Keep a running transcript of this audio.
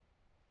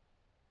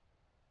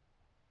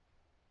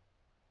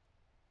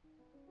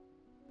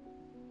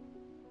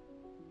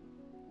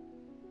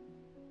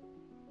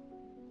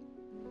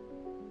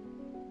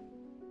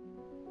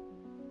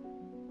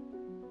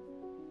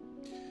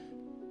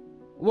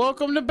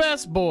Welcome to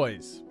Best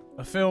Boys,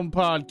 a film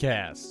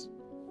podcast.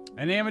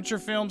 An amateur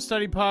film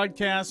study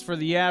podcast for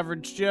the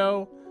average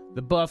Joe,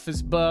 the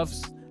buffest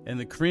buffs, and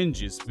the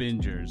cringiest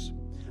bingers.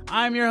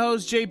 I'm your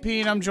host,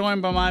 JP, and I'm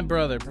joined by my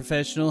brother,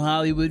 professional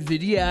Hollywood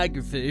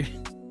videographer.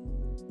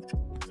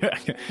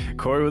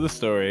 Corey with a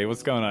story.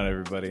 What's going on,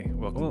 everybody?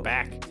 Welcome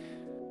back.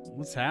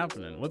 What's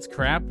happening? What's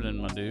crapping,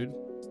 my dude?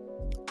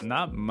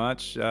 Not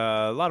much.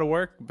 A lot of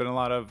work. Been a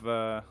lot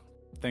of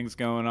things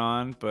going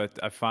on, but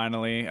I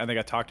think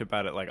I talked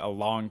about it like a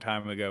long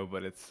time ago,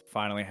 but it's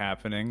finally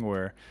happening.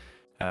 We're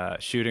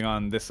shooting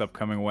on this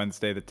upcoming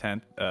Wednesday, the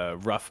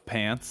 10th, Rough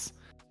Pants.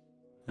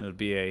 It'll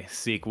be a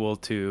sequel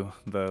to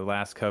the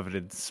last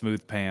coveted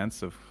Smooth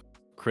Pants of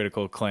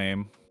critical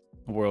acclaim,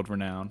 world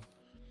renowned.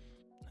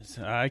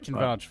 I can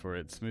vouch for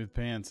it. Smooth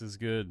Pants is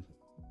good.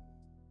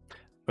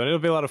 But it'll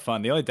be a lot of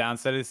fun. The only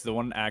downside is the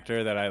one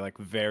actor that I like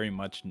very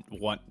much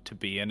want to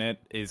be in it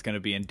is going to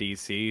be in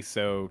DC.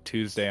 So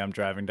Tuesday I'm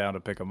driving down to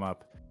pick him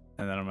up,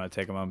 and then I'm going to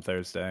take him home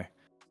Thursday.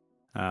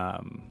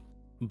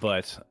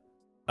 But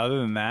other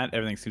than that,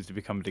 everything seems to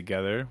be coming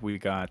together. We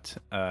got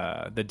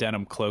the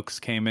denim cloaks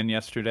came in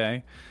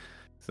yesterday,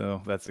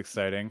 so that's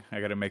exciting.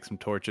 I got to make some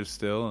torches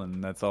still,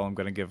 and that's all I'm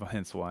going to give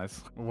hints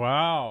wise.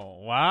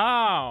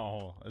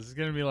 Wow! This is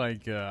gonna be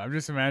like I'm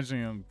just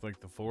imagining like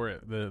the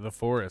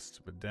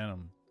forest with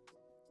denim.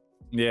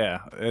 Yeah,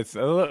 it's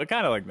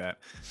kind of like that.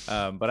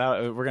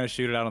 But we're gonna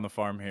shoot it out on the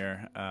farm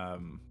here. I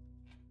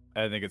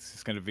think it's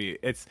just gonna be.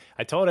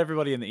 I told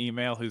everybody in the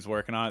email who's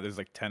working on it. There's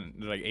like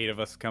 8 of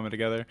us coming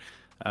together.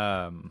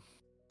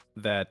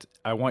 That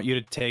I want you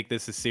to take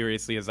this as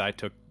seriously as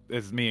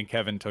me and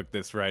Kevin took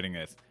this writing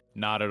it.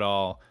 Not at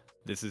all.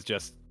 This is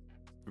just,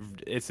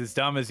 it's as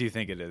dumb as you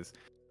think it is,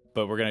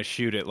 but we're gonna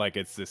shoot it like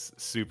it's this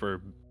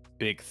super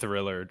big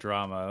thriller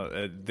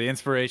drama. The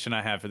inspiration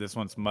I have for this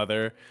one's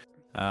Mother,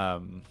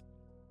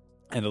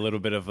 and a little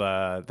bit of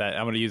that.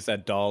 I'm gonna use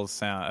that Dolls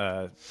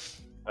sound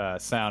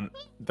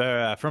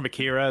from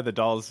Akira, the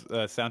Dolls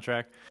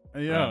soundtrack.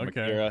 Yeah,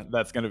 okay. Akira.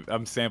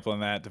 I'm sampling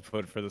that to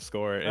put for the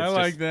score. I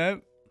like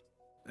that.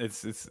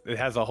 It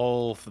has a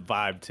whole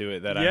vibe to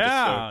it that I'm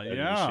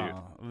just so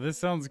to shoot. This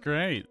sounds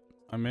great.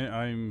 I mean,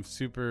 I'm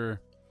super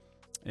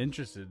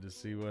interested to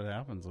see what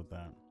happens with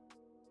that.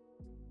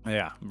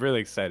 Yeah,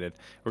 really excited.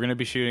 We're gonna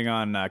be shooting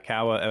on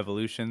Kawa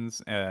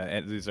Evolutions.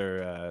 And these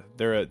are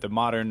they're the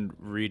modern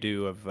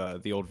redo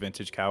of the old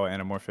vintage Kawa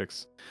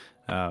Anamorphics.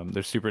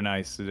 They're super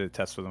nice. I did a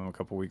test with them a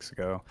couple weeks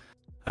ago,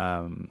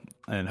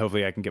 and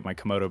hopefully I can get my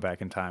Komodo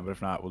back in time. But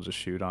if not, we'll just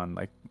shoot on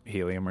like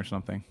helium or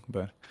something.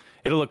 But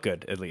it'll look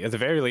good at least. At the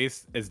very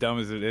least, as dumb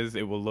as it is,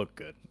 it will look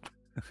good.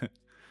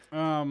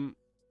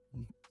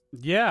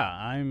 Yeah,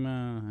 I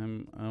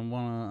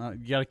wanna.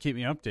 You gotta keep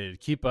me updated.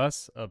 Keep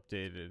us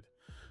updated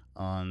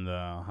on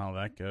how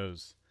that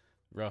goes.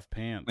 Rough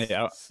Pants.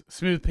 Yeah,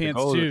 Smooth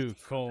Pants 2,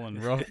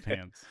 Rough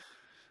Pants.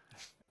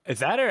 Is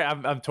that or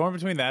I'm torn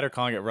between that or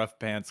calling it Rough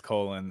Pants,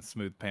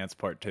 Smooth Pants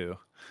Part 2.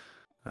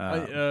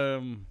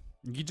 You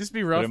could just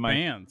be Rough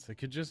Pants. It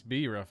could just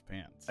be Rough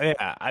Pants. Yeah,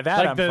 that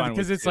like I'm fine with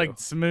because it's like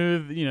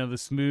smooth, the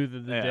smooth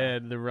of the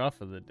dead, the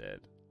rough of the dead.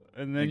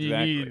 And then you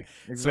need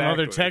some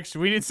other texture.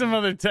 We need some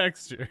other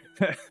texture.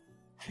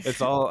 It's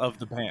all of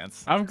the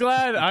pants. I'm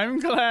glad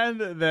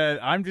that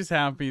I'm just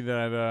happy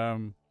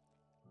that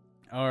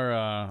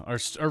our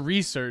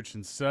research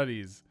and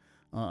studies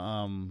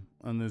on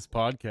this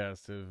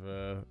podcast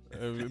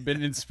have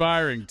been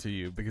inspiring to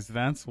you, because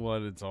that's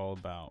what it's all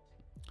about.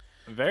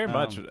 Very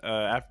much.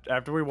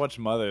 After we watched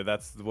Mother,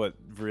 that's what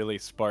really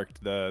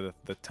sparked the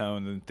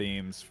tone and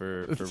themes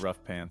for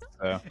Rough Pants.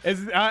 So,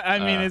 is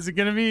it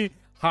going to be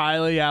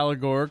highly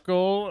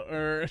allegorical,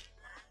 or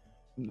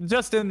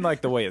just in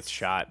like the way it's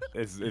shot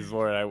is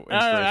where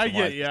I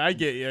get you.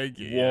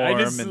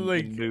 Warm and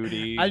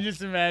moody. I'm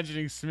just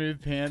imagining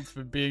Smooth Pants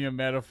for being a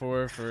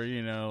metaphor for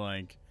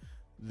like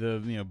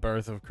the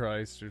birth of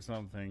Christ or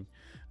something.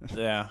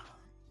 Yeah.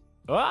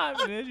 Well,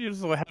 I mean, you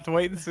just have to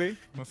wait and see.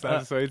 Let's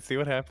just wait and see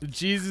what happens.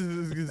 Jesus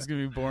is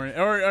gonna be born,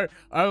 or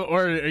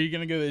are you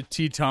gonna go the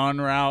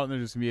Teton route and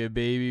there's gonna be a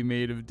baby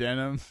made of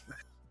denim?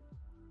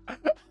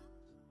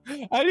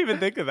 I didn't even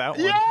think of that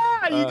one.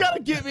 Yeah, you gotta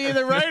get me in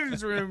the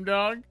writer's room,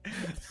 dog.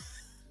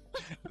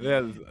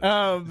 Yeah.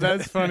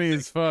 That's funny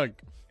as fuck.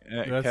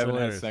 Yeah, that's Kevin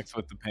hilarious. has sex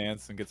with the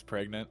pants and gets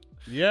pregnant.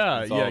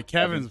 Yeah.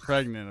 Kevin's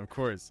pregnant, of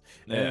course.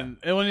 Yeah.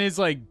 And when it's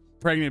like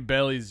pregnant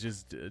belly's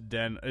just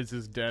it's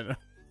just denim.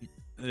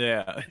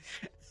 Yeah.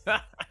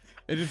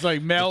 It just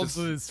like melts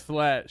with his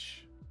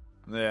flesh.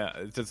 Yeah,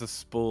 it's just a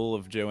spool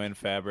of Joanne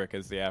fabric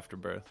as the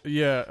afterbirth.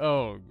 Yeah.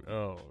 Oh.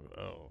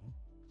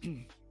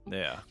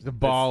 Yeah. The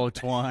ball of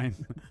twine.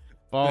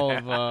 Ball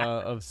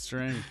of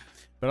string.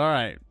 But all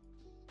right.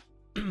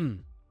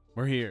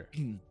 We're here.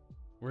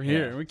 We're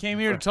here. Yeah. We came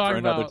here to talk for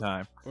another about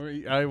time.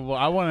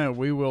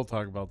 We will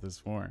talk about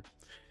this more.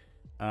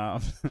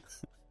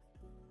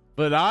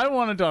 But I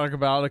want to talk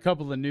about a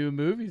couple of new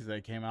movies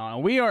that came out.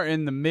 And we are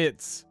in the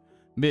midst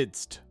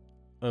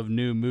of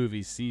new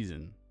movie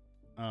season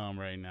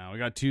right now. We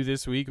got 2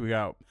 this week. We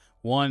got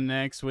one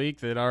next week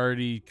that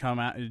already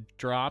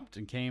dropped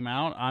and came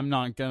out. I'm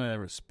not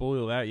gonna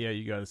spoil that yet.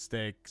 You gotta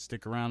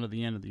stick around to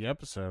the end of the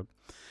episode.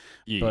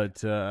 Yeah.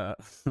 But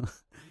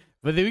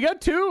but then we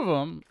got two of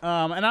them.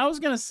 And I was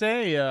gonna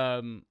say,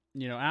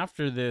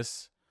 after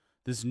this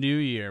new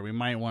year, we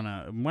might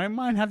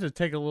have to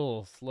take a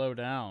little slow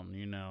down,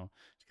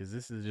 because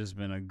this has just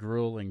been a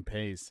grueling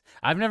pace.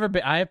 I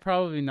have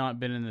probably not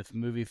been in the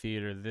movie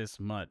theater this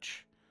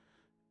much,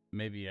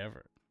 maybe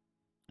ever.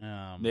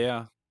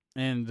 Yeah.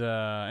 And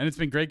it's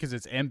been great because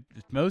it's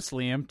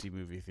mostly empty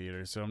movie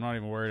theaters, so I'm not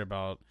even worried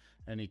about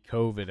any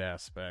COVID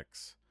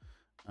aspects.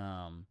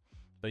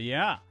 But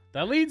yeah,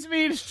 that leads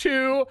me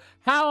to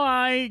how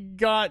I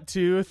got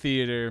to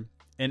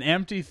an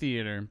empty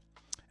theater,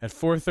 at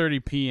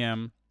 4:30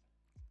 p.m.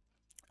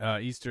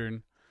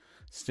 Eastern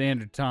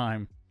Standard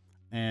Time,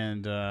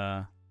 and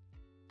to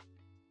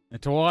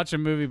watch a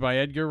movie by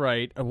Edgar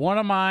Wright. One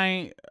of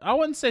my, I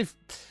wouldn't say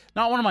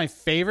not one of my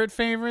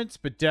favorites,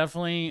 but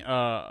definitely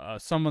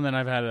someone that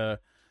I've had a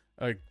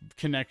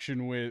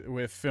connection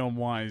with film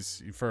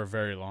wise for a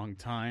very long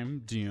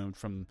time.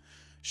 From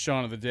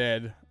Shaun of the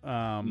Dead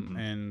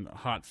and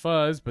Hot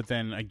Fuzz, but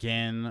then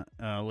again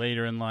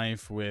later in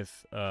life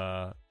with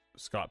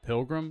Scott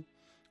Pilgrim.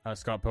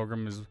 Scott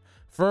Pilgrim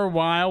for a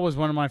while was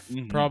one of my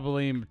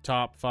probably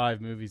top 5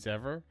 movies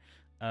ever.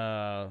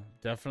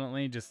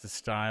 Definitely just the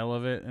style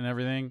of it and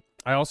everything.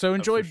 I also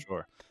enjoyed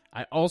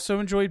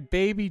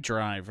Baby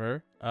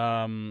Driver,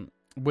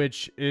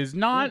 which is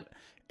not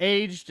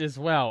aged as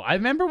well. I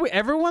remember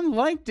everyone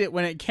liked it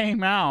when it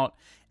came out,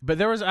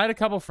 but I had a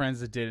couple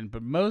friends that didn't,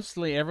 but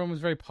mostly everyone was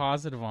very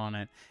positive on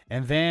it.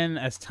 And then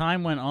as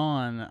time went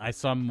on, I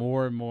saw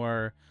more and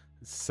more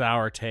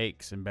sour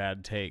takes and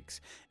bad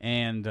takes.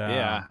 And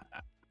I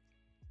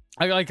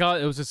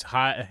it was this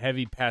hot,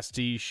 heavy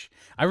pastiche.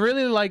 I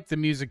really liked the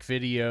music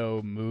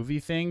video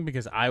movie thing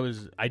because I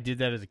did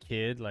that as a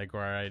kid, like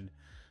where I'd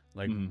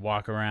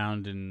walk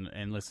around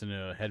and listen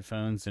to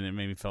headphones, and it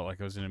made me felt like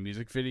I was in a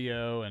music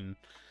video, and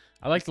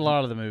I liked a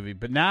lot of the movie.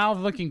 But now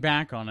looking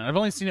back on it, I've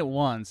only seen it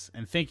once,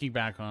 and thinking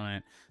back on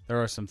it,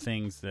 there are some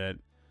things that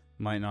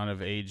might not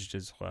have aged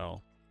as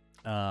well.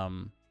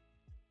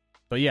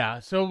 But yeah,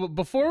 so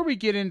before we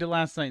get into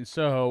Last Night in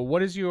Soho,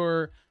 what is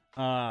your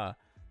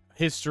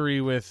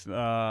history with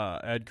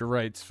Edgar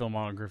Wright's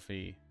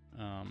filmography?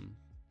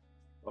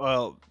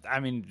 Well, I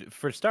mean,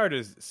 for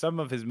starters,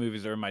 some of his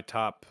movies are in my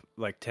top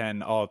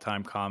 10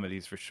 all-time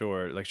comedies for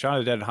sure. Like Shaun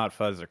of the Dead and Hot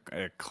Fuzz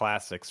are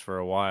classics for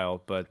a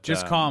while, but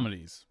just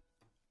comedies.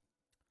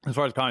 As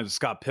far as comedies,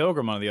 Scott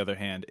Pilgrim, on the other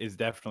hand, is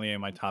definitely in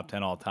my top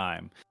 10 all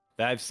time.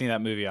 I've seen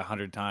that movie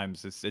 100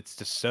 times. It's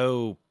just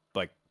so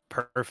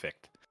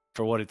perfect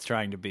for what it's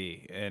trying to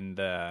be, and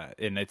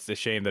it's a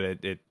shame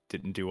that it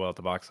didn't do well at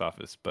the box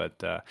office.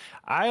 But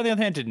I, on the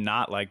other hand, did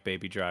not like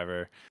Baby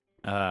Driver.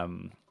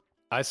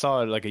 I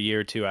saw it a year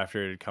or two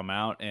after it had come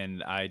out,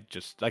 and I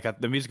just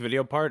the music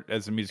video part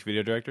as a music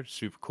video director,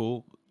 super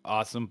cool,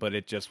 awesome, but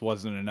it just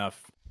wasn't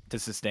enough to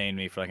sustain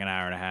me for an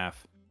hour and a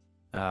half.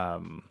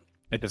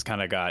 It just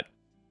kind of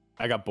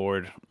I got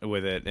bored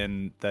with it,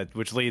 and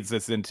which leads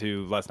us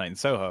into Last Night in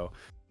Soho,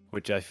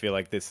 which I feel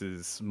like this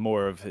is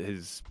more of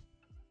his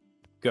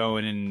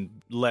going in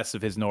less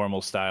of his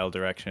normal style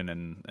direction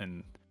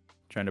and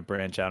trying to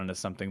branch out into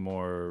something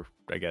more,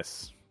 I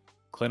guess,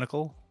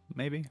 clinical,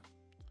 maybe.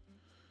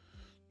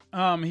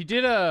 He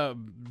did a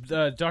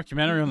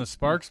documentary on the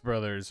Sparks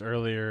Brothers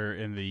earlier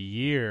in the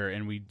year,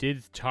 and we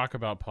did talk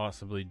about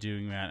possibly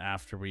doing that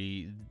after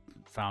we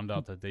found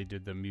out that they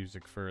did the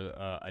music for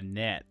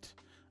Annette.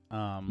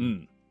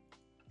 And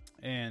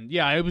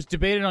yeah, I was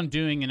debated on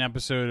doing an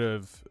episode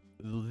of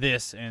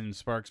this and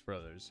Sparks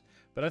Brothers,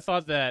 but I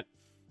thought that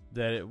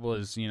it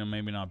was,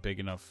 maybe not big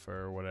enough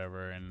or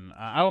whatever, and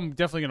I'm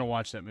definitely gonna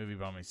watch that movie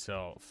by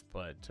myself.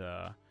 But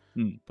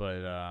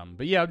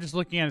yeah, I'm just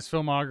looking at his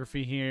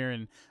filmography here,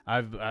 and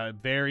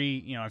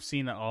I've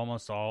seen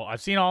almost all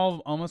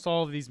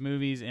of these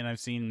movies, and I've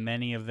seen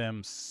many of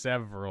them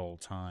several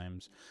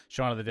times.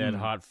 Shaun of the Dead,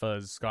 Hot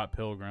Fuzz, Scott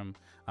Pilgrim.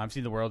 I've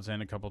seen The World's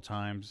End a couple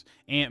times.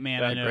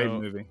 Ant-Man, I know. Great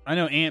movie. I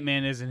know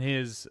Ant-Man isn't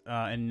his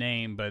in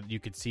name, but you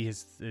could see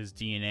his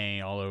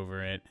DNA all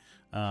over it.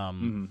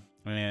 And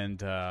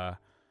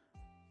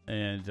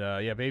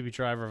Baby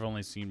Driver I've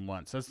only seen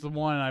once. That's the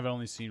one I've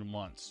only seen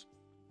once.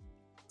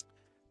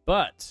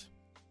 But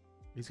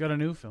he's got a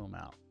new film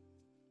out,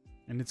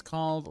 and it's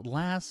called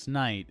Last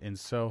Night in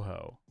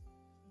Soho,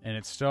 and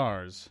it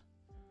stars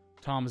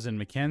Thomasin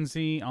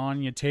McKenzie,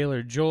 Anya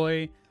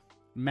Taylor-Joy,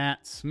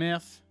 Matt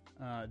Smith,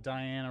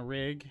 Diana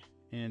Rigg,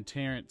 and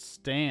Terrence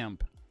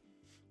Stamp.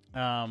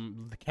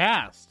 The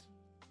cast,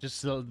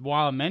 just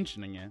while I'm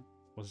mentioning it,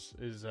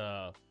 is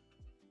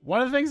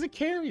one of the things that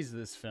carries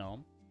this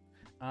film.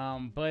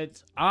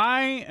 But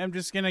I am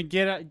just gonna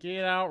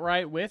get out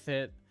right with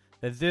it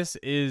that this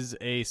is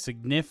a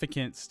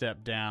significant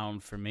step down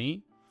for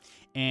me,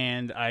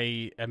 and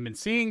I have been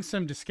seeing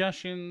some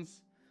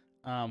discussions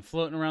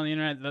floating around the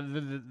internet.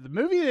 The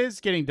movie is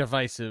getting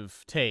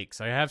divisive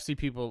takes. I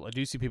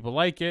do see people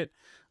like it.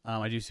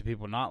 I do see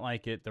people not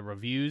like it. The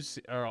reviews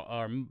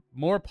are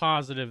more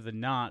positive than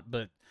not,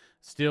 but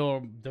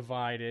still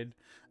divided.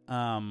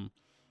 And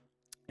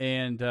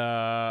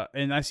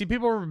I see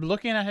people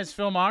looking at his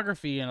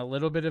filmography in a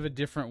little bit of a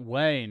different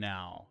way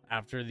now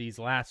after these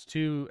last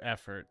two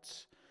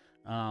efforts,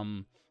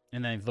 and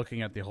then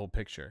looking at the whole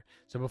picture.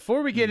 So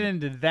before we get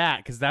into that,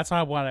 because that's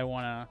what I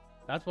want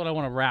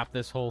to wrap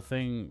this whole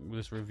thing,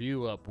 this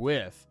review up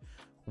with.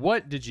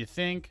 What did you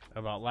think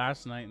about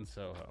Last Night in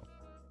Soho?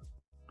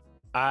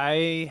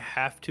 I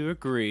have to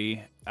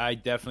agree. I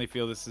definitely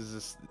feel this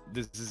is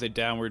a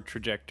downward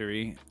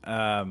trajectory.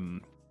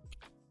 It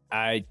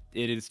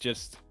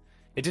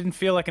didn't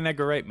feel like an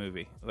Edgar Wright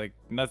movie. Like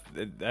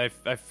nothing. I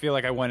feel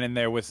like I went in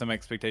there with some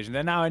expectations,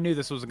 and now I knew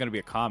this was going to be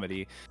a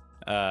comedy,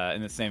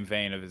 in the same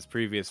vein of his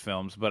previous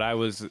films. But I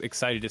was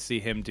excited to see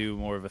him do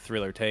more of a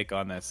thriller take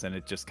on this, and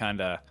it just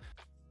kind of,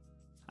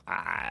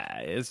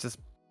 it's just,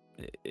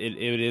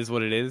 it is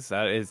what it is.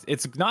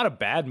 It's not a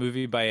bad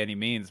movie by any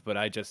means, but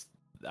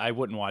I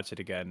wouldn't watch it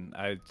again.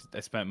 I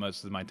spent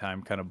most of my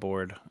time kind of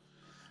bored.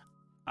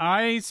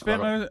 I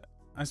spent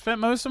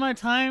most of my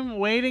time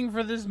waiting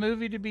for this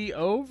movie to be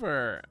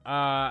over,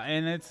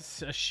 and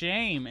it's a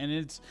shame. And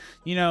it's,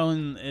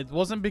 and it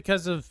wasn't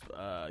because of,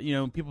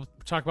 people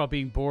talk about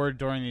being bored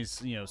during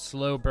these,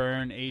 slow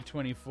burn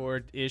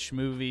A24-ish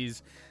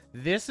movies.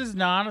 This is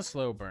not a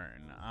slow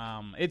burn.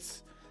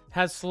 It's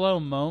has slow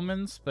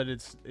moments, but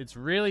it's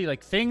really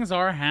like things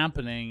are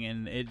happening,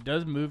 and it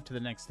does move to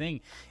the next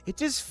thing. It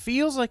just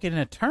feels like an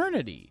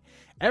eternity.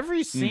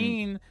 Every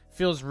scene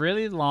feels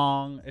really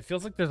long. It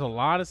feels like there's a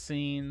lot of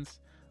scenes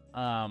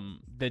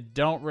that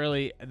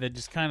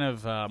just kind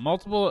of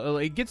multiple.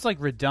 It gets like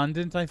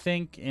redundant, I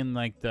think, in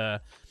like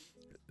the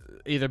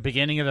either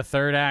beginning of the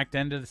third act,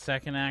 end of the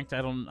second act.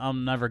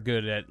 I'm never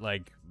good at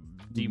like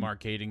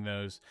demarcating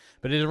those,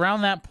 but it's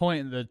around that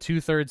point, the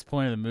 2/3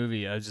 point of the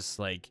movie, I was just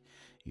like,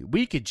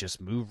 we could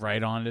just move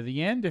right on to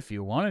the end if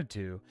you wanted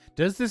to.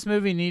 Does this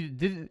movie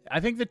need? I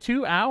think the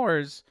 2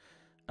 hours,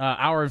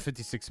 hour and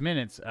 56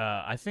 minutes.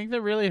 I think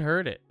that really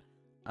hurt it.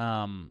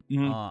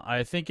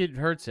 I think it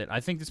hurts it.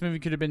 I think this movie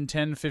could have been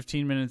 10,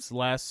 15 minutes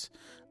less.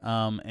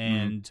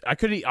 And I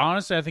think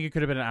it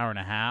could have been an hour and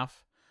a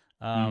half.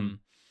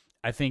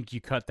 I think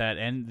you cut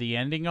the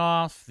ending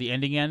off,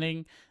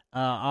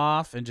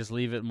 off, and just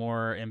leave it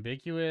more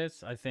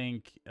ambiguous. I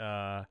think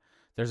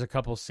there's a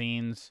couple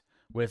scenes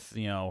with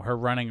her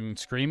running and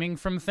screaming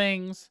from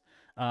things.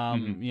 How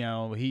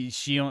many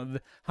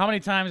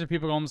times are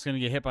people almost going to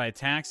get hit by a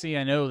taxi?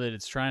 I know that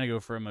it's trying to go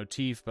for a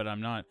motif, but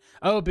I'm not.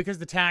 Oh, because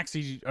the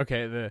taxi.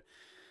 Okay,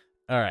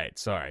 all right.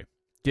 Sorry,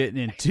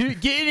 getting in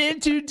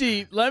too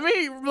deep. Let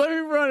me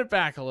run it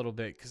back a little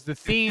bit, because the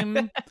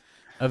theme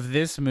of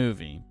this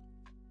movie,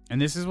 and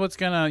this is what's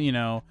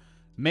gonna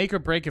make or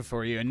break it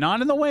for you, and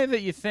not in the way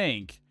that you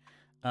think,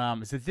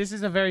 is that this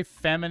is a very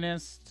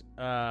feminist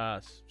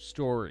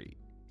story.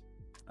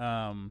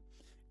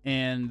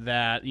 And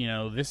that,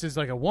 this is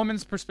like a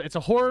woman's perspective. It's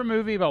a horror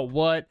movie about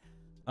what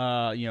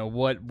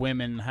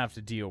women have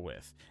to deal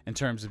with in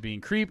terms of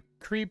being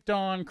crept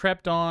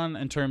on,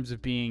 in terms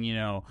of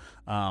being,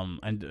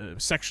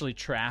 sexually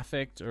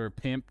trafficked or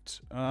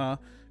pimped,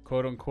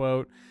 quote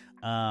unquote.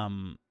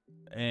 And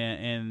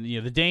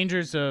the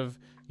dangers of,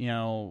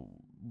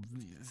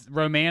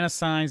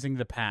 romanticizing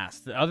the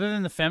past. Other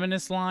than the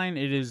feminist line,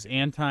 it is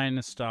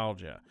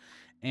anti-nostalgia.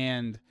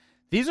 And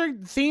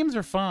themes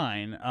are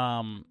fine.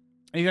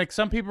 Like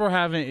some people are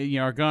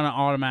gonna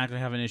automatically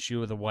have an issue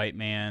with a white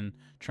man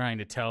trying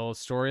to tell a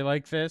story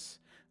like this,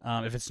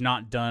 if it's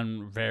not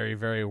done very,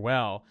 very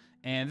well.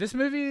 And this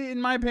movie,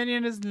 in my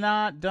opinion, is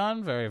not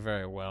done very,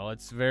 very well.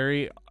 It's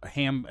very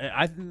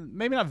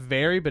maybe not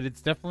very, but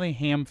it's definitely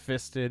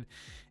ham-fisted.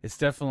 It's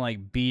definitely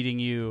like beating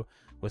you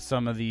with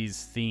some of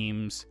these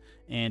themes,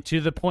 and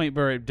to the point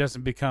where it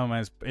doesn't become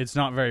it's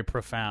not very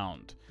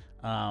profound.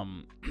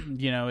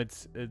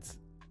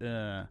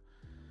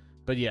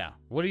 But yeah,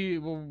 what do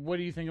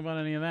you think about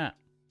any of that?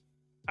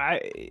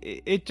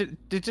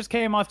 It just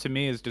came off to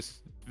me as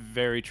just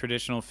very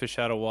traditional fish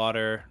out of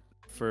water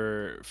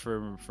for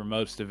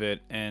most of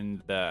it,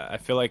 and I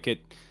feel like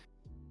it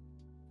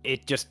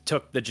just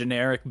took the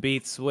generic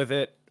beats with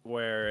it,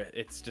 where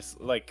it's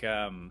just like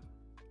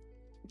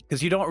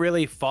because you don't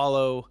really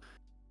follow,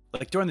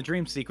 like during the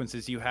dream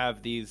sequences you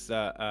have these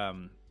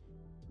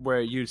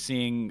where you're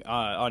seeing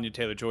Anya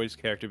Taylor-Joy's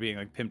character being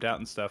like pimped out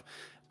and stuff,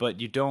 but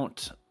you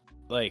don't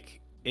like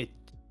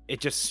it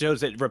just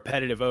shows it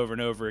repetitive over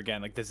and over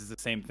again, like this is the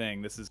same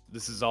thing, this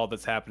is all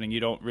that's happening.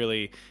 It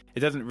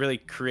doesn't really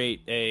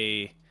create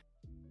a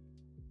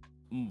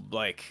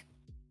like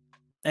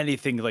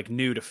anything like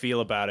new to feel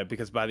about it,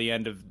 because by the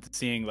end of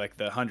seeing like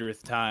the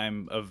 100th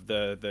time of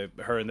the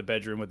her in the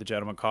bedroom with the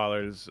gentleman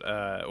callers,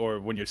 or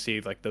when you see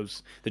like the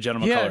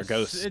gentleman caller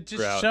ghosts, it's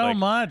just it's so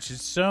much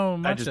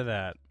of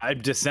that.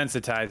 I'm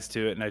desensitized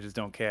to it, and I just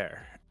don't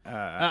care.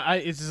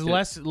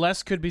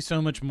 Less could be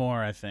so much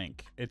more. I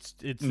think it's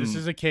this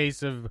is a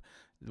case of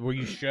where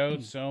you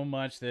showed so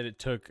much that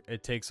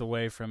it takes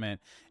away from it,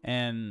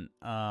 and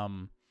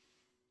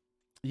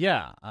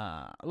Yeah,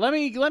 let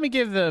me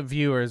give the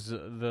viewers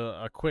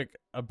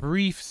a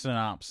brief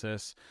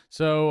synopsis.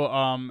 So,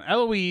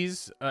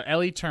 Eloise,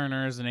 Ellie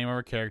Turner is the name of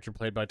her character,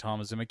 played by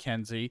Thomasin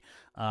McKenzie,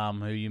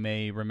 who you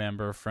may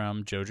remember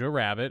from Jojo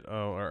Rabbit,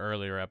 or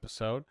earlier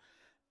episode,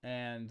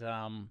 and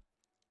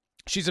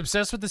she's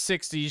obsessed with the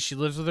 '60s. She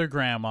lives with her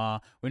grandma.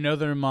 We know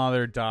that her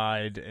mother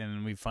died,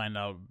 and we find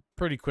out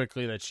pretty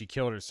quickly that she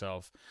killed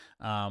herself,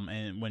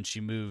 and when she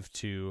moved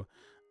to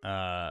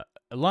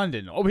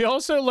London. We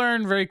also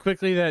learn very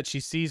quickly that she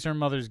sees her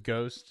mother's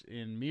ghost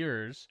in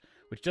mirrors,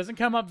 which doesn't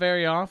come up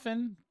very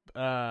often.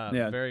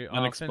 Very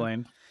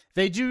unexplained. often.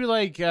 They do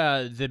like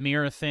the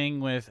mirror thing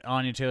with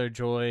Anya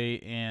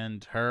Taylor-Joy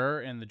and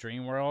her in the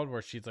dream world,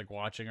 where she's like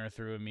watching her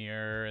through a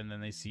mirror, and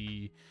then they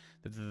see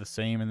that they're the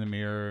same in the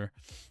mirror.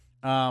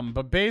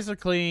 But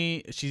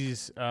basically,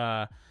 she's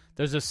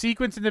there's a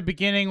sequence in the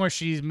beginning where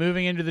she's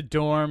moving into the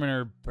dorm,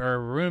 and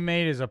her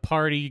roommate is a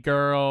party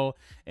girl,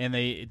 and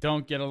they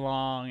don't get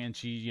along, and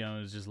she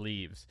just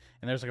leaves.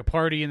 And there's like a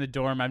party in the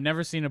dorm. I've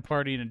never seen a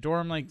party in a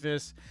dorm like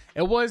this.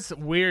 It was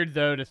weird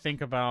though to think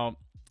about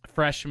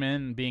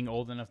freshmen being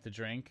old enough to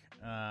drink.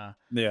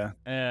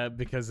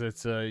 Because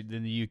it's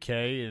in the UK,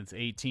 it's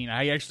 18.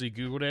 I actually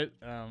Googled it,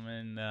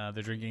 and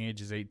the drinking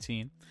age is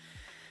 18.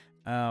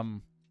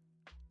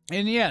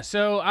 And yeah,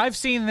 so I've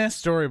seen this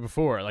story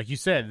before. Like you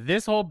said,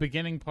 this whole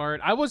beginning part,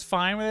 I was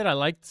fine with it. I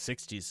liked the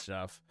 60s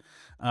stuff,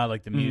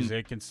 like the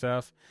music and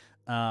stuff.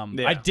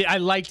 I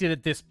liked it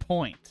at this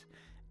point.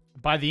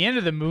 By the end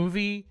of the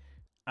movie,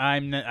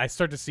 I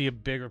start to see a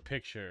bigger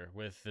picture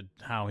with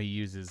how he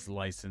uses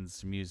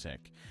licensed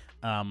music,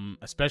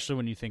 especially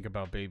when you think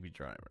about Baby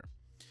Driver,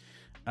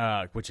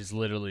 which is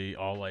literally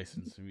all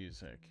licensed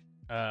music.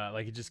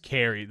 Like it just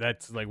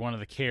that's like one of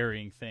the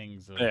carrying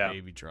things of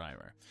Baby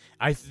Driver.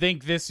 I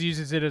think this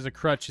uses it as a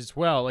crutch as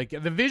well. Like the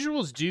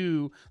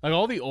visuals like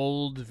all the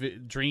old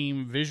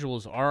Dream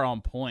visuals are on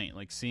point.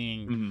 Like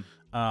seeing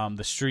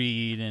the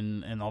street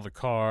and all the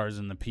cars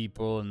and the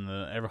people and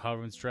how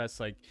everyone's dressed.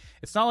 Like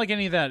it's not like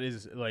any of that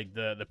is like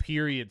the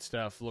period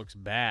stuff looks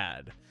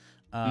bad.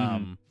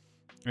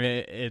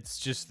 It's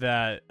just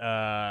that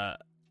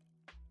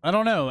I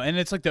don't know, and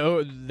it's like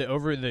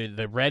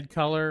the red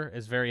color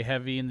is very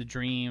heavy in the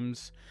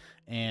dreams,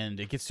 and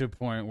it gets to a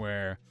point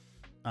where,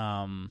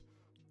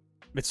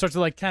 it starts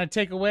to kind of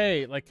take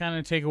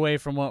away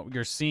from what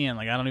you're seeing.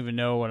 Like I don't even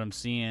know what I'm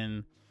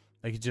seeing.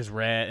 Like it's just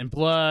red and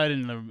blood,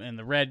 and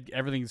the red,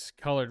 everything's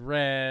colored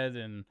red,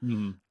 and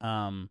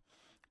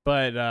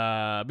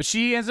but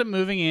she ends up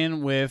moving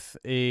in with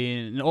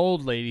an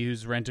old lady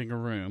who's renting a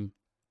room,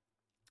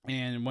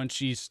 and when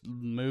she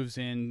moves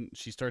in,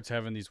 she starts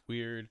having these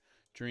weird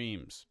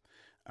dreams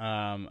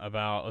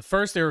about, at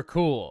first they were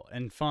cool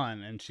and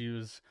fun, and she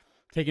was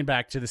taken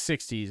back to the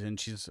 60s,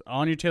 and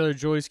Anya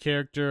Taylor-Joy's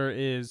character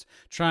is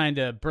trying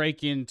to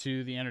break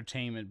into the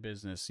entertainment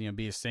business,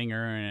 be a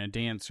singer and a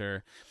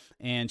dancer,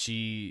 and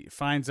she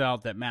finds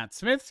out that Matt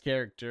Smith's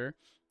character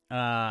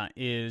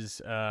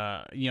is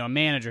a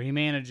manager. He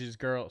manages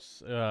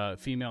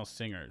female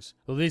singers.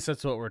 At least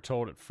that's what we're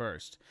told at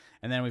first,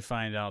 and then we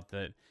find out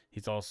that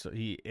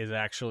he is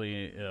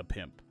actually a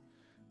pimp.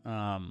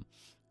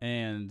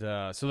 And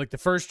so like the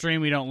first dream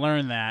we don't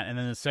learn that, and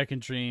then the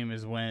second dream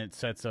is when it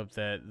sets up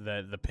that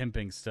the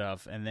pimping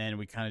stuff, and then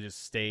we kind of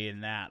just stay in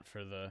that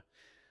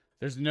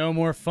there's no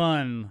more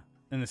fun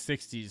in the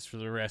 60s for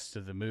the rest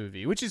of the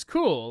movie, which is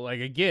cool. Like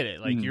I get it.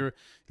 Like you're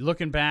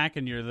looking back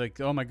and you're like,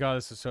 oh my God,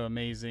 this is so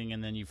amazing.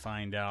 And then you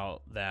find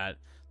out that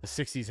the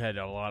 60s had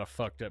a lot of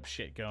fucked up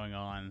shit going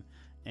on.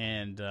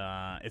 And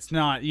it's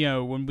not,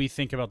 when we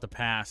think about the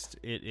past,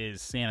 it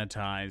is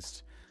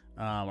sanitized.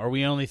 Or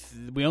we only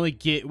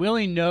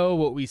know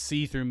what we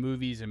see through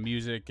movies and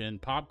music and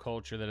pop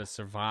culture that has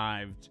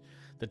survived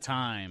the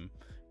time,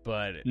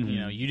 but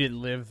you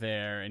didn't live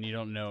there, and you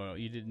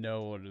didn't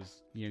know what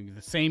is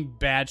the same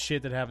bad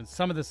shit that happens.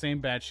 Some of the same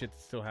bad shit that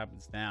still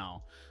happens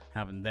now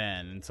happened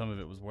then, and some of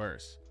it was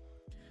worse.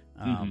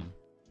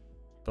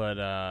 But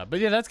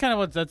yeah, that's kind of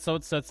what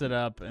sets it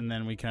up, and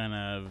then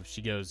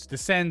she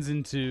descends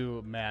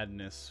into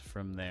madness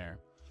from there.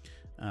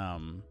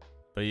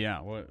 But yeah,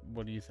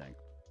 what do you think?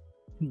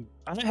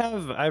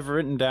 I've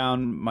written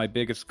down my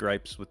biggest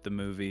gripes with the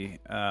movie,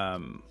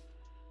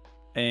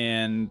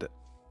 and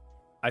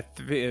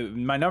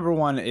my number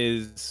one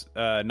is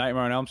Nightmare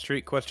on Elm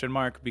Street ?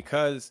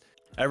 Because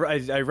I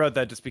wrote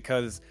that just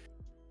because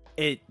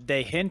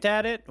they hint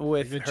at it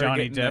with the her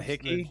Johnny getting Depp, the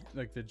hickey,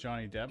 like the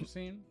Johnny Depp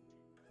scene.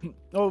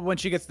 Oh, when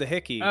she gets the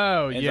hickey.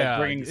 Oh, and yeah.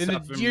 Bringing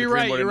stuff from you're the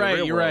right. dream You're world right.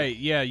 into the You're real right.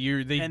 Yeah, you're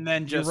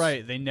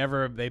right.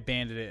 They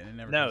banded it and it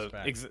never comes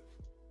back.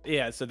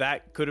 Yeah, so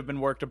that could have been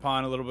worked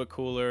upon a little bit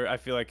cooler. I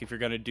feel like if you're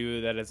going to do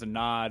that as a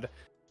nod,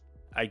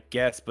 I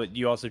guess, but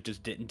you also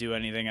just didn't do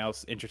anything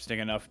else interesting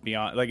enough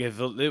beyond. Like, if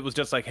it was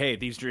just like, hey,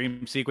 these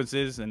dream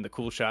sequences and the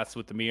cool shots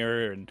with the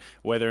mirror and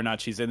whether or not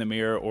she's in the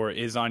mirror or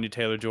is Anya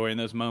Taylor-Joy in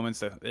those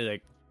moments,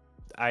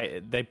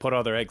 they put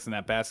all their eggs in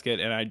that basket,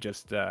 and I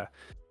just, I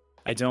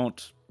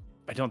don't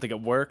think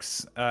it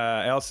works.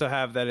 I also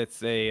have that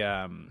it's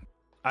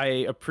I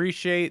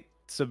appreciate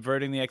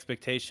subverting the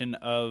expectation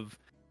of.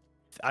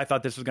 I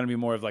thought this was going to be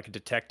more of like a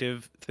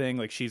detective thing.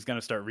 Like she's going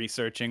to start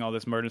researching all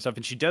this murder stuff,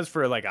 and she does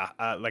for like a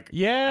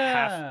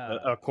half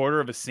a quarter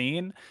of a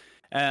scene.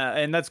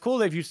 And that's cool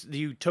that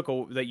you took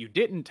that you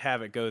didn't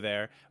have it go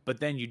there, but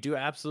then you do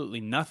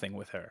absolutely nothing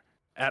with her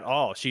at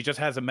all. She just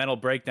has a mental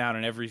breakdown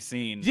in every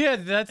scene. Yeah,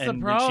 that's the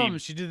problem.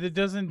 It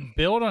doesn't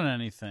build on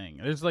anything.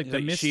 There's like the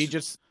mystery.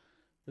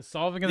 The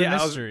solving of the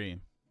mystery.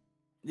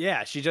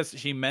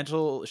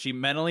 She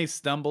mentally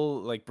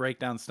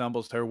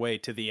stumbles her way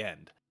to the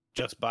end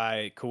just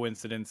by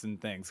coincidence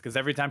and things. Because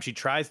every time she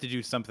tries to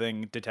do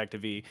something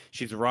detective-y,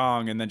 she's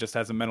wrong, and then just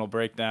has a mental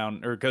breakdown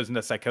or goes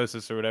into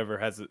psychosis or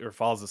whatever, or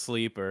falls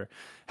asleep or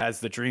has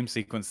the dream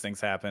sequence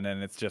things happen,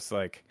 and it's just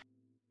like,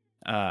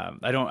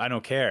 I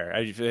don't care.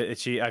 I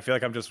feel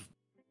like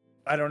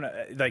I don't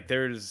know. Like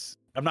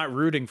I'm not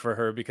rooting for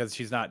her because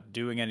she's not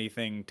doing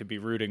anything to be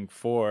rooting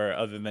for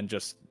other than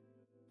just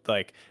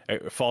like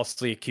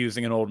falsely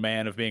accusing an old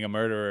man of being a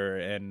murderer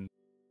and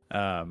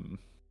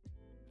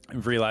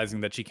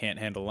realizing that she can't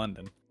handle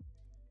London.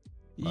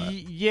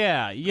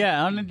 Yeah,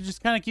 and it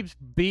just kind of keeps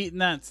beating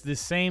the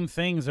same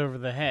things over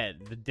the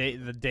head. The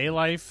day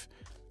life,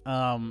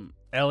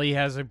 Ellie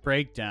has a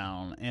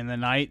breakdown. In the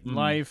night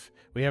life,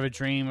 we have a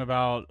dream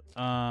about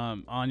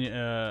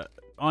Anya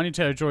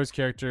Taylor-Joy's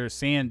character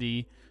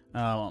Sandy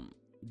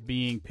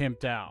being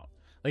pimped out.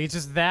 Like it's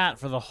just that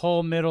for the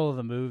whole middle of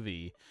the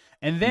movie,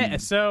 and then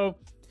so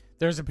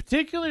there's a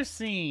particular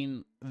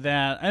scene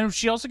and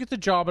she also gets a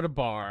job at a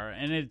bar,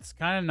 and it's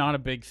kind of not a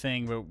big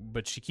thing,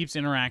 but she keeps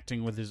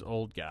interacting with this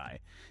old guy,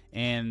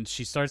 and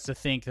she starts to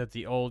think that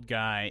the old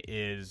guy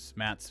is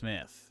Matt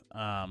Smith.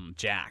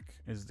 Jack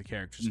is the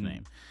character's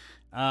name.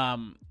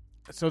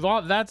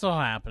 So that's all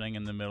happening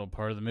in the middle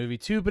part of the movie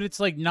too, but it's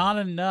like not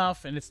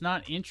enough, and it's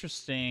not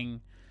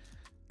interesting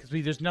because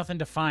there's nothing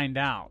to find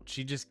out.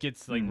 She just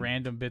gets like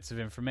random bits of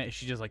information.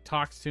 She just like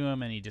talks to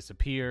him, and he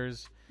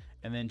disappears.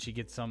 And then she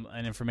gets an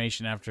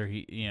information after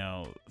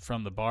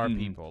from the bar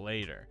people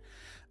later.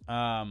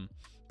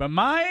 But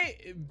my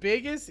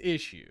biggest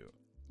issue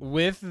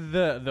with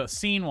the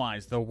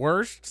scene-wise, the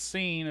worst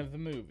scene of the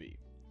movie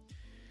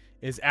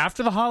is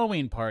after the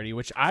Halloween party,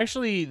 which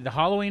actually the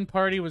Halloween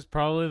party was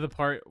probably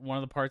one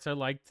of the parts I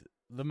liked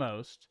the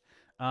most.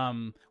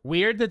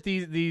 Weird that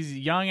these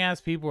young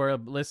ass people are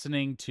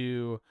listening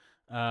to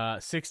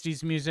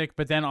 60s music,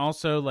 but then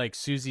also like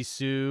Susie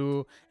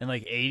Sue and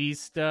like 80s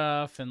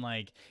stuff, and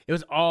like it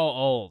was all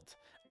old.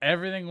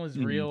 Everything was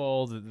real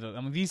old. I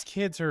mean, these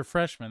kids are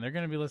freshmen. They're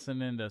gonna be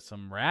listening to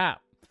some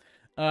rap.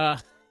 Even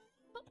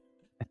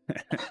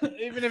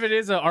if it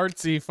is a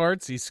artsy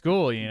fartsy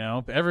school,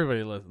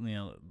 everybody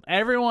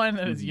everyone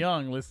that is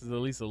young listens at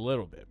least a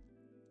little bit.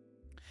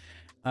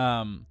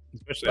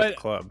 Especially at the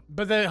club.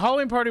 But the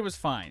Halloween party was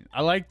fine.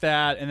 I like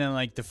that. And then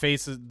like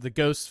the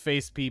ghost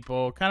face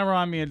people kind of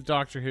remind me of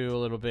Doctor Who a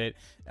little bit.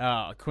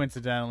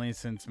 Coincidentally,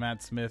 since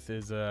Matt Smith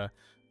is a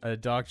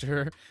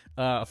doctor,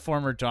 a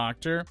former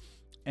doctor.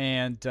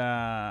 And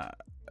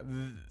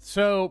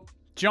so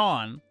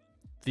John,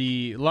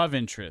 the love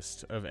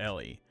interest of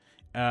Ellie,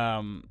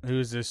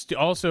 who's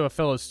also a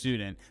fellow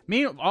student.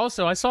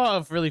 Also, I saw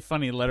a really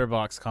funny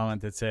Letterboxd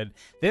comment that said,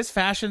 "This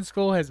fashion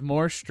school has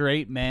more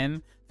straight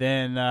men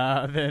than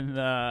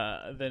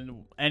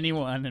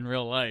anyone in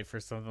real life," or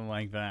something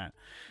like that.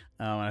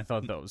 And I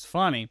thought that was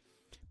funny.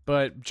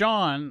 But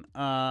John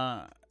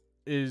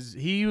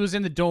he was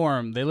in the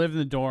dorm. They lived in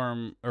the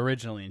dorm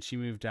originally, and she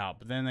moved out.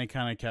 But then they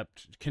kind of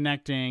kept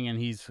connecting, and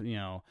he's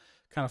kind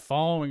of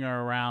following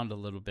her around a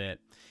little bit.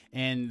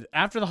 And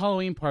after the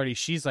Halloween party,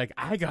 she's like,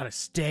 "I gotta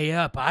stay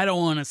up. I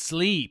don't want to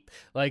sleep."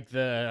 Like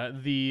the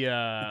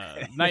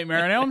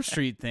Nightmare on Elm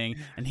Street thing.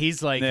 And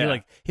he's like,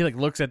 he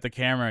looks at the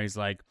camera. He's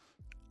like,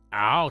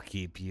 "I'll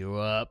keep you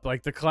up,"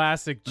 like the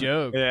classic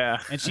joke.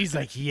 Yeah. And she's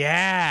like,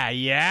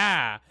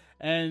 yeah.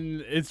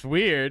 And it's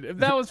weird.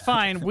 That was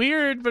fine.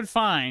 Weird, but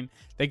fine.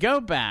 They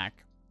go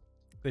back.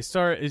 She's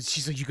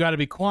like, "You got to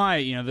be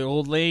quiet. The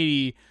old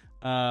lady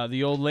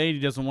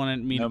doesn't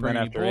want me to bring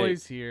any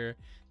boys here."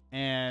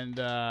 And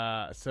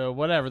so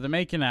whatever, they're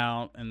making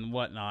out and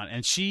whatnot.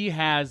 And she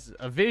has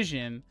a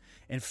vision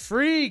and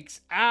freaks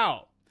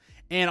out.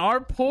 And our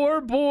poor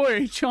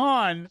boy,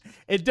 John,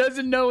 it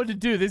doesn't know what to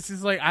do.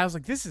 I was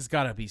like, this has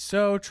got to be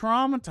so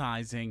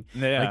traumatizing.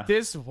 Yeah. Like,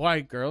 this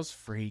white girl's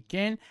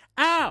freaking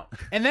out.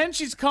 And then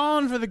she's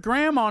calling for the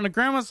grandma, and the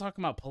grandma's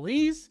talking about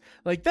police.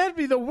 Like, that'd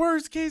be the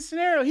worst case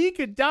scenario. He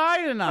could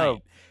die tonight.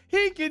 Oh,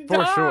 he could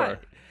die. For sure.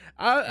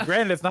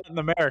 Granted, it's not in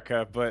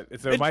America,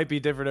 so it might be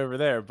different over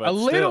there. But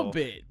little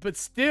bit. But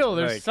still,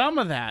 there's some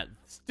of that.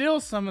 Still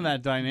some of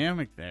that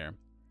dynamic there.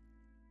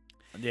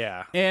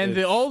 Yeah. And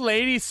the old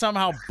lady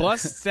somehow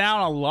busts down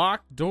a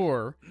locked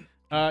door,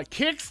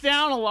 kicks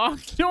down a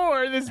locked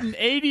door, this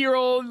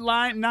 80-year-old,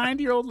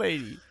 90-year-old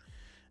lady.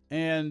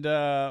 And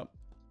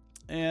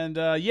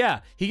yeah,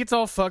 he gets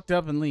all fucked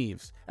up and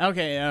leaves.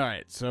 Okay, all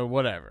right, so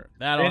whatever.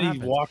 And he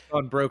walks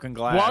on broken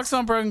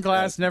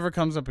glass. Never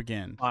comes up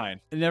again.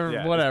 Fine. Never,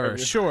 yeah, whatever.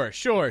 Sure.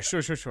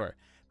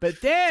 But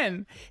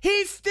then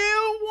he still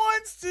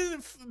wants to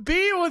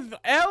be with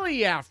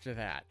Ellie after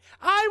that.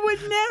 I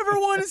would never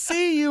want to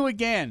see you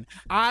again.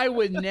 I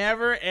would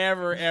never,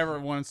 ever, ever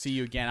want to see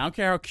you again. I don't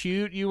care how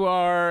cute you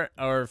are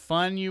or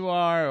fun you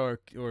are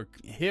or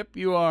hip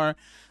you are.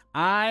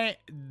 I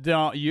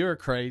don't. You're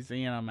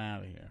crazy, and I'm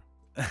out of here.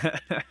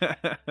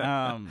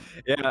 Yeah.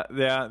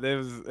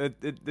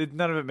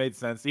 None of it made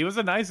sense. He was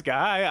a nice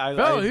guy.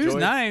 He was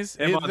nice.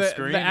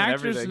 The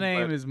actor's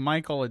name but... is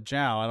Michael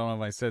Ajao. I don't know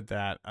if I said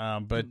that.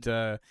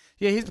 But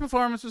his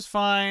performance was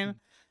fine.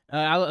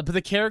 But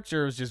the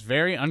character was just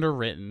very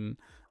underwritten.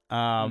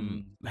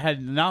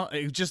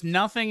 Had just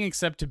nothing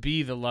except to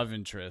be the love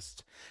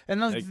interest.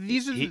 And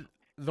these are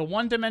the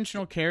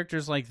one-dimensional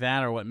characters like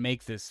that are what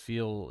make this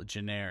feel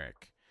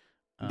generic.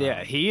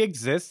 He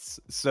exists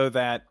so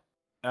that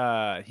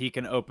he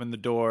can open the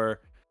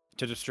door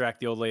to distract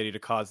the old lady to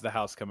cause the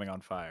house coming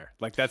on fire.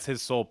 Like, that's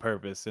his sole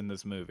purpose in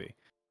this movie,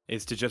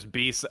 is to just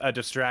be a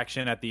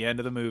distraction at the end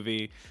of the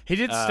movie. He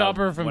did stop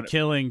her from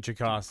killing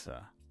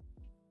Jocasta.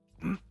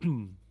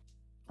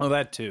 Well,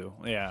 that too,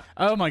 yeah.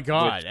 Oh my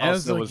God! I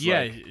was like,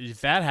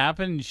 if that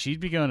happened, she'd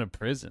be going to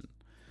prison.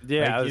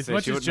 Yeah, as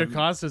much as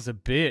Jocasta's a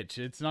bitch,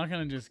 it's not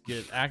going to just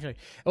get actually.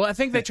 Well, I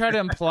think they try to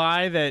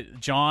imply that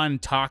John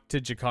talked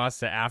to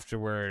Jocasta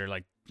afterward, or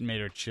like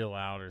made her chill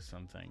out or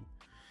something.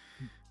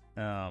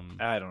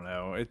 I don't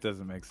know. It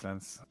doesn't make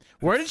sense.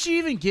 Where did she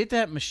even get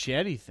that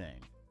machete thing?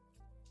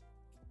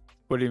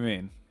 What do you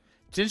mean?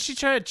 Didn't she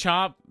try to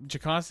chop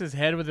Jocasta's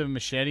head with a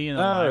machete in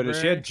the library?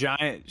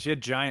 She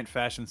had giant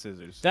fashion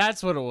scissors.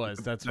 That's what it was.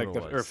 That's what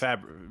it was. Or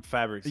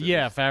fabric scissors.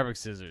 Yeah, fabric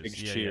scissors. Big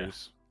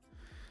shears.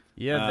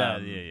 Yeah,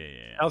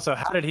 Also,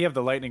 how did he have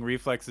the lightning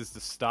reflexes to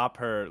stop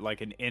her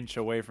like an inch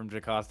away from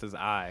Jocasta's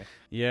eye?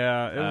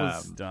 Yeah, it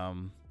was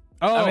dumb.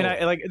 Oh, I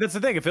mean, that's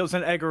the thing. If it was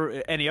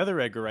any other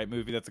Edgar Wright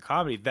movie that's a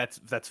comedy, that's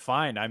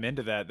fine. I'm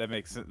into that.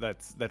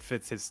 That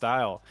fits his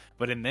style.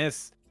 But in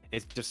this,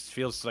 it just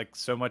feels like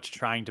so much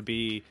trying to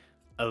be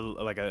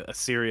a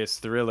serious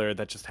thriller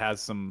that just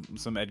has some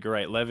Edgar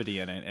Wright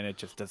levity in it, and it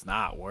just does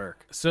not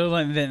work. So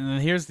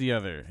then here's the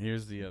other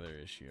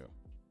issue.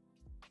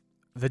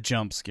 The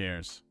jump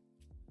scares.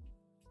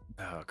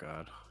 Oh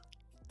God.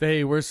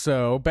 They were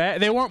so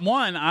bad. They weren't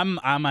one.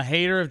 I'm a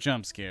hater of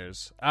jump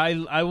scares.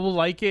 I will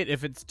like it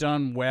if it's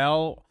done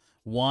well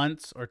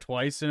once or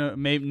twice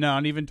maybe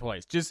not even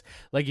twice. Just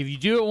like if you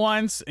do it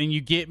once and you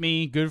get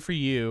me, good for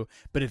you.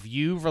 But if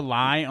you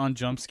rely on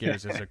jump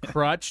scares as a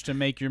crutch to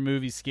make your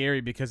movie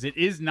scary, because it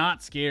is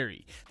not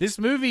scary. This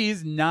movie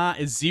is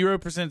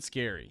 0%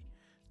 scary.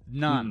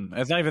 None.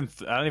 It's not even.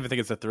 I don't even think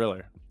it's a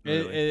thriller.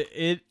 Really.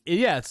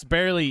 It's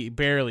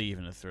barely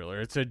even a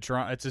thriller. It's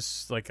It's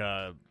just like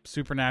a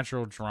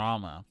supernatural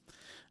drama,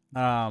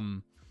 not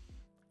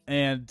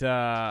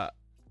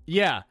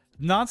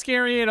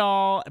scary at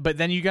all. But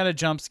then you got a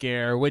jump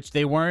scare, which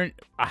they weren't.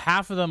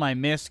 Half of them I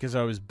missed because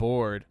I was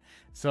bored,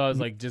 so I was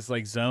just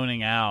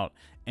zoning out.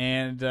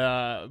 And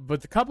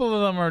but a couple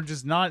of them are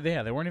just not.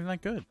 Yeah, they weren't even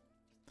that good.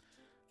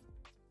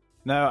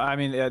 No, I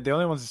mean, the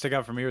only ones that stick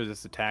out for me were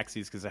just the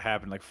taxis, because it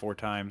happened like 4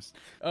 times.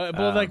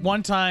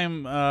 One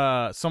time,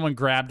 someone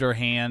grabbed her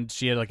hand.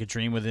 She had like a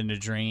dream within a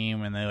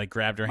dream, and they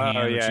grabbed her hand.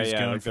 She was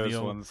going like for those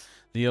ones.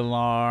 The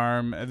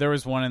alarm. There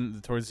was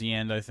one towards the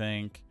end, I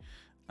think.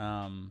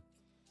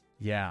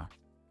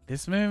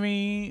 This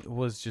movie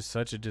was just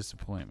such a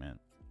disappointment.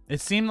 It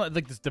seemed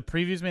like the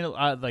previews made it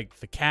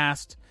the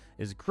cast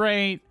is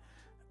great.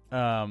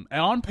 And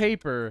on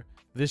paper,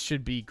 this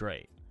should be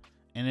great.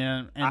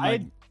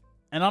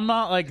 And I'm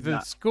not the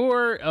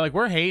score,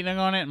 we're hating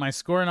on it, and my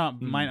score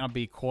might not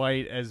be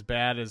quite as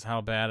bad as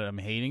how bad I'm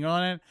hating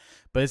on it,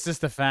 but it's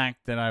just the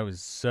fact that I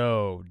was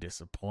so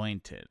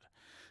disappointed,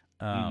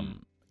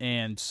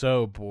 and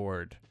so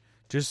bored.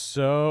 Just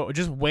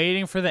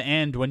waiting for the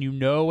end when you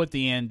know what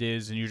the end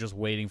is, and you're just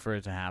waiting for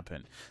it to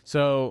happen.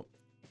 So,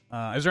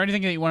 is there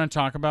anything that you want to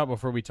talk about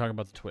before we talk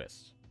about the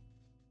twist?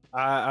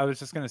 I was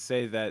just going to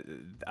say that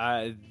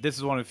this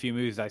is one of the few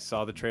movies I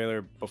saw the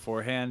trailer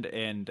beforehand,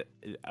 and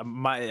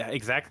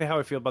exactly how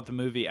I feel about the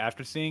movie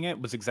after seeing it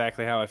was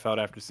exactly how I felt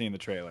after seeing the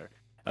trailer.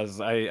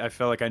 I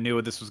felt like I knew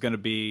what this was going to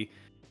be.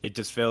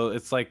 It's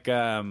like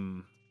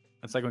when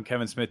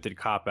Kevin Smith did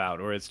Cop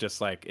Out, or it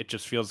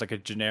just feels like a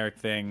generic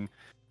thing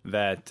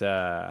that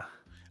I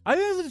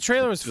think the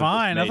trailer was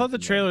fine. I thought the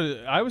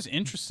trailer, I was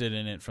interested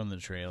in it from the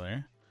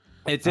trailer.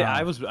 I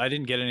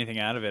didn't get anything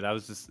out of it. I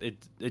was just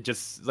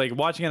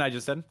watching it. I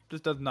just said, this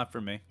does not for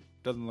me.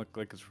 Doesn't look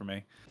like it's for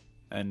me,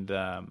 and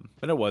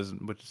but it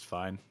wasn't, which is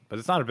fine. But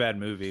it's not a bad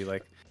movie. We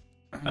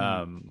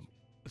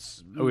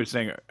were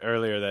saying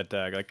earlier that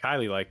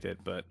Kylie liked it,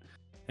 but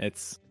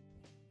it's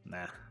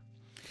nah.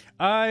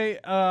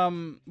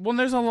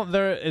 There's a lot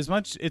there. It's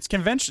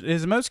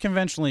the most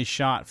conventionally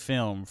shot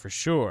film for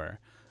sure.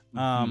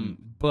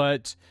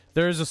 But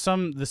there's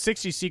the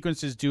 60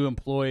 sequences do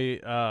employ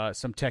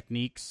some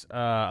techniques.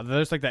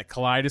 There's that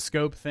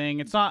kaleidoscope thing.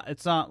 It's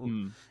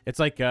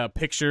like a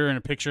picture and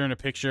a picture and a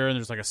picture, and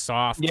there's a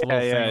soft little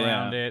thing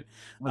around it.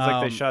 It's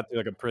like they shot through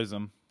a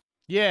prism.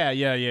 Yeah.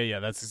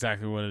 That's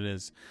exactly what it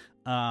is.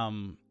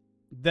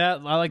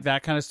 That I like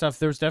that kind of stuff.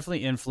 There's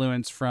definitely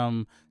influence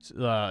from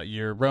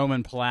your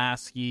Roman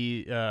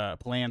Polanski's,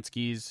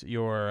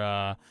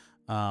 your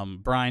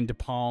Brian De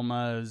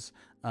Palma's,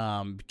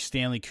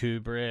 Stanley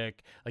Kubrick.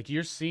 Like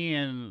you're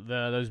seeing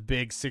those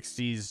big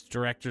 '60s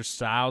director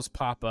styles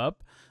pop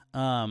up.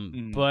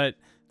 But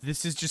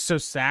this is just so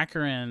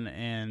saccharine,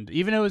 and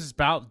even though it was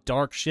about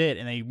dark shit,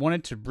 and they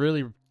wanted to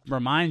really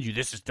remind you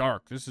this is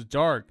dark. This is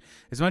dark.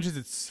 As much as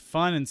it's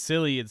fun and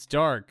silly, it's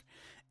dark,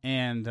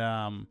 and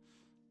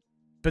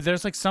but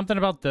there's like something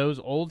about those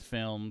old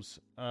films.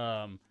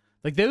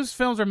 Like those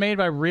films are made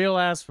by real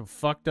ass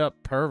fucked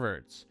up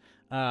perverts.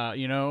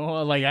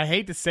 Like I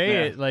hate to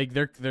say it, like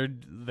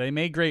they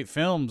made great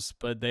films,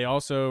 but they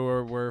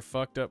also were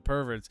fucked up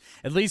perverts.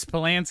 At least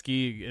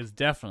Polanski is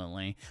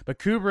definitely, but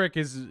Kubrick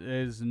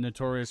is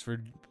notorious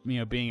for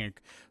being a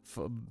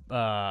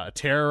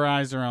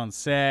terrorizer on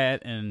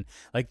set, and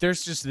like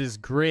there's just this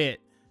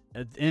grit,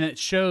 and it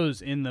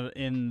shows in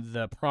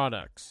the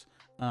products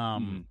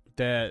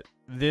that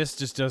this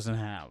just doesn't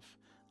have.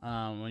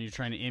 When you're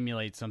trying to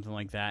emulate something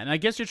like that, and I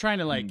guess you're trying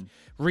to like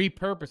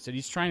repurpose it.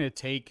 He's trying to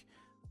take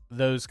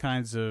those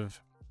kinds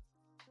of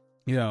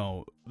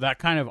that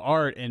kind of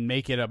art and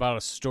make it about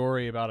a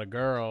story about a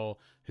girl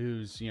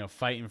who's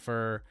fighting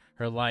for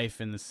her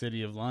life in the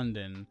city of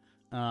London,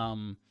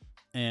 and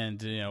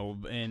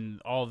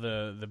and all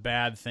the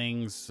bad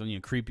things,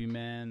 creepy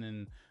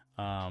men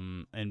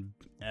and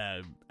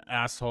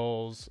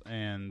assholes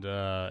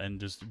and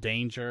just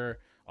danger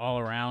all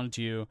around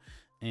you.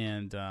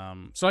 And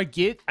so I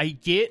get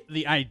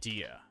the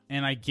idea,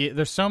 and I get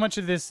there's so much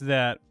of this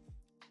that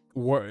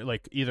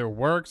like either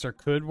works or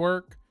could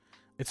work.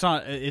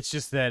 It's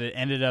just that it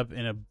ended up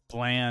in a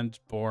bland,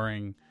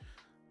 boring,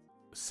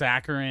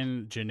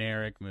 saccharine,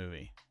 generic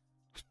movie.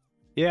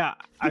 Yeah,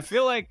 I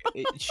feel like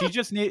there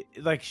just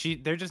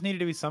needed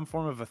to be some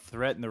form of a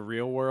threat in the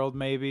real world,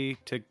 maybe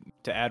to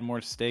add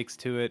more stakes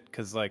to it,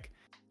 because like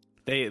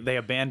they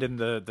abandoned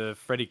the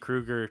Freddy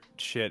Krueger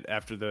shit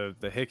after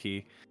the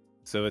Hickey.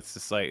 So it's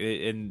just like,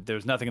 and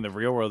there's nothing in the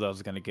real world that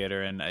was going to get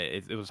her, and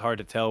it was hard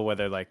to tell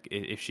whether like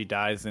if she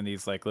dies in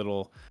these like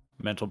little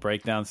mental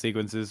breakdown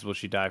sequences, will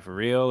she die for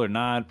real or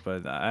not?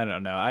 But I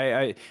don't know.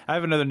 I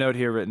have another note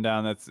here written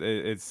down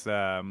it's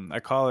I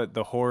call it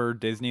the horror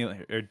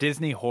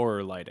Disney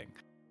horror lighting,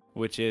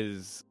 which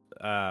is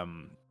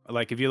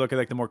like if you look at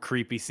like the more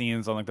creepy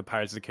scenes on like the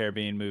Pirates of the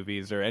Caribbean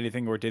movies or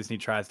anything where Disney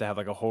tries to have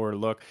like a horror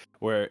look,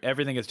 where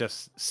everything is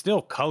just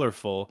still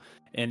colorful,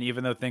 and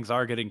even though things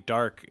are getting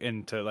dark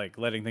into like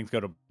letting things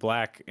go to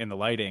black in the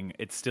lighting,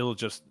 it still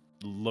just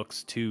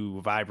looks too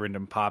vibrant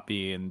and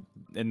poppy, and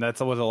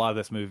that's what a lot of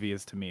this movie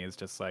is to me. Is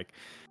just like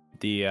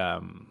the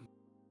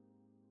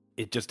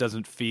it just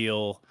doesn't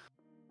feel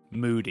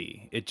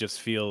moody. It just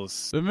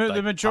feels the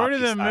like majority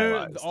of the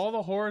movie, all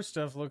the horror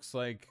stuff looks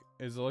like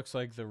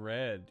the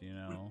Red,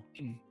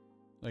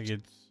 like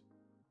it's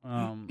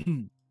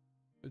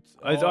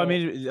I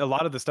mean, a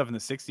lot of the stuff in the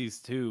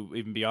 60s too,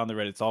 even beyond the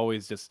Red, it's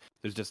always just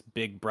there's just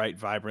big, bright,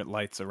 vibrant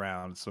lights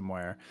around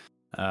somewhere,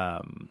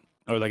 or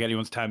like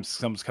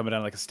someone's coming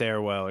down like a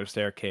stairwell or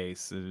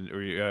staircase,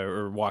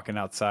 or walking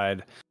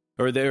outside,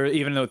 or there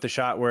even though the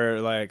shot where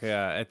like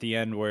at the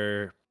end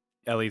where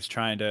Ellie's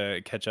trying to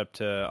catch up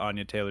to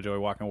Anya Taylor-Joy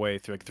walking away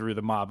through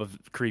the mob of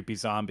creepy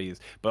zombies,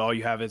 but all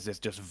you have is this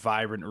just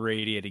vibrant,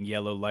 radiating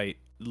yellow light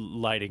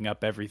lighting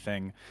up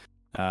everything.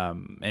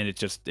 And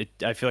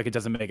I feel like it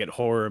doesn't make it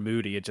horror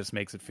moody. It just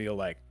makes it feel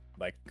like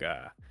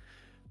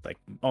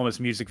almost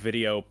music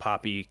video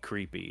poppy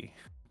creepy,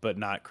 but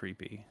not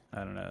creepy. I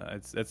don't know.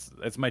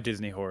 It's my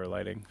Disney horror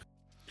lighting.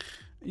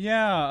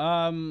 Yeah.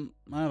 I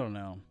don't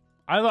know.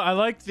 I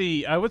like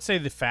I would say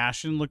the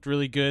fashion looked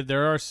really good.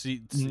 There are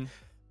seats,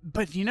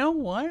 but you know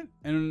what?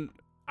 And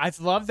I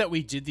love that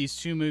we did these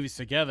two movies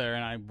together,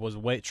 and I was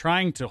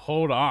trying to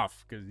hold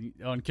off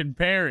on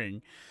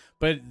comparing.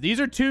 But these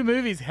are two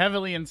movies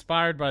heavily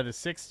inspired by the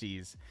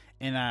 60s,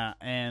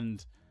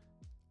 and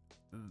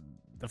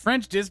The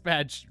French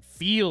Dispatch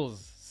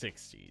feels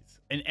 60s,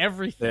 and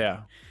everything.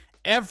 Yeah.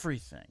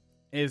 Everything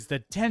is the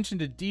attention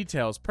to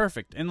detail is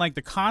perfect, and like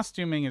the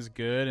costuming is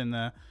good, and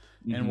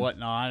and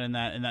whatnot, and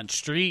that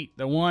street,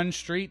 the one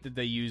street that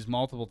they use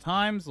multiple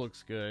times,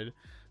 looks good.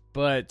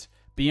 But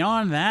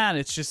beyond that,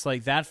 it's just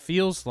like that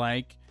feels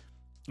like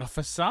a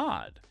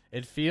facade.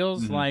 It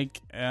feels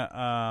like,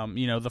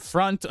 the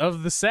front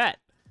of the set.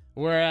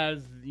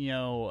 Whereas,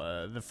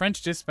 the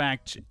French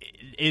Dispatch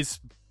is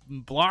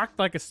blocked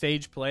like a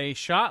stage play,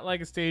 shot like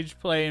a stage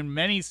play in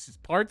many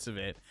parts of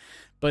it,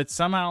 but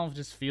somehow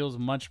just feels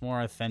much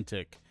more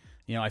authentic.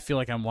 I feel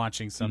like I'm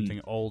watching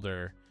something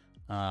older,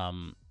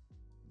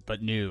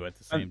 but new at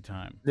the same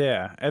time.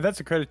 Yeah, and that's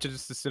a credit to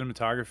just the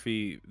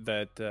cinematography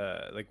that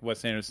like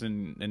Wes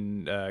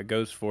Anderson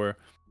goes for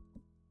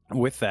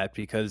with that,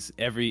 because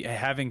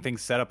having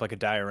things set up like a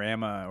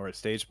diorama or a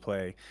stage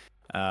play,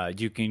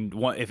 you can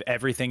if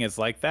everything is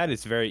like that,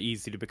 it's very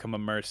easy to become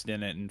immersed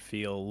in it and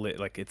feel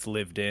like it's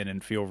lived in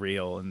and feel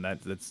real. And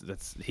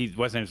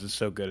Wes Anderson's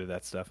so good at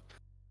that stuff.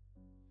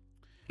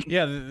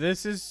 Yeah,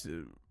 this is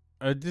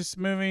this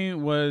movie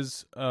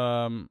was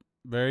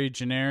very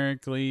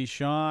generically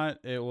shot.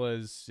 It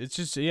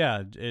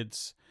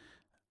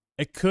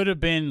could have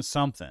been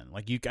something.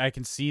 Like I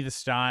can see the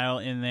style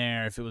in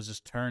there if it was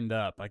just turned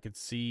up. I could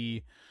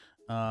see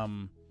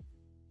the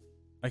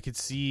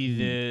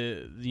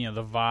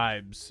the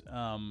vibes.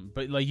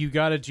 But like you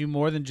got to do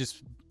more than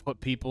just put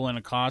people in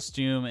a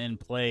costume and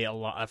play a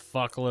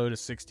fuckload of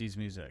 60s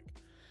music.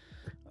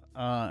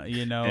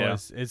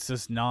 It's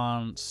just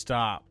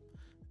non-stop.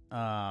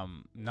 I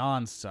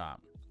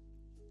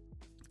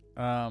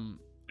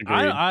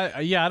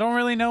don't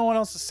really know what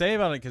else to say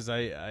about it because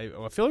I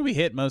feel like we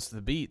hit most of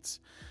the beats.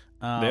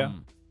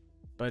 But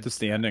just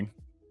the ending.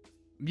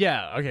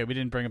 Yeah, okay, we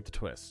didn't bring up the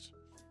twist.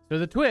 So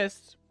the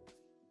twist.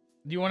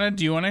 Do you want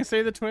to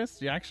say the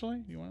twist?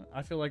 Actually,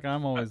 I feel like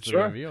I'm always the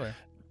revealer.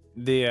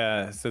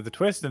 So the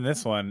twist in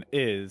this one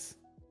is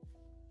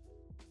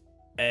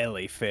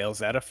Ellie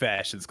fails out of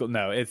fashion school.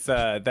 No, it's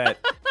that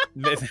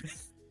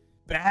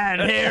bad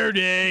hair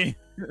day.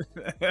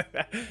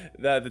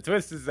 The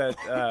twist is that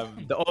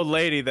the old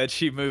lady that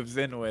she moves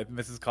in with,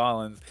 Mrs.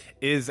 Collins,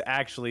 is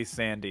actually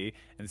Sandy,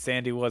 and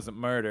Sandy wasn't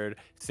murdered.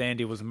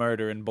 Sandy was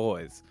murdering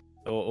boys,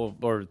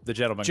 or the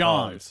gentleman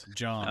Johns.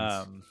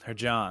 Her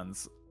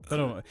Johns.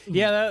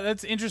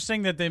 That's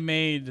interesting that they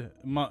made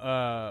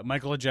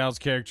Michael Giles'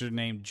 character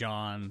named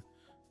John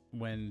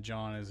when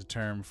John is a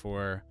term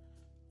for,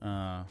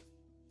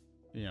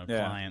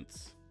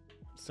 clients,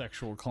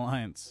 sexual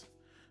clients.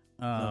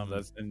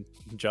 And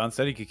John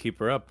said he could keep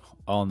her up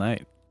all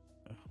night.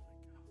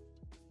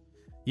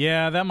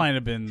 Yeah, that might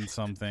have been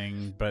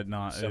something, but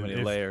not so many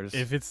layers.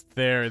 If it's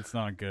there, it's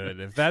not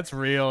good. If that's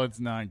real, it's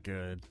not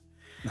good.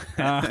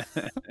 But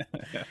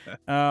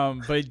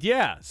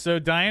yeah, so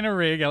Diana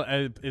Rigg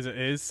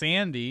is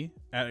Sandy,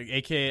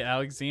 aka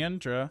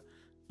Alexandra,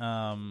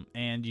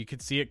 and you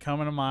could see it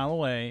coming a mile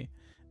away.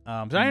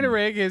 Diana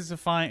Rigg is a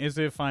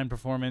fine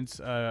performance.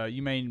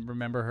 You may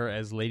remember her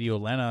as Lady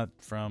Olenna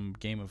from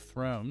Game of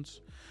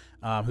Thrones,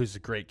 who's a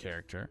great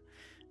character,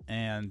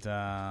 and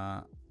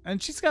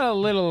she's got a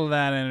little of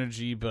that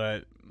energy,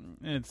 but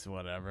it's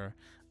whatever.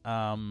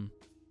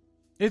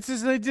 It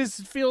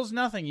just feels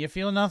nothing. You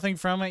feel nothing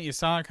from it. You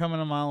saw it coming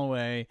a mile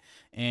away,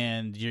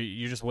 and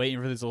you're just waiting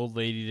for this old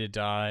lady to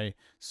die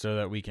so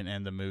that we can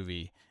end the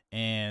movie.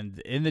 And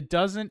it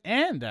doesn't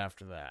end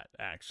after that,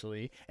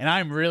 actually. And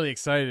I'm really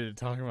excited to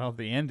talk about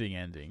the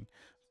ending.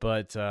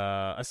 But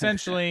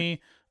essentially,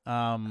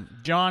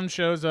 John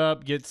shows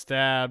up, gets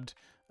stabbed.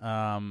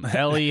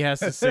 Ellie has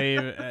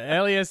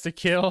to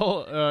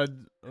kill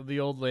the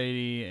old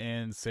lady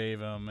and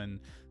save him, and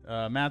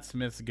Matt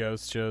Smith's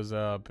ghost shows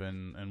up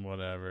and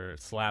whatever,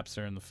 slaps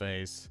her in the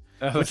face.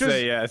 Which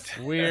was yes.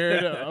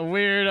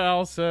 weird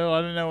also.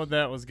 I didn't know what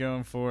that was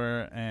going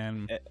for,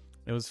 and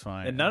it was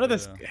fine. And none of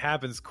this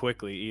happens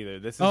quickly either.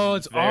 This is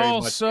it's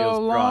all so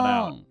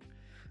long.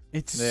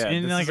 It's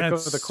in like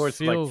over the course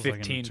of like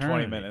 15,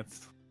 20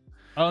 minutes.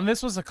 Oh, and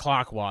this was a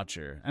clock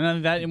watcher.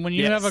 And then when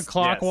you have a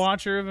clock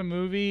watcher of a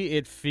movie,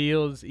 it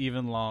feels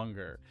even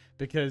longer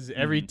because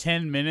every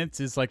 10 minutes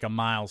is like a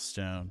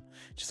milestone.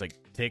 Just like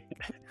tick,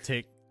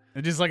 tick.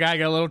 It's just like I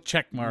got a little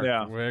check mark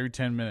every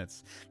 10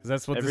 minutes. Because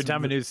that's what every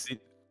time a new scene.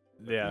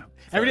 Yeah.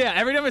 Every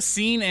time a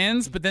scene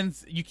ends, but then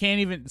you can't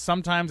even.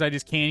 Sometimes I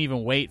just can't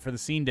even wait for the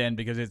scene to end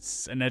because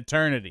it's an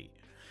eternity.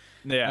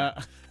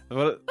 Yeah.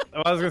 What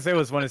I was gonna say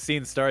was when a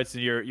scene starts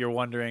and you're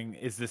wondering,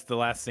 is this the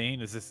last scene?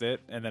 Is this it?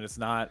 And then it's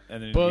not.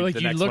 And then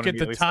you look at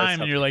the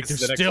time and you're like,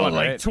 there's still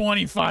like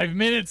 25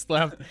 minutes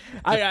left.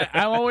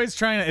 I'm always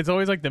trying to. It's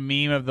always like the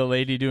meme of the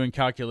lady doing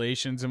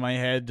calculations in my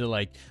head to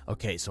like,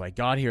 okay, so I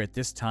got here at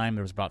this time.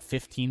 There was about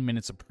 15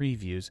 minutes of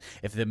previews.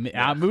 If the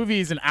movie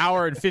is an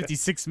hour and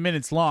 56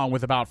 minutes long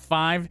with about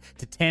 5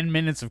 to 10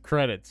 minutes of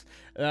credits,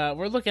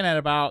 we're looking at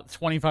about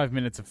 25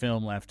 minutes of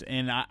film left.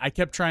 And I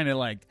kept trying to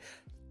like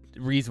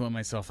reason with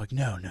myself like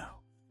no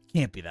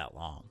can't be that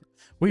long.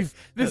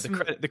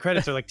 The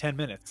credits are like 10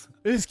 minutes.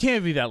 This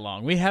can't be that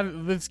long.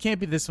 This can't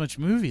be this much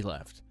movie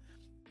left.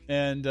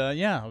 And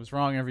I was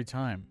wrong every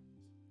time.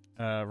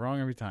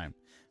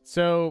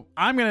 So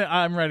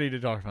I'm ready to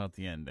talk about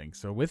the ending.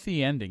 So with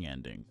the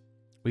ending,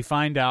 we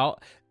find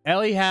out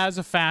Ellie has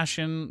a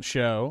fashion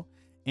show,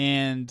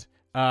 and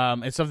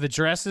it's of the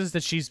dresses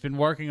that she's been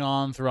working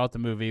on throughout the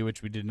movie,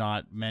 which we did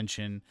not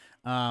mention.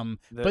 But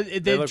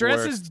the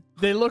dresses,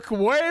 they look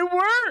way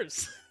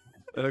worse.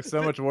 They look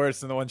so much worse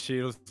than the one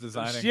she was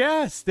designing.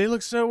 Yes, they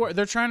look so worse.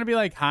 They're trying to be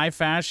like high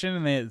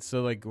fashion, and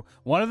like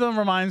one of them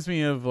reminds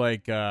me of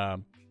like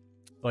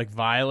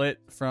Violet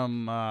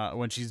from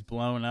when she's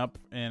blown up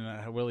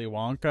in Willy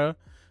Wonka.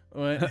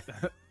 Like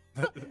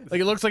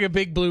it looks like a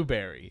big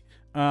blueberry.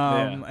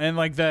 And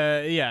like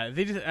they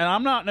just, and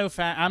I'm not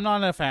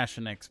a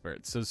fashion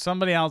expert, so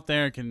somebody out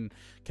there can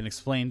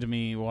explain to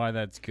me why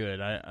that's good.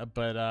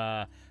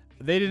 But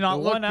they did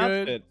not look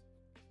good.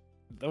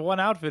 The one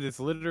outfit is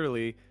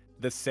literally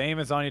the same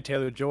as Anya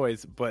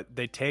Taylor-Joy's, but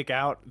they take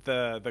out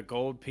the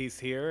gold piece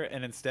here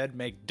and instead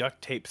make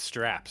duct tape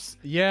straps.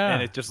 Yeah,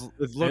 and it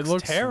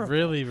looks terrible,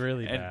 really,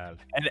 really bad.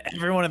 And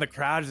everyone in the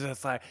crowd is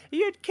just like,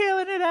 "You're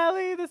killing it,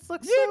 Ellie. This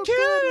looks so killing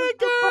good. it, I'm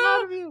so girl.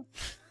 proud of you.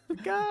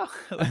 Go."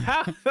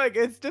 Like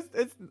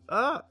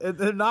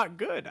they're not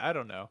good. I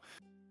don't know.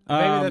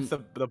 Maybe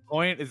that's the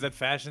point, is that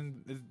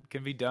fashion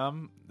can be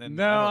dumb. And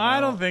No, I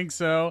don't think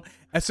so.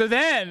 And so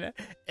then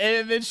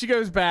she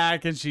goes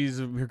back, and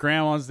her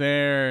grandma's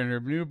there, and her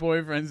new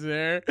boyfriend's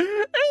there.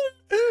 And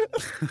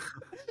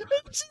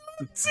she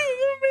looks in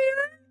the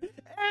mirror,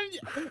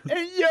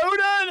 and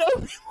Yoda and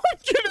Obi-Wan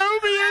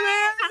Kenobi are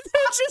there, and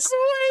they're just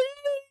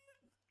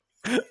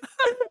waiting.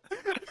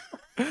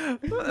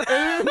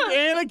 And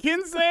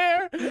Anakin's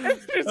there. And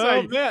it's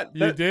like, man,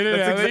 you did it,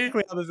 that's Ellie.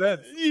 exactly how this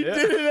ends. You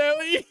did it,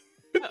 Ellie.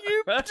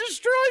 You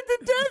destroyed the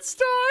Death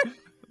Star.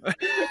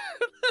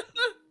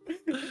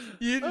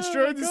 You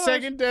destroyed the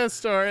second Death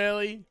Star,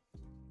 Ellie.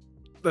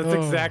 That's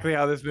exactly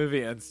how this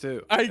movie ends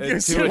too. I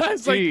guess I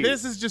was like,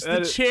 this is just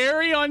the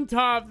cherry on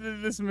top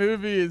that this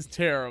movie is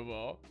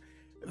terrible.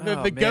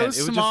 The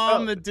ghost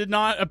mom that did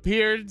not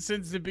appear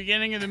since the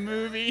beginning of the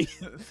movie.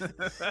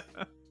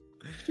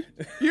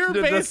 You're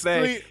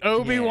basically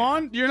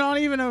Obi-Wan. You're not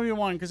even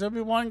Obi-Wan, because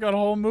Obi-Wan got a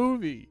whole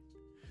movie.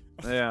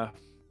 Yeah.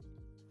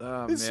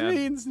 Oh, this man.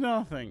 means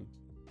nothing.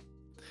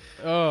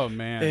 Oh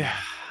man. Yeah.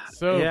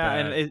 So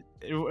bad.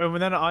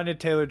 And then Anya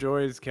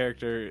Taylor-Joy's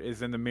character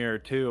is in the mirror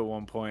too at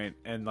one point,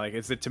 and like,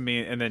 is it to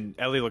me? And then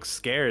Ellie looks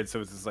scared, so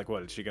it's just like,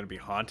 what, is she gonna be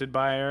haunted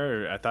by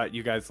her? Or I thought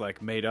you guys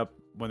like made up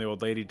when the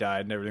old lady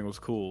died and everything was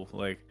cool.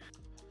 Like,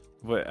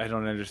 what? I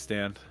don't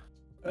understand.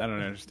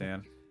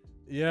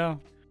 Yeah.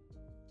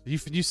 You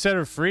set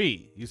her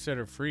free. You set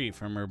her free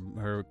from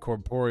her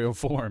corporeal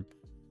form.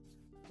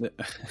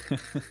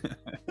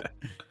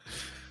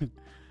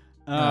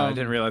 I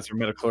didn't realize her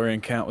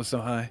midichlorian count was so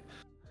high.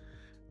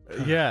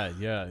 Yes,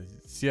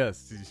 she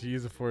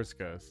is a Force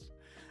ghost.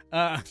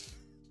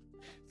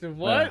 So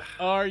what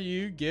are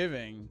you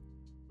giving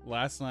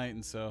Last Night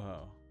in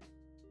Soho?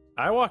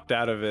 I walked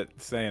out of it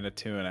saying a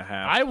 2.5.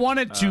 I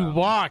wanted to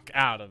walk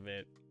out of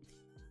it.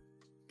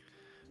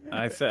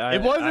 I said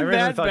it wasn't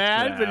that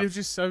bad, but it was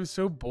just just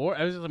so bored.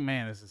 I was like,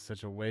 man, this is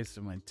such a waste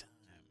of my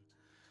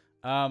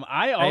time.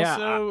 I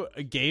also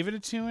gave it a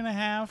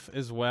 2.5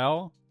 as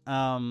well.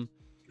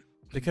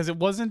 Because it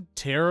wasn't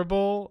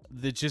terrible.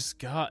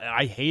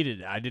 I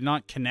hated it. I did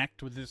not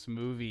connect with this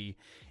movie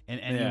in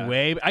any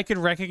way. I could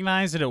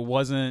recognize that it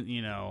wasn't,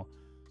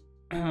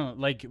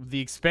 like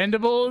The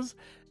Expendables.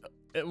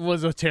 It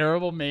was a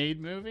terrible made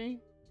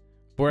movie,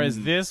 whereas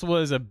this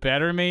was a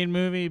better made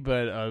movie,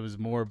 but I was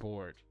more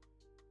bored.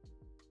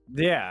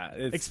 Yeah,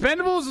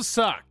 Expendables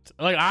sucked.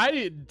 Like,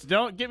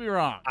 don't get me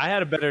wrong. I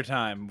had a better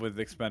time with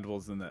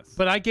Expendables than this.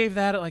 But I gave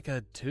that like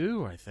a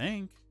 2, I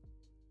think.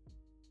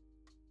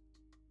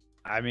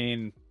 I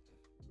mean,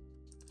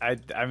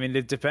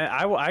 it depends.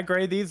 I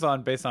grade these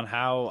based on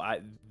how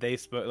they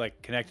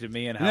connected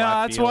me and how. No,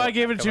 I that's feel why I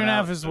gave it a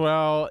 2.5 as so.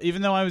 well.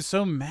 Even though I was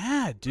so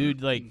mad,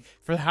 dude. Like,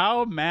 for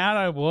how mad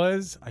I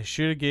was, I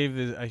should give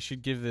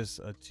this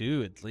a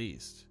 2 at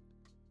least.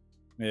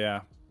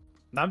 Yeah,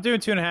 I'm doing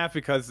 2.5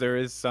 because there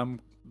is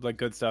some like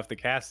good stuff. The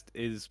cast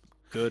is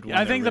good.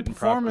 I think the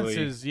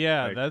performances. Properly.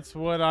 Yeah, that's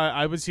what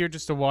I was here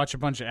just to watch a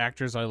bunch of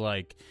actors I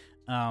like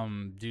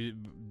do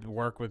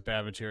work with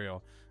bad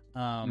material.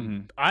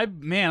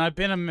 I've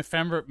been a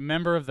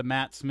member of the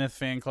Matt Smith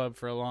fan club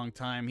for a long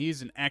time.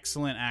 He's an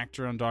excellent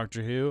actor on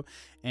Doctor Who,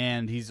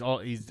 and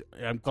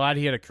I'm glad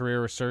he had a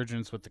career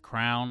resurgence with The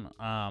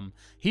Crown.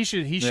 He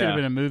should have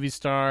been a movie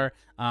star.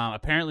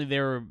 Apparently they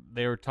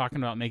were talking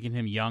about making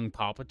him young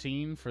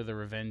Palpatine for the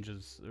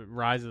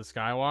Rise of the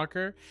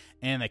Skywalker,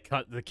 and they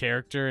cut the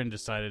character and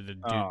decided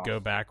to go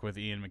back with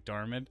Ian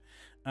McDiarmid.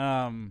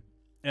 And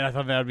I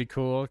thought that would be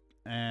cool.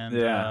 And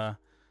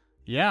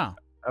yeah.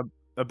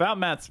 About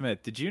Matt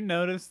Smith, did you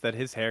notice that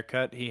his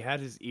haircut, he had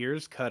his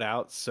ears cut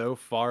out so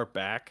far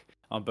back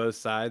on both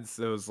sides?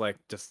 It was like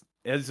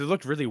it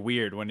looked really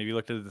weird when you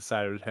looked at the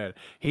side of his head.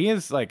 He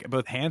is like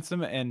both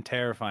handsome and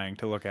terrifying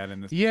to look at in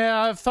this.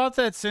 Yeah, I've thought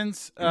that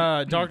since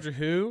Doctor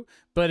Who,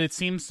 but it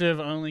seems to have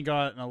only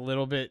gotten a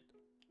little bit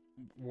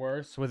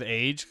worse with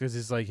age because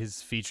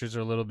his features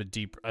are a little bit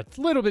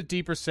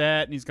deeper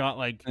set, and he's got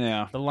like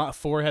the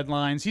forehead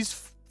lines.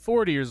 He's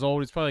 40 years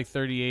old. He's probably like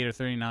 38 or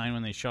 39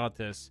 when they shot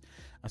this.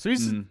 So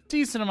he's a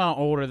decent amount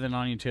older than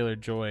Anya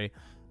Taylor-Joy,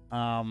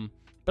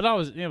 but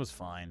it was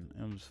fine.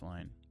 It was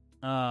fine.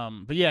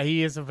 But yeah,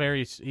 he's a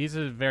very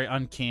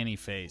uncanny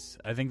face.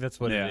 I think that's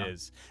what it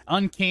is.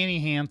 Uncanny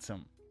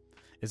handsome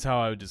is how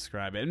I would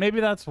describe it. And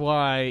maybe that's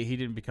why he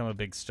didn't become a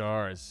big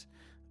star, as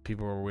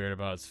people were weird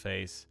about his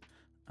face.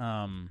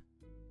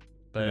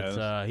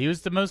 But he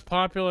was the most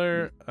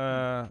popular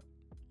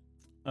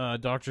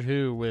Doctor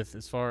Who with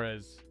as far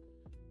as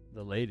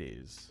the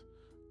ladies.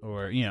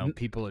 Or,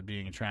 people are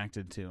being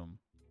attracted to him.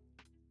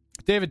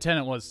 David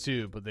Tennant was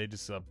too, but they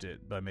just upped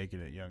it by making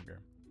it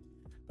younger.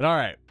 But all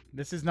right,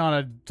 this is not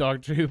a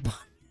Doctor Who.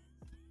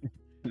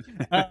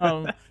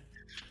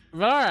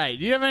 But all right,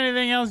 do you have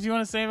anything else you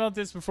want to say about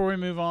this before we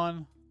move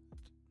on?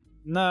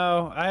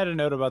 No, I had a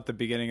note about the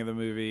beginning of the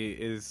movie.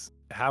 Is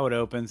how it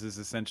opens is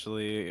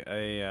essentially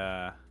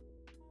a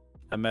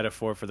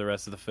metaphor for the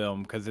rest of the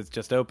film, because it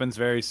just opens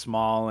very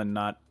small and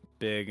not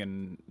big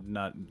and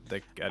not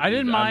like. I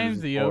didn't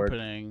mind the bored.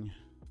 opening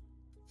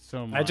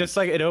so much. I just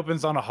like it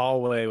opens on a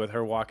hallway with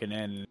her walking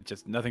in, and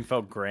just nothing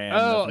felt grand.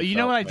 Oh, nothing you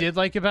know felt what I did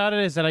like about it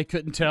is that I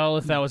couldn't tell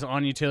if that was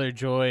Anya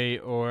Taylor-Joy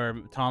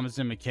or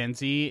Thomasin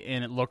McKenzie,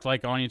 and it looked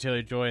like Anya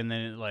Taylor-Joy, and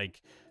then it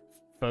like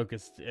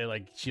focused, it,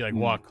 like she like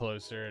walked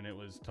closer, and it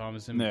was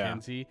Thomasin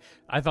McKenzie.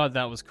 I thought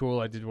that was cool.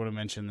 I did want to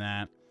mention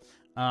that.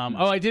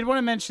 I did want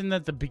to mention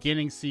that the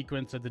beginning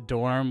sequence at the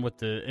dorm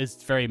with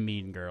it's very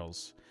Mean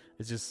Girls.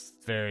 It's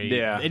just very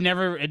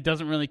It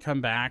doesn't really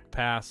come back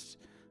past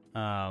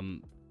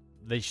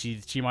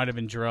she might have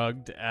been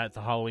drugged at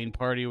the Halloween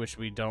party, which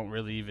we don't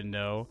really even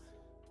know.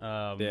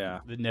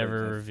 They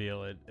never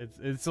reveal it.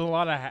 It's a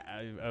lot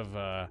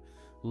of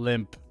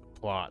limp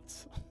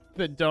plots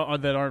that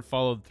aren't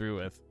followed through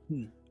with,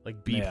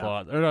 like B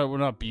plot or no, we're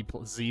not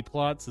Z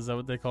plots. Is that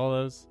what they call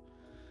those?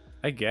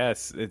 I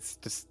guess it's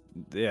just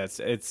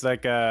it's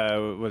like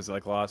was it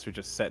like Lost? We're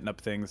just setting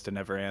up things to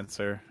never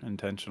answer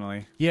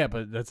intentionally. Yeah,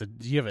 but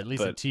you have at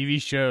least a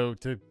TV show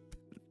to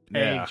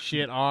egg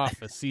shit off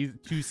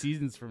 2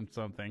 seasons from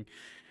something.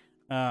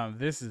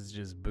 This is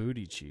just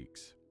booty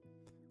cheeks.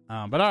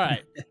 But all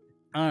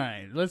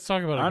right, let's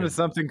talk about on to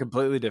something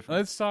completely different.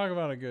 Let's talk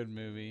about a good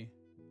movie.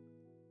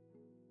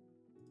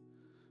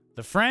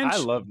 The French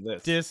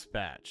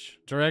Dispatch,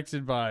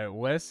 directed by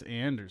Wes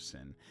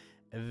Anderson.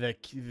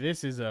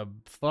 This is a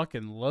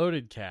fucking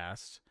loaded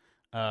cast.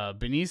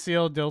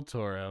 Benicio del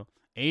Toro,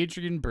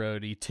 Adrian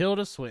Brody,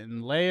 Tilda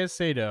Swinton, Lea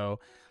Seydoux,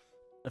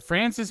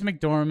 Frances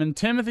McDormand,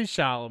 Timothy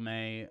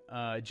Chalamet,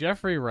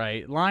 Jeffrey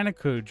Wright, Lina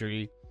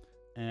Kudry,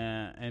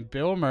 and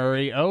Bill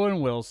Murray,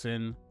 Owen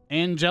Wilson.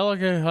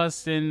 Angelica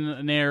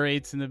Huston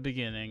narrates in the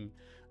beginning.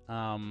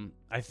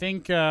 I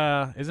think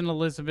isn't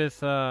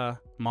Elizabeth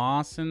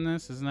Moss in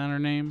this? Isn't that her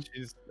name?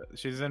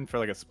 She's in for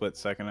like a split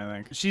second, I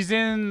think. She's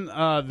in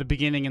the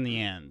beginning and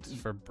the end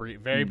for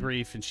very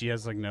brief, and she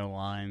has like no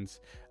lines.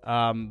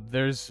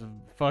 There's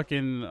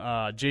fucking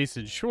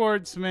Jason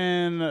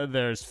Schwartzman.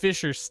 There's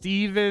Fisher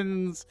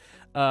Stevens.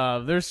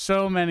 There's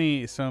so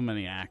many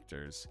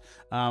actors.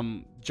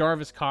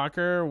 Jarvis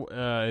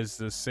Cocker is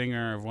the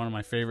singer of one of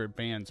my favorite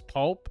bands,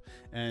 Pulp,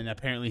 and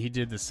apparently he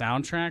did the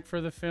soundtrack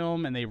for the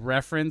film, and they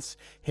reference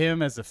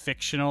him as a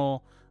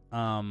fictional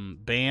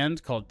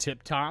band called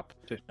Tip Top.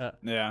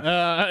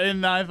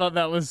 And I thought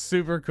that was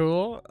super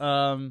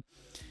cool.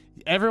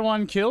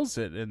 Everyone kills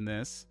it in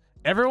this.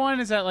 Everyone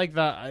is at like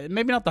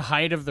maybe not the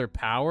height of their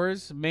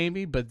powers,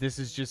 maybe, but this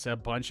is just a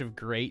bunch of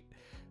great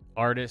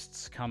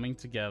artists coming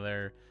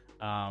together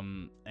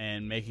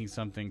and making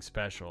something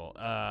special.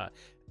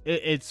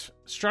 It's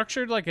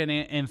structured like an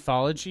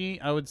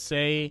anthology, I would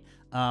say.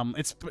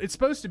 It's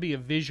supposed to be a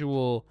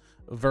visual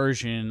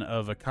version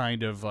of a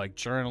kind of like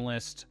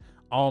journalist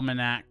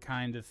almanac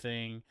kind of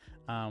thing,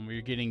 where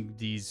you're getting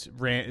these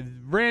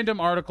random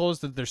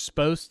articles that they're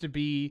supposed to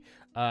be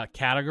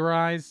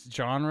categorized,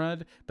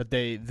 genred, but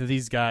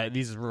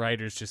these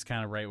writers just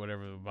kind of write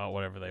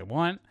whatever they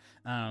want,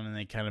 and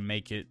they kind of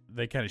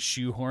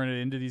shoehorn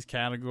it into these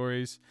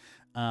categories,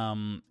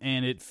 and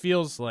it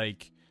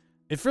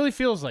really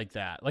feels like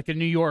that, like a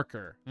New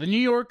Yorker. The New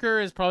Yorker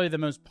is probably the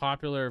most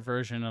popular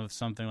version of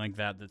something like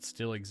that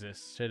still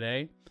exists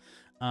today.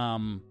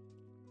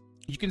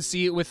 You can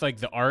see it with like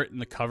the art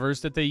and the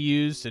covers that they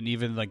used, and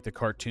even like the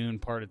cartoon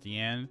part at the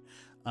end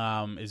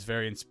is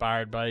very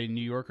inspired by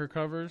New Yorker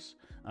covers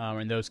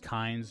and those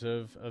kinds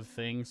of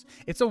things.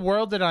 It's a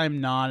world that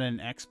I'm not an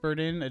expert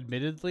in,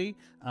 admittedly.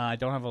 I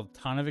don't have a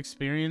ton of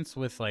experience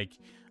with like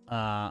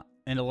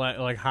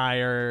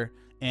higher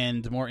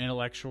and more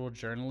intellectual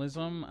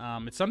journalism.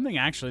 It's something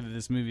actually that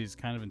this movie is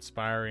kind of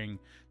inspiring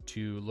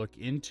to look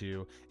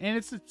into, and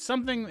it's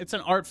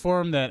an art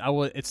form that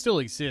it still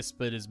exists,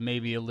 but is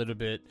maybe a little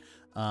bit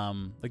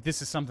like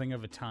this is something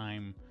of a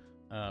time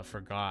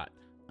forgot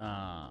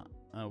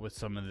with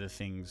some of the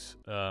things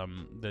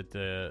that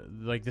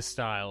the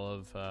style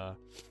of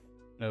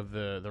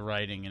the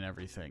writing and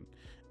everything.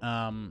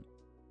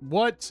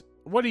 What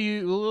do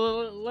you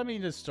let me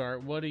just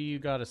start. What do you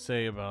got to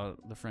say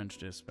about The French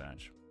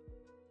Dispatch?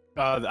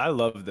 I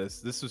love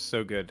this. This was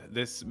so good.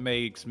 This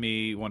makes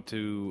me want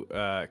to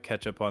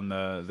catch up on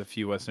the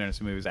few Wes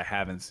Anderson movies I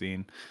haven't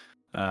seen.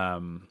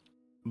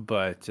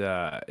 But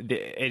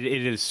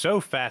it is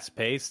so fast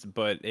paced.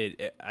 But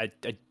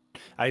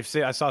I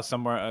saw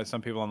somewhere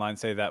some people online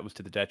say that was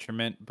to the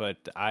detriment.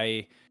 But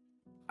I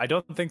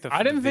don't think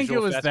I didn't think it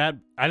was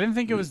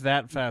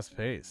that fast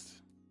paced.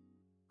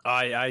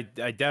 I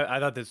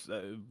thought this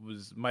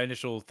was my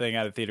initial thing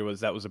out of theater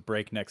was that was a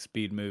breakneck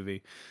speed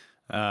movie.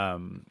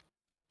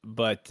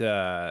 But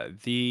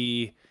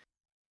there's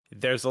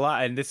a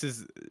lot, and this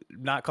is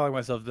not calling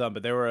myself dumb,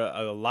 but there were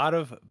a lot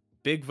of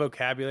big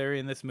vocabulary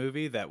in this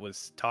movie that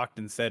was talked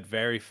and said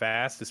very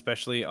fast,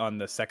 especially on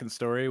the second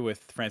story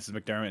with Frances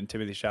McDermott and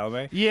Timothée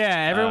Chalamet.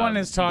 Yeah, everyone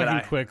is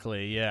talking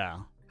quickly. Yeah.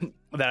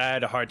 That I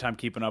had a hard time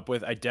keeping up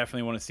with. I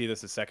definitely want to see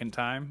this a second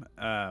time.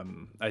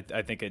 I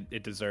think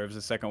it deserves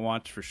a second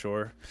watch for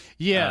sure.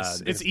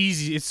 Yes, it's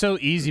easy. It's so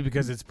easy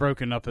because it's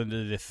broken up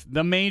into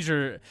the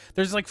major.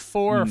 There's like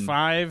 4 or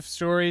 5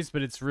 stories,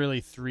 but it's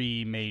really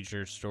 3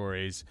 major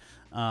stories.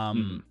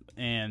 And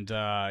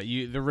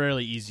they're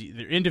rarely easy.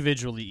 They're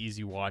individually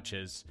easy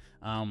watches.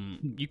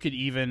 You could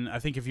even, I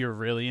think, if you're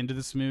really into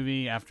this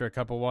movie, after a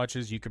couple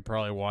watches, you could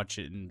probably watch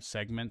it in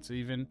segments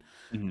even.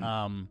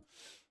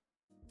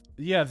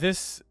 Yeah,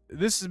 this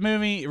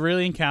movie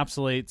really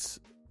encapsulates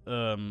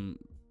the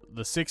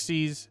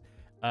 60s.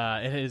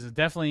 It is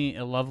definitely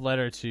a love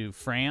letter to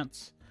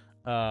France.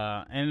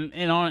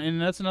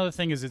 And that's another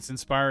thing, is it's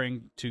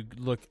inspiring to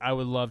look. I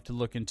would love to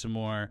look into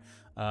more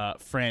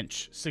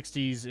French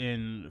 60s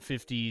and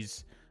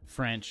 50s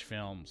French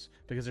films,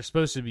 because they're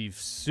supposed to be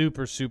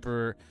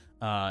super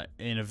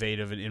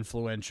innovative and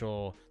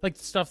influential, like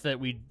the stuff that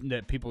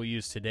people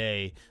use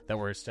today that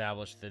were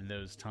established in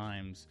those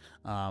times,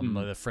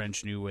 like the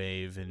French New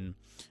Wave and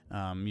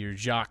your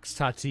Jacques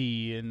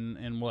Tati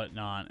and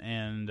whatnot.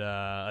 And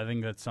I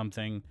think that's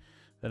something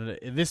that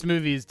this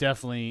movie is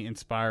definitely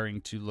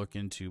inspiring to look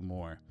into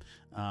more.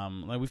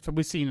 Like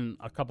we've seen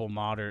a couple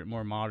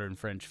more modern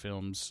French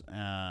films,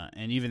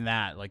 and even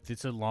that, like,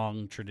 it's a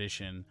long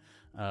tradition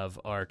of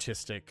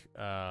artistic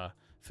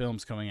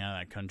films coming out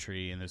of that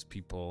country and those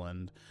people,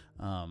 and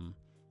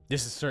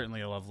this is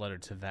certainly a love letter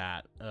to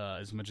that,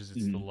 as much as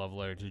it's the love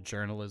letter to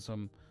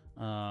journalism,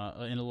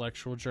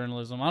 intellectual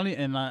journalism.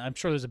 I'm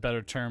sure there's a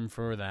better term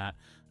for that,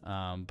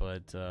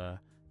 but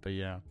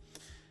yeah.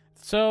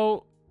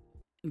 So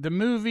the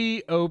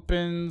movie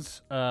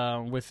opens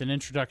with an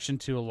introduction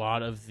to a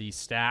lot of the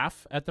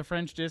staff at the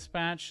French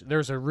Dispatch.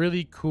 There's a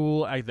really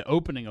cool, the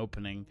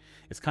opening.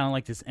 It's kind of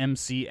like this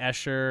MC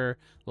Escher,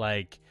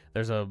 like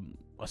there's a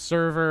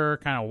server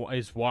kind of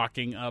is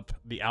walking up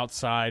the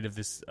outside of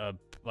this, it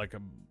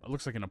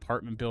looks like an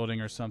apartment building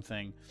or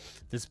something,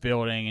 this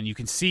building, and you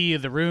can see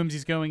the rooms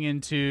he's going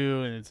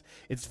into, and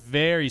it's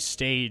very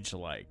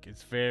stage-like.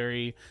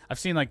 I've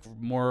seen like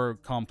more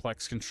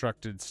complex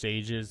constructed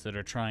stages that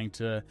are trying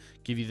to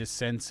give you the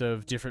sense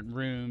of different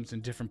rooms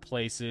and different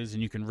places,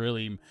 and you can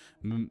really,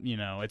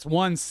 it's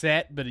one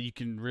set, but you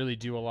can really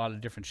do a lot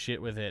of different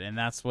shit with it, and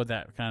that's what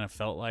that kind of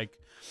felt like.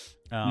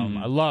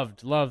 I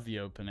loved the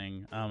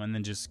opening, and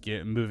then just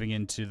moving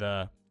into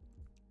the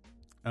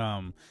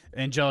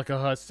Angelica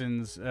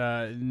Huston's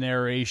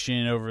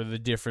narration over the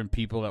different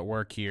people that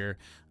work here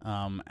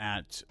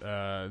at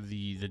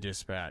the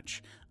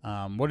Dispatch.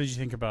 What did you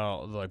think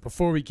about, like,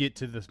 before we get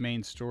to the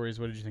main stories,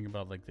 what did you think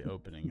about, like, the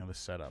opening of the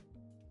setup?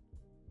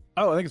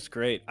 Oh, I think it's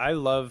great. I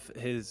love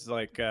his,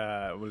 like,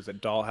 what is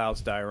it,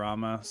 dollhouse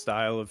diorama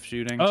style of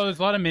shooting. Oh, there's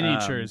a lot of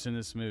miniatures in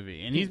this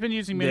movie, and he's been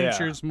using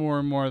miniatures more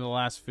and more the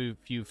last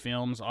few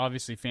films.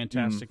 Obviously,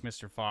 Fantastic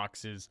Mr.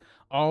 Fox is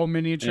all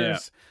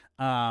miniatures,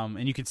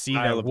 and you can see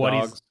Isle that of what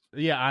Dogs.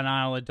 on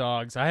Isle of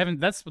Dogs.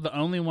 That's the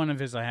only one of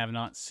his I have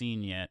not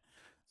seen yet.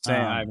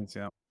 Same, I haven't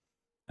seen that.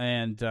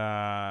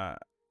 And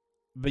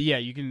but yeah,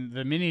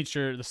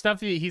 the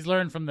stuff that he's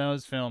learned from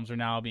those films are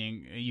now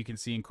you can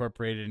see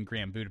incorporated in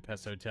Grand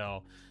Budapest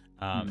Hotel,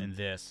 in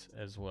this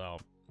as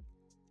well.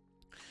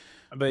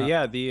 But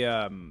yeah, the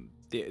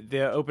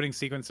opening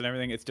sequence and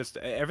everything, it's just,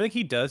 everything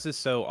he does is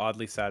so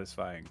oddly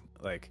satisfying.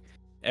 Like,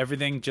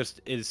 everything just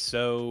is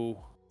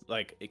so,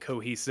 like,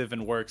 cohesive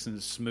and works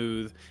and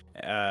smooth,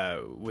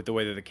 with the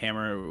way that the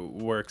camera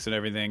works and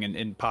everything,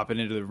 and popping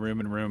into the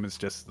room is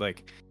just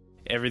like,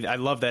 I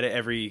love that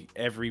every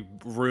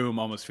room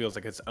almost feels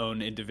like its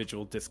own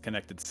individual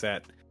disconnected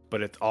set,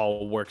 but it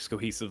all works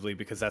cohesively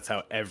because that's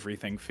how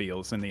everything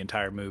feels in the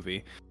entire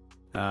movie.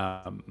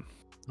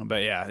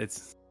 But yeah,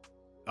 it's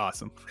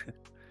awesome.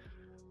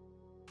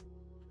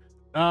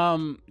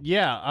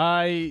 Yeah,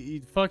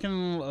 I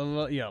fucking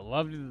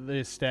loved the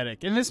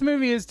aesthetic, and this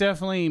movie is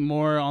definitely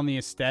more on the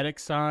aesthetic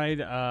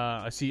side.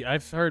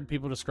 I've heard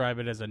people describe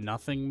it as a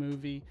nothing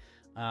movie.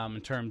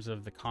 In terms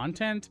of the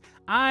content,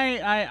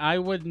 I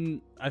would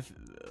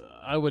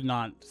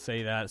not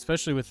say that,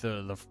 especially with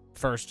the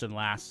first and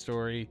last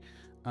story.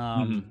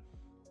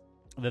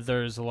 That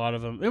there's a lot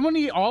of them,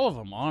 and all of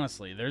them,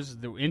 honestly. There's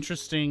the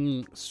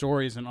interesting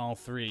stories in all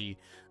 3,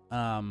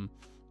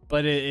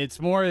 but it's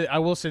more. I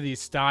will say the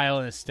style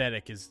and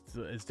aesthetic is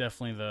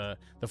definitely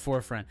the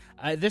forefront.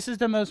 This is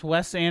the most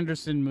Wes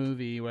Anderson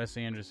movie Wes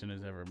Anderson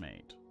has ever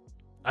made.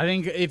 I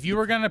think if you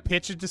were going to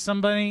pitch it to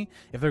somebody,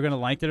 if they're going to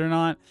like it or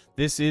not,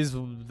 this is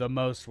the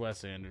most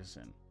Wes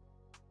Anderson.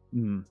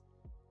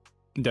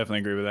 Definitely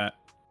agree with that.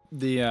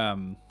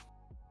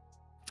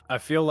 I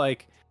feel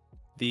like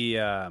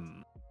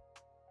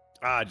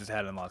I just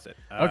had it and lost it.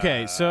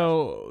 Okay,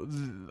 so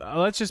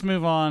let's just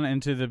move on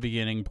into the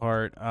beginning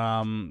part.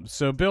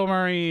 So Bill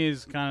Murray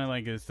is kind of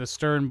like the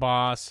stern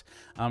boss,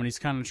 and he's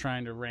kind of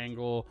trying to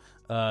wrangle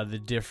the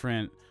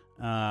different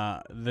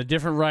the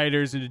different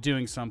writers into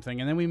doing something,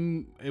 and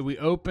then we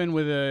open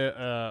with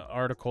a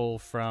article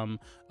from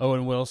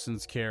Owen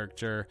Wilson's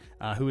character,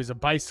 who is a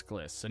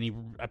bicyclist, and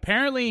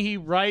he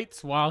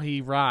writes while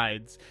he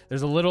rides.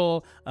 There's a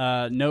little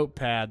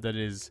notepad that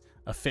is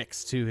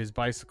affixed to his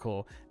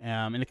bicycle,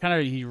 and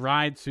he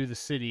rides through the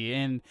city,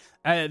 and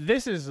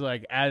this is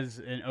like, as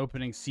an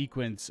opening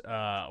sequence,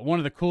 one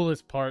of the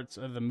coolest parts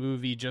of the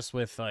movie, just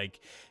with like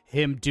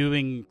him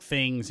doing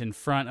things in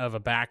front of a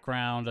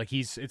background. Like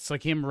it's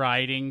like him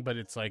riding, but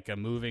it's like a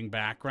moving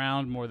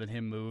background more than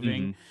him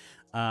moving.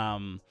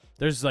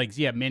 There's like,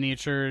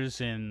 miniatures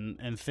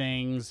and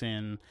things,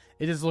 and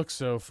it just looks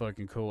so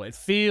fucking cool. It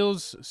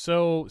feels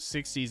so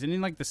 60s, and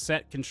in like the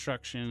set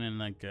construction and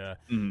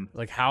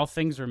like how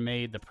things are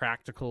made, the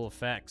practical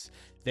effects,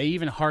 they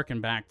even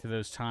harken back to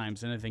those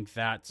times. And I think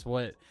that's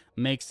what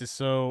makes this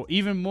so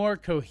even more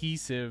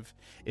cohesive,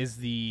 is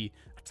the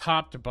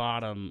top to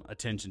bottom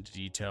attention to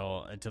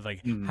detail, to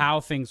like how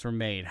things were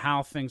made,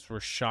 how things were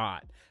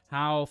shot,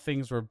 how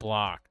things were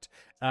blocked.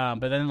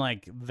 But then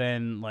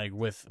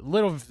with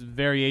little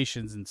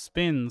variations and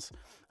spins,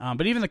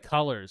 but even the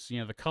colors,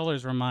 the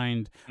colors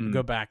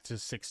go back to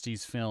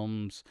 60s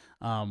films,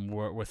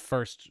 with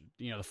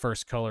the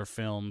first color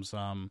films,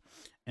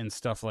 and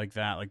stuff like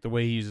that, like the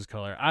way he uses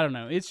color. I don't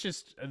know. It's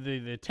just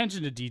the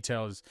attention to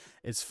detail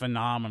is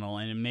phenomenal,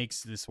 and it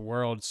makes this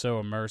world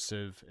so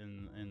immersive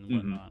and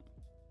whatnot.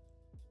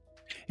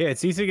 Yeah,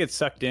 it's easy to get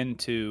sucked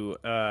into,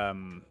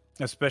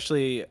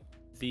 especially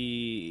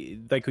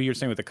like what you were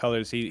saying with the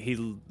colors.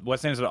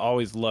 Wes Anderson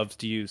always loves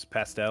to use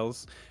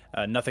pastels,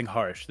 nothing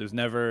harsh. There's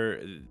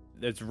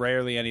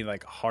rarely any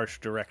like harsh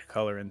direct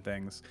color in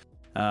things,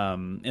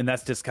 and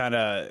that's just kind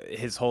of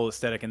his whole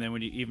aesthetic. And then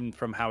even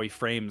from how he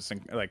frames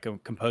and like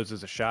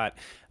composes a shot,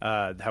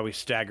 how he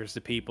staggers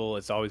the people,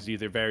 it's always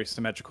either very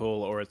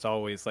symmetrical, or it's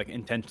always like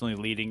intentionally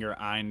leading your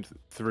eye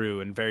through,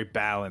 and very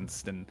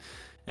balanced, and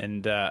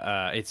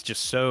it's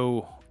just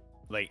so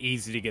like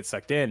easy to get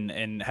sucked in.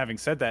 And having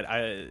said that,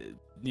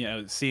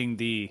 seeing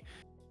the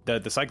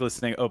cyclist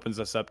thing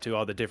opens us up to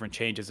all the different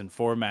changes and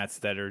formats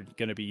that are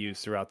going to be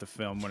used throughout the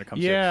film. When it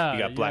comes to, you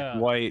got black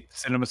and white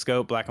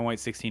CinemaScope, black and white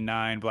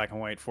 16:9, black and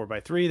white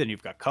 4:3. Then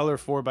you've got color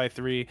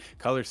 4:3,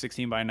 color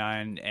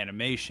 16:9,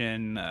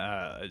 animation,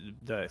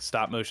 the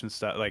stop motion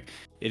stuff. Like,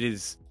 it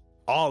is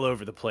all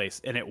over the place,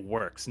 and it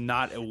works.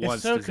 Not at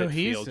once does it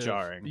feel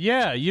jarring.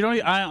 Yeah,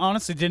 I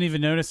honestly didn't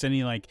even notice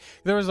any, like,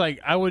 there was like,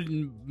 I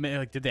wouldn't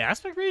like, did the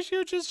aspect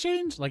ratio just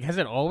change? Like, has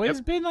it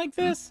always been like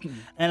this?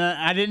 And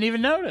I didn't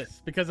even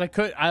notice, because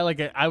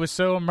I was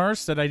so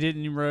immersed that I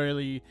didn't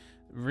really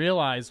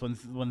realize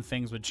when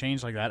things would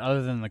change like that,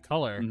 other than the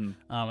color, and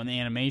the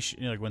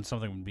animation, like when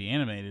something would be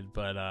animated.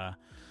 But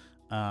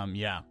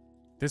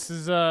this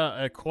is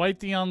quite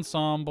the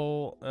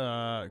ensemble.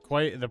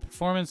 The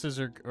performances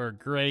are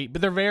great,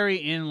 but they're very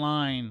in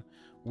line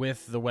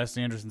with the Wes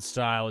Anderson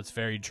style. It's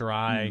very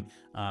dry.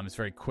 It's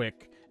very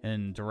quick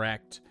and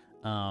direct.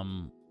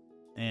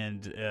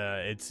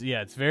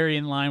 It's very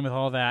in line with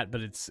all that.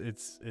 But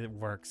it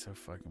works so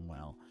fucking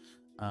well.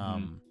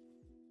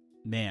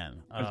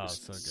 Man, it's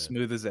so good.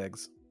 Smooth as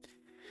eggs.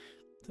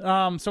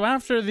 So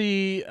after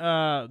the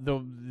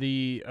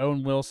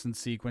Owen Wilson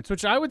sequence,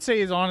 which I would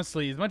say is,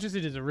 honestly, as much as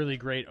it is a really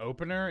great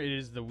opener, it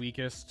is the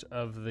weakest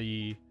of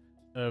the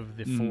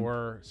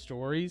four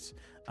stories.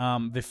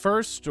 The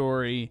first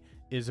story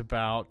is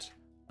about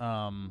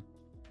the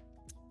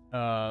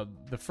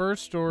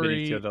first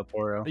story. Benicio del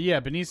Toro. Yeah,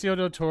 Benicio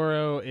del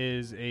Toro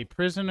is a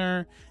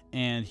prisoner,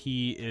 and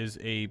he is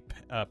a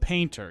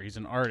painter. He's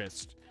an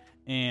artist,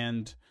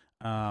 and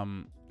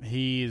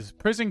his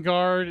prison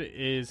guard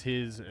is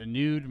his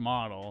nude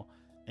model,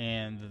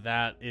 and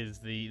that is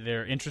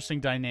their interesting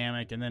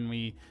dynamic. And then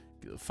we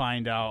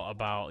find out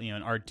about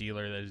an art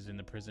dealer that is in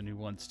the prison who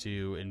wants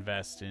to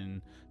invest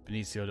in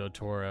Benicio del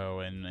Toro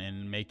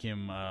and make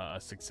him a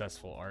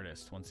successful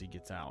artist once he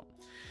gets out.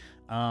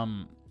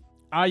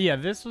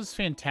 This was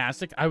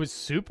fantastic. I was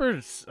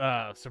super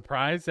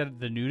surprised at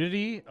the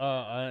nudity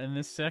in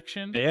this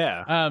section.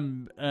 Yeah.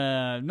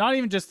 Not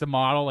even just the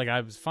model. Like, I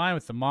was fine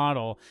with the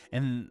model,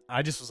 and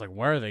I just was like,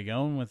 where are they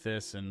going with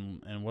this,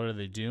 and what are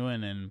they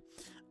doing? And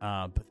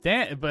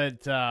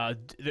but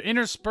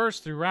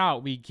interspersed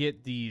throughout, we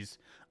get these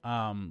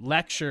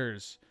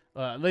lectures.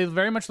 They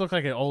very much look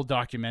like an old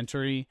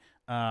documentary.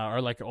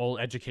 Or like an old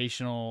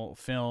educational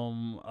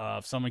film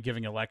of someone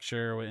giving a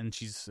lecture, and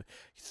she's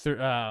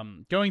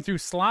going through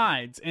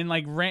slides, and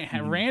like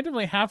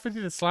randomly halfway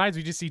through the slides,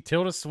 we just see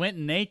Tilda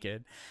Swinton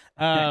naked.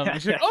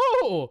 She's like,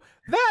 "Oh,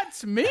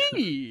 that's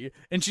me!"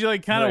 And she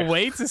like kind of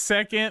waits a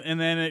second,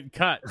 and then it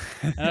cuts.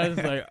 And I was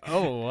like,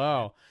 "Oh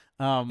wow."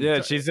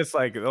 She's just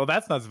like, "Oh,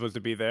 that's not supposed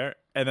to be there,"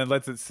 and then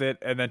lets it sit,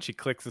 and then she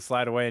clicks the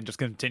slide away and just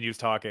continues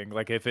talking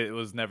like if it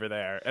was never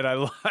there. And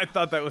I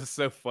thought that was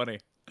so funny.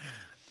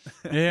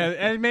 Yeah,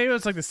 and maybe it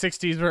was like the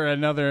 60s were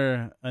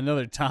another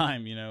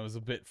time, it was a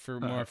bit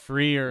more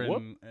freer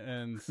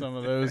in some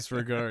of those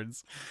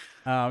regards.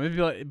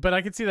 But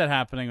I could see that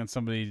happening when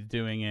somebody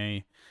doing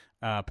a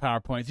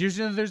PowerPoint.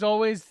 Usually there's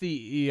always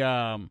the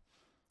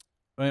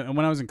when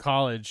I was in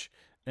college,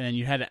 and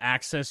you had to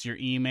access your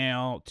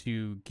email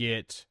to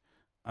get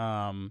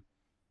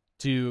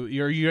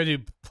you had to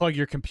plug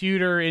your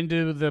computer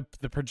into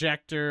the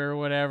projector or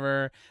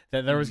whatever,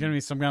 that there was going to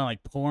be some kind of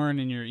like porn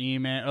in your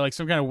email, or like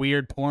some kind of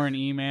weird porn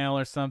email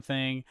or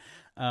something,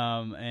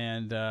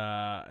 and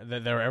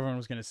that everyone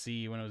was going to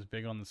see when it was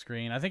big on the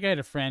screen. I think I had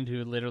a friend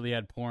who literally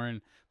had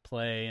porn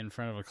play in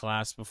front of a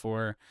class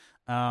before,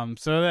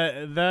 so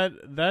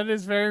that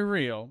is very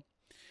real.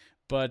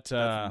 But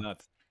That's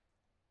nuts.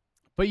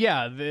 but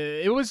yeah,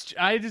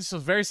 I just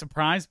was very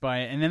surprised by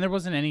it, and then there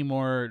wasn't any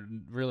more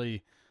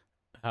really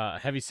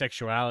heavy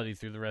sexuality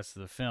through the rest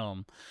of the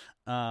film.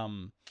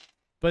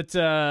 But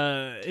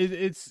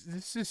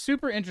it's a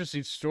super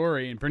interesting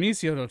story, and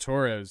Benicio del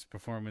Toro's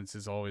performance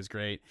is always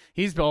great.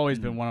 He's always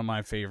been one of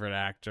my favorite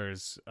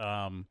actors.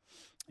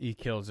 He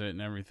kills it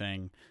and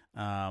everything.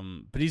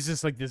 But he's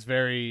just like this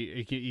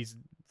he's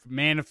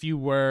man of few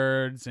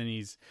words, and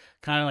he's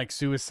kind of like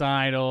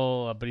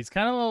suicidal, but he's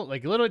kind of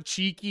like a little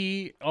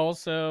cheeky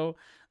also.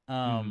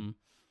 And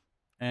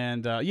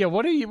yeah,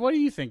 what do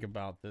you think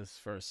about this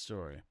first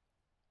story?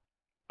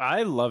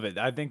 I love it.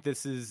 I think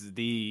this is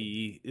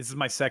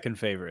my second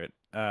favorite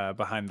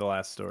behind the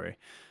last story.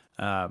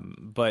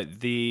 But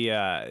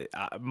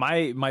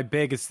my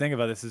biggest thing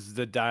about this is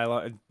the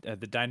dialogue,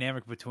 the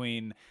dynamic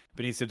between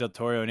Benicio del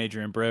Toro and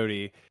Adrian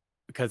Brody,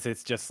 because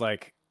it's just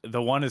like the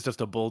one is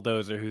just a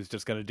bulldozer who's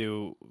just gonna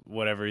do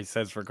whatever he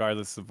says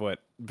regardless of what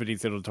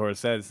Benicio del Toro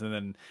says, and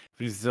then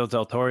Benicio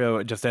del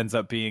Toro just ends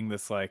up being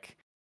this like,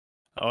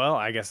 oh well,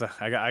 I guess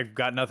I've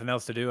got nothing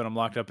else to do and I'm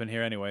locked up in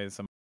here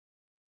anyways.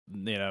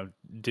 Do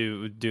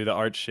the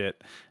art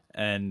shit.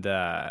 And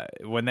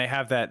when they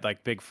have that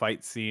like big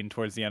fight scene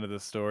towards the end of the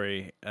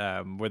story,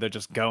 where they're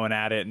just going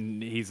at it,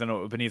 and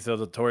Benicio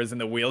del Toro's in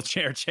the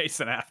wheelchair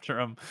chasing after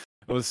him,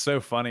 it was so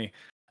funny.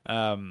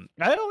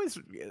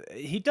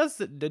 He does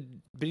the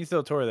Benicio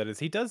del Toro, that is,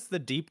 he does the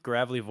deep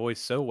gravelly voice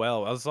so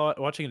well. I was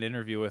watching an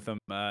interview with him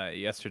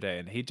yesterday,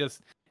 and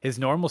his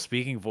normal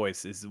speaking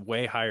voice is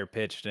way higher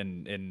pitched,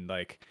 and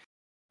like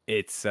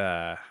it's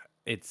not.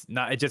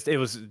 It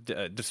was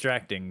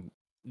distracting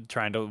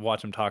trying to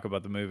watch him talk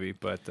about the movie,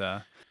 but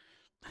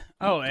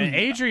and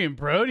Adrian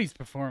Brody's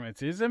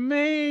performance is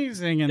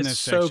amazing in this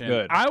so section.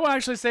 good. I will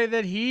actually say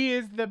that he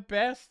is the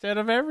best out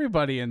of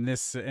everybody in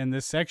this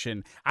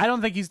section. I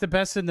don't think he's the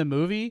best in the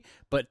movie,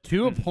 but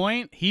to a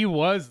point, he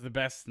was the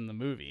best in the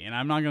movie. And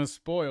I'm not going to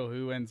spoil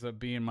who ends up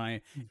being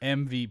my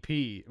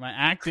MVP, my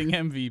acting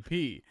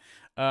MVP.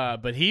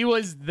 But he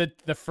was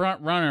the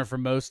front runner for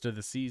most of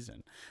the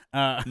season.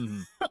 But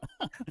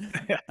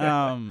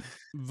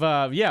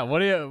yeah,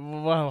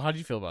 how do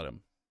you feel about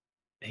him?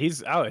 I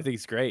think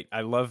he's great. I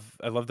love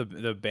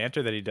the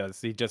banter that he does.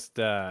 He just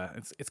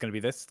it's gonna be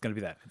this, it's gonna be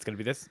that, it's gonna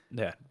be this,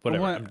 yeah,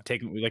 whatever. I'm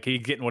taking, like,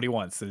 he's getting what he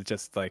wants. It's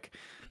just like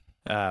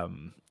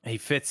he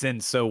fits in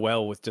so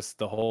well with just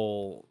the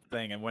whole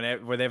thing. And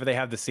whenever they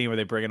have the scene where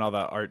they bring in all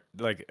the art,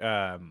 like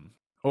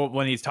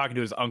when he's talking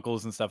to his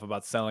uncles and stuff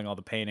about selling all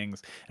the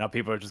paintings and how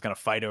people are just gonna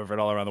fight over it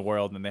all around the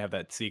world, and then they have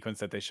that sequence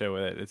that they show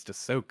with it. It's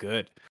just so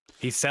good.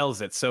 He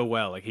sells it so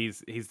well. Like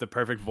he's the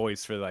perfect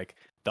voice for like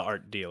the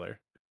art dealer.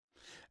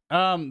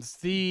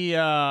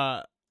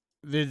 The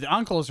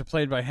uncles are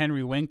played by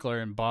Henry Winkler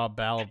and Bob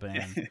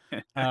Balaban.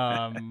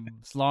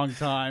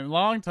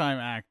 Long time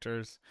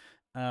actors.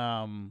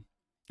 And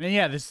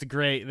yeah,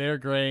 they're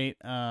great.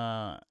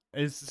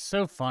 It's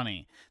so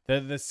funny.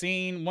 The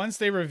scene, once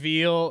they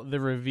reveal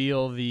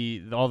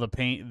all the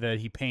paint that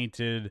he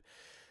painted,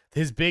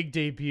 his big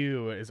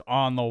debut is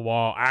on the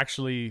wall,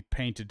 actually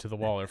painted to the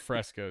wall, or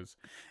frescoes.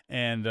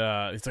 And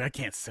it's like, I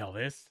can't sell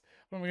this.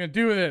 What am I gonna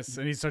do with this?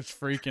 And he starts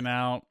freaking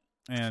out.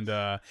 And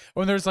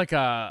when there's like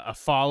a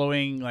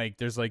following, like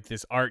there's like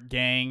this art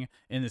gang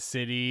in the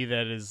city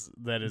that is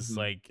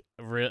like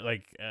they're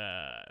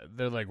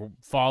like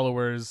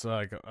followers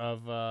like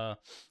of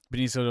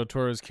Benicio del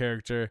Toro's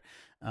character.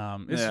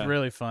 It's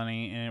really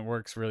funny and it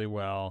works really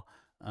well.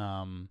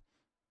 And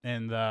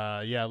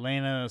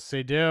Lana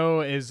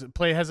Seydoux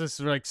has this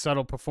like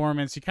subtle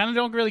performance. You kind of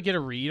don't really get a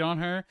read on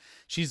her.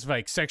 She's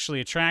like sexually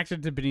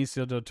attracted to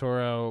Benicio del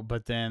Toro,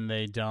 but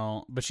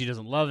she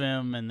doesn't love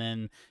him, and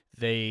then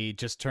they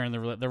just turn the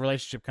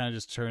relationship kind of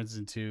just turns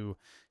into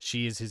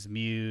she is his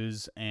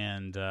muse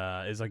and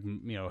is like,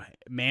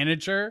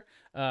 manager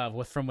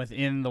from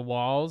within the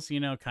walls,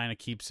 kind of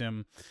keeps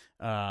him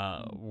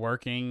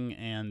working,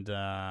 and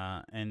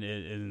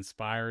it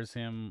inspires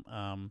him.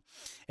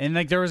 And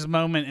like there was a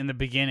moment in the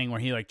beginning where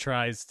he like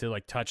tries to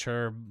like touch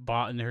her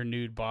in her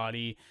nude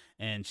body,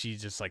 and she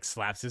just like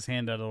slaps his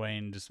hand out of the way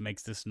and just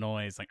makes this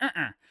noise like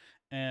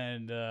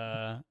and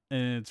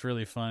it's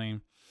really funny.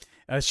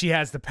 She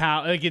has the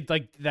power. I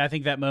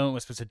think that moment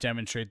was supposed to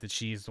demonstrate that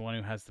she's the one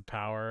who has the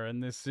power in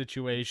this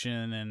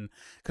situation, and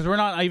because we're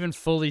not even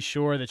fully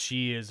sure that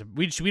she is.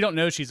 We don't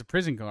know she's a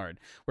prison guard.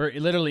 We're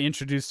literally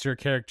introduced to her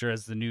character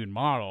as the nude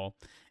model,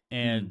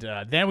 and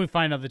then we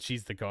find out that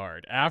she's the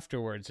guard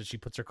afterwards. That she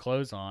puts her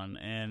clothes on,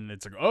 and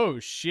it's like, oh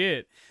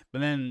shit!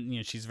 But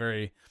then she's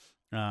very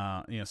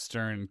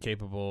stern and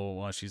capable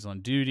while she's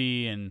on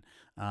duty, and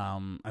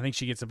I think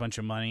she gets a bunch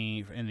of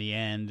money in the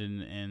end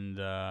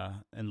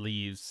and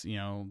leaves.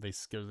 They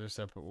go their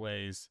separate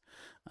ways.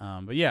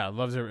 But yeah,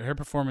 loves her. Her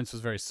performance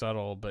was very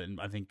subtle, but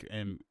I think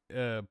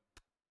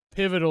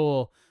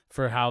pivotal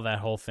for how that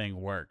whole thing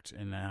worked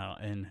and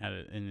had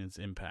it in its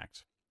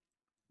impact.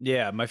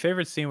 Yeah, my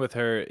favorite scene with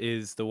her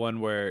is the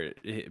one where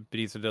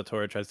Benicio del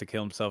Toro tries to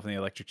kill himself in the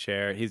electric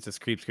chair. He's just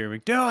keeps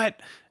screaming, "Do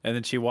it!" And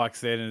then she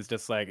walks in and is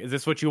just like, "Is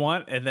this what you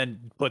want?" And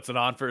then puts it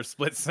on for a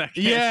split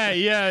second. Yeah,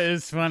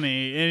 it's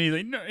funny, and he's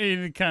like, no,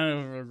 he kind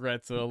of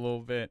regrets it a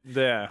little bit.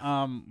 Yeah.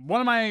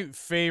 One of my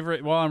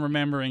favorite, while I'm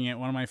remembering it,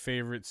 one of my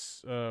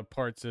favorites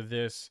parts of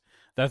this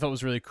that I thought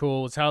was really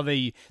cool was how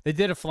they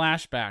did a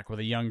flashback with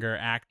a younger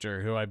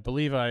actor who I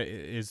believe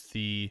is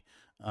the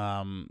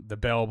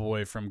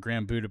bellboy from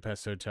Grand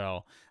Budapest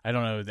Hotel. I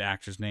don't know the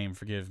actor's name,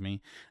 forgive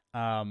me.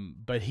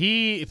 But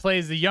he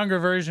plays the younger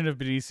version of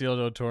Benicio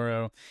del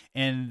Toro,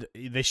 and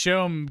they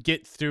show him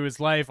get through his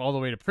life all the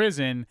way to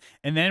prison,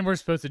 and then we're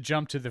supposed to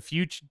jump to the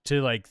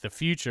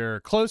future,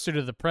 closer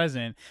to the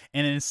present,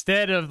 and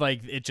instead of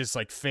like it just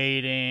like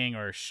fading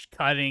or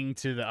cutting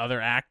to the other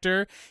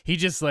actor, he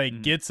just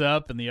like gets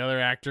up, and the other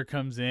actor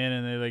comes in,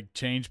 and they like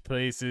change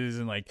places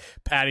and like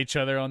pat each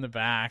other on the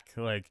back,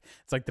 like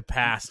it's like the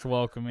past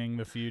welcoming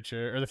the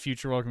future, or the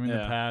future welcoming the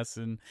past,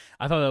 and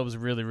I thought that was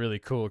really, really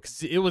cool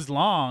because it was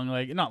long.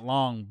 Like not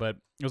long, but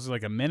it was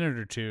like a minute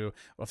or two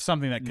of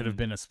something that could have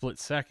been a split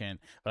second.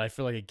 But I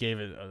feel like it gave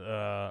it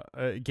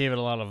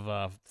a lot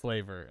of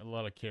flavor, a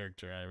lot of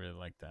character. I really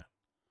like that.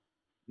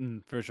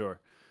 For sure.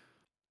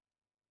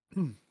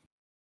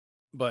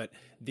 But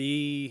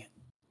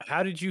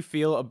how did you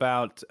feel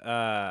about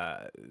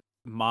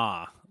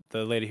Ma,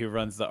 the lady who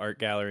runs the art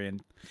gallery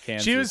in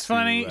Kansas? She was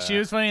funny.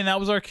 And that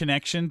was our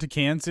connection to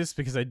Kansas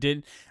because I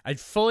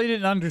fully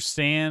didn't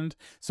understand.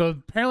 So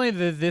apparently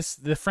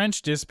the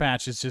French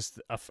Dispatch is just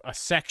a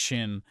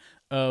section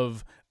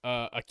of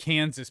a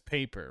Kansas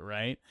paper,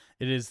 right?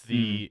 It is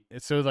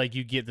so like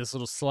you get this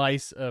little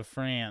slice of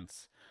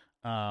France.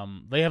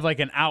 They have like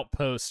an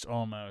outpost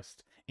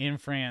almost in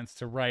France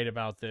to write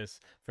about this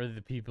for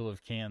the people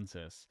of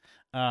Kansas.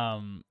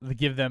 To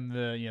give them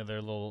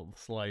their little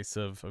slice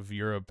of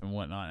Europe and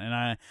whatnot.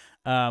 And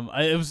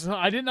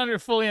I didn't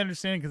fully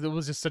understand because it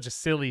was just such a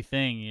silly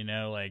thing,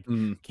 like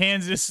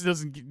Kansas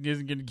isn't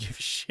gonna give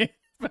a shit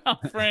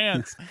about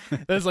France.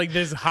 There's like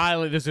this it's a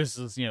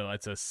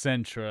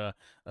centra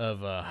of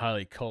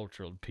highly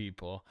cultured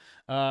people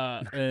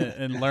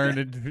and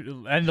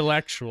learned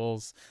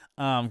intellectuals.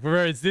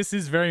 Whereas this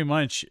is very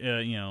much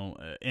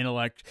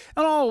intellect,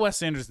 and all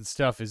Wes Anderson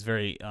stuff is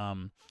very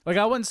like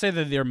I wouldn't say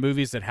that there are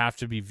movies that have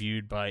to be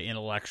viewed by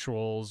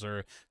intellectuals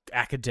or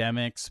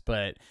academics,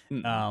 but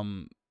he's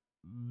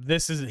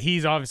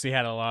obviously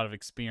had a lot of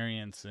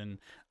experience and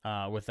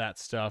with that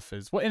stuff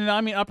as well. And I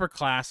mean, upper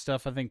class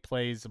stuff I think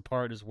plays a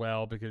part as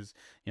well because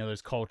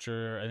there's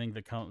culture I think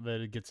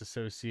that it gets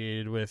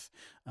associated with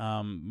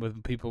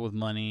people with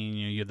money.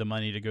 You have the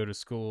money to go to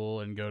school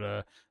and go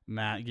to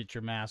get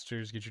your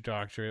master's, get your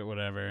doctorate,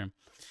 whatever.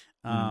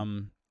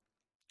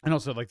 And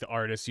also like the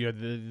artists, you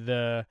have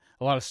a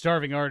lot of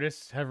starving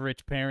artists have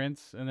rich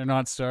parents and they're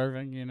not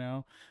starving,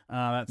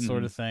 that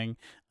sort of thing.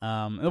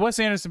 And Wes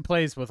Anderson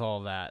plays with all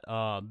that,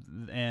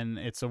 and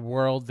it's a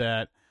world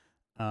that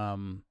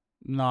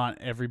not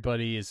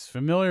everybody is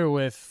familiar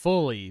with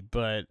fully,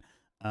 but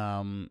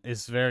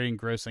it's very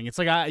engrossing. It's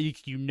like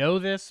you know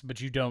this, but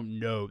you don't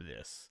know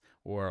this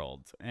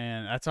world,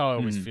 and that's how I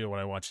always feel when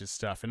I watch his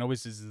stuff. And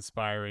always is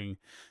inspiring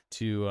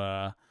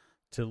to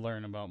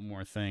learn about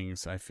more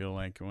things. I feel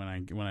like when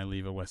I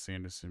leave a Wes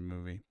Anderson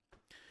movie.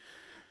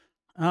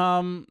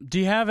 Do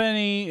you have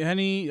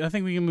any? I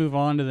think we can move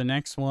on to the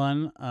next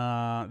one.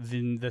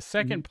 The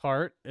second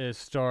part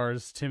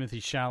stars Timothy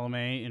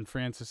Chalamet and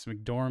Frances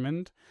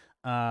McDormand.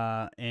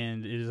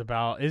 And it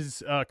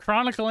is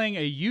chronicling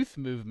a youth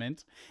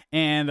movement,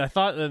 and I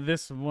thought that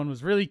this one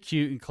was really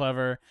cute and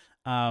clever.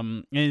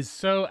 It is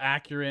so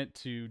accurate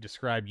to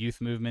describe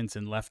youth movements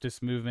and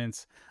leftist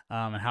movements,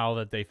 and how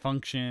that they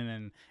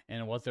function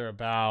and what they're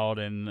about,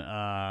 and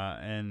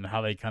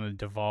how they kind of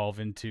devolve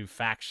into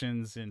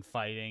factions and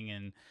fighting,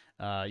 and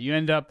you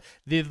end up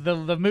the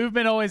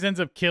movement always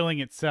ends up killing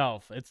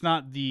itself. It's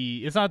not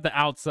the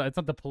outside, it's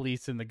not the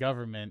police and the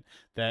government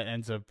that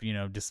ends up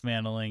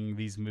dismantling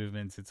these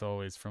movements. It's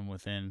always from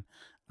within.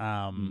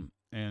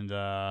 And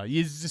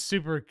he's just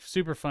super,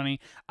 super funny.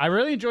 I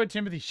really enjoyed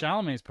Timothy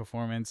Chalamet's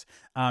performance.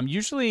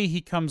 Usually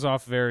he comes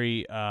off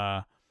very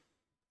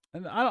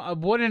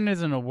wooden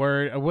isn't a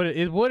word.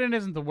 Wooden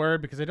isn't the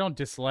word because I don't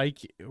dislike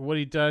what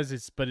he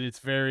does. But it's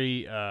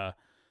very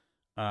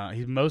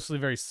he's mostly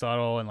very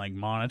subtle and like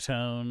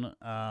monotone,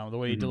 the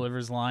way he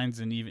delivers lines,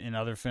 and even in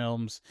other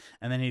films.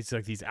 And then he's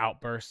like these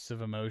outbursts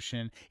of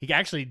emotion. He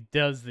actually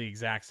does the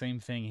exact same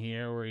thing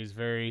here, where he's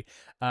very,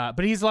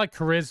 but he's like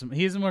charisma.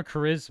 He has more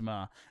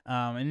charisma,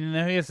 and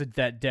then he has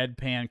that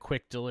deadpan,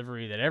 quick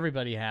delivery that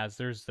everybody has.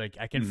 There's like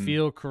I can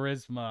feel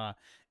charisma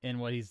in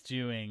what he's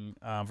doing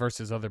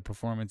versus other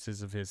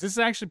performances of his. This is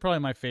actually probably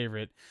my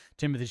favorite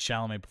Timothy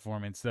Chalamet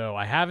performance, though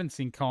I haven't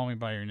seen Call Me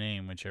by Your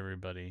Name, which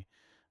everybody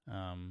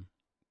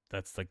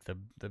That's like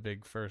the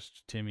big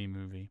first Timmy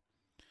movie.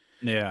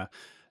 Yeah.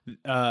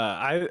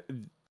 I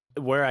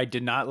where I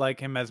did not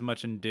like him as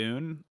much in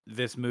Dune,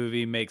 this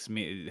movie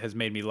has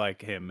made me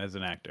like him as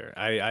an actor.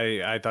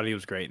 I thought he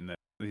was great in this.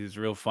 He's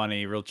real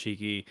funny, real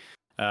cheeky.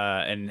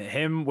 And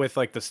him with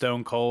like the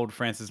stone cold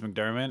Frances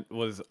McDermott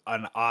was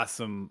an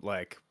awesome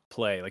like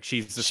play. Like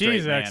she's the She's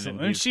straight man excellent, and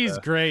and he's she's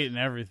the great in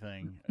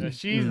everything.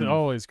 She's Mhm.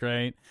 always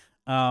great.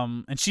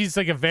 And she's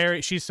like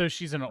she's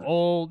an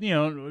old,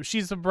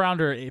 she's around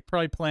her,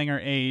 probably playing her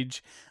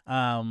age.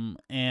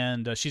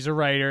 And she's a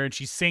writer, and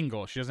she's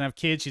single. She doesn't have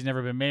kids. She's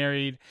never been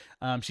married.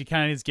 She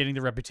kind of is getting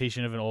the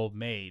reputation of an old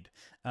maid.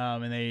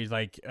 And they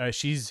like,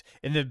 she's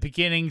in the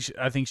beginning.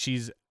 I think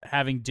she's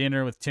having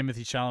dinner with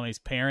Timothy Chalamet's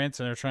parents,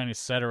 and they're trying to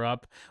set her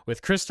up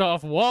with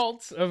Christoph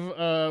Waltz,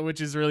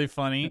 which is really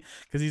funny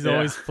because he's Yeah.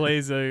 always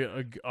plays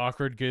a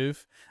awkward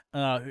goof.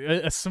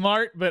 A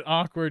smart but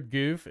awkward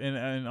goof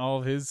in all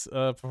of his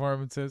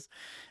performances.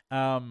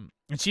 And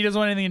she doesn't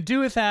want anything to do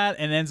with that,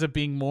 and ends up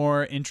being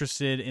more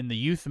interested in the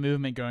youth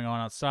movement going on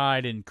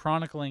outside and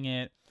chronicling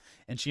it.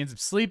 And she ends up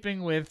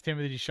sleeping with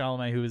Timothy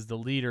Chalamet, who is the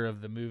leader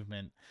of the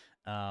movement.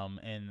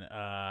 And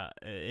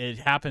it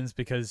happens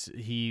because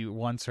he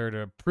wants her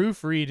to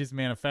proofread his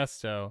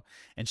manifesto,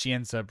 and she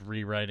ends up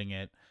rewriting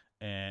it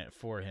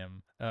for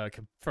him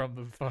from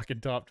the fucking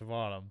top to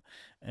bottom,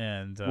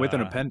 and With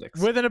an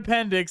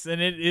appendix.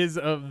 And it is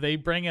they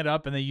bring it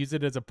up and they use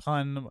it as a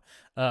pun,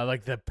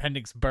 like the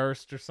appendix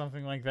burst or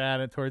something like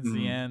that towards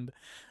the end.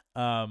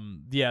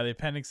 The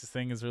appendix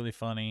thing is really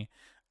funny.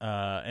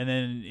 And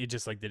then it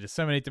just like they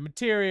disseminate the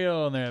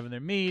material, and they're having their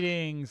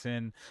meetings,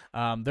 and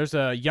there's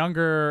a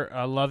younger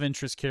love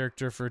interest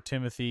character for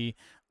Timothy,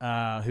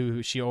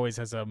 who she always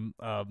has a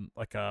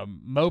like a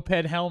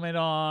moped helmet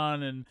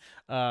on,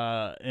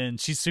 and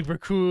she's super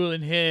cool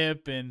and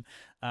hip, and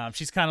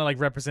she's kind of like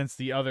represents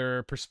the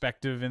other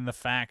perspective in the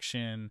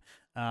faction.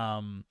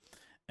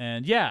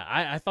 And yeah,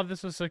 I thought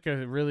this was like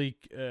a really,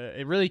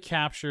 it really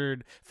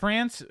captured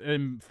France.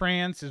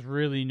 France is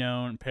really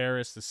known.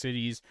 Paris, the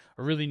cities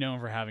are really known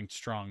for having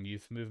strong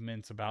youth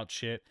movements about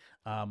shit,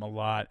 a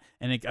lot.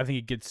 And I think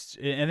it gets.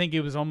 I think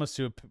it was almost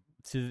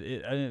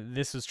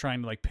this is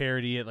trying to like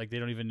parody it. Like they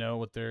don't even know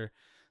what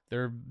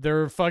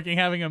they're fucking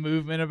having a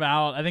movement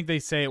about. I think they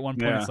say at one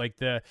point it's like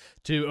to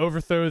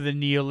overthrow the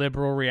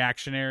neoliberal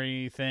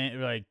reactionary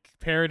thing, like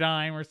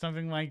paradigm or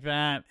something like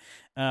that.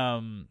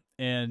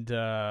 And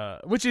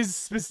which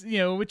is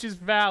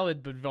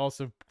valid but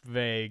also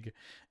vague,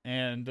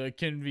 and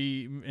can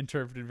be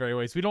interpreted very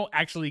ways. We don't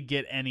actually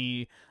get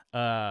any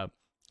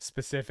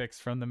specifics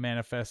from the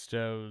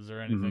manifestos or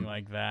anything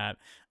like that.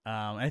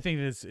 I think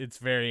it's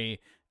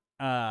very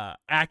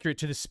accurate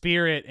to the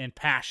spirit and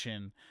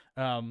passion.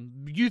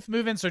 Youth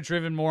movements are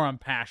driven more on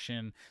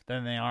passion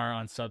than they are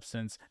on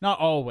substance. Not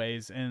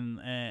always,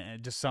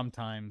 and just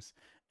sometimes.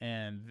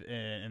 And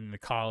in the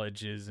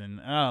colleges, and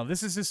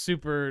this is just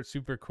super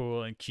super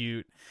cool and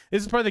cute.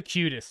 This is probably the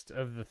cutest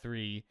of the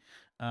three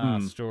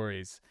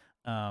stories.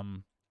 I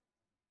don't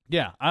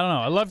know,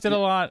 I loved it a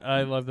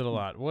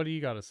lot. What do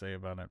you got to say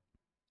about it?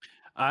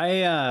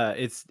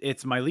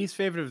 It's my least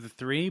favorite of the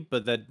three,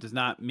 but that does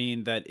not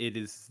mean that it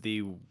is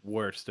the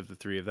worst of the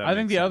three. If that I makes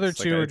think the sense. other Like,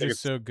 two I are think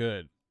just so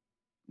good.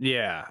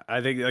 Yeah,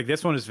 I think like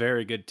this one is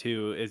very good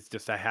too. It's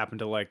just I happen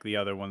to like the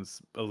other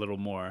ones a little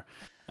more.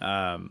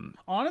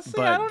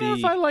 Honestly, I don't know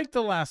if I like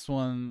the last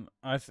one.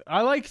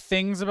 I like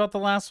things about the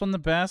last one the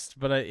best,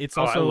 but it's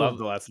also I love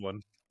the last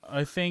one.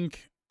 I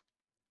think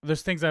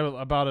there's things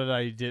about it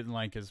I didn't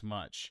like as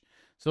much.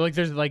 So like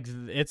there's like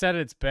it's at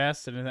its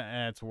best and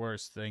at its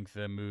worst. I think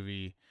the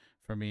movie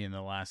for me in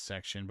the last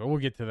section, but we'll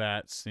get to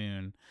that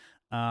soon.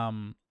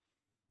 Yeah,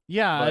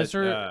 But,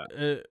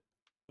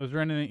 was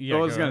there anything? Yeah,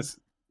 what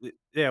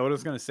I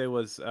was gonna say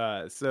was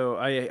so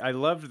I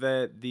loved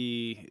that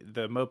the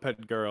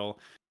moped girl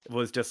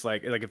was just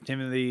like if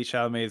Timothy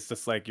Chalamet is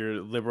just like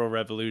your liberal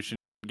revolution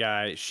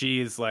guy,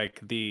 she's like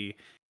the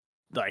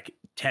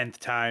 10th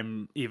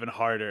time even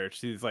harder.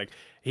 She's like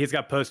he's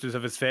got posters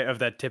of of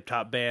that Tip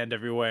Top band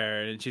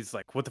everywhere, and she's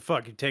like, what the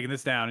fuck, you taking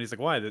this down? And he's like,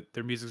 why?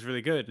 Their music's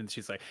really good. And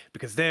she's like,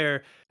 because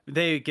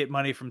they get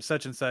money from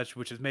such and such,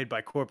 which is made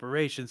by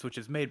corporations, which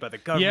is made by the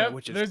government,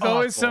 which is there's awful.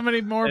 always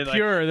somebody more and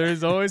pure.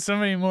 There's always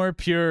somebody more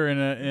pure in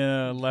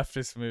a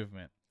leftist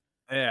movement.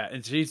 Yeah,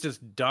 and she's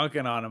just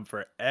dunking on him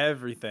for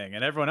everything,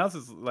 and everyone else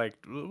is like,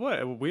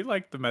 "What? We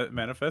like the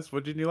manifest.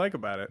 What didn't you like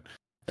about it?"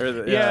 Or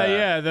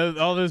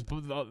All those.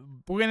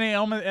 When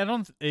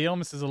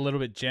Aelmus is a little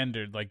bit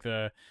gendered. Like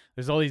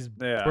there's all these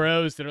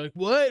bros that are like,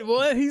 "What?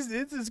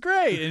 It's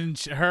great," and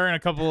her and a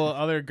couple of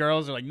other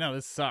girls are like, "No,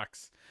 this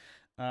sucks."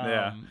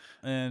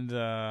 And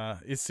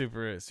it's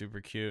super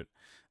super cute.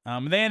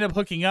 They end up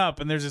hooking up,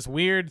 and there's this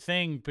weird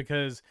thing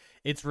because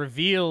it's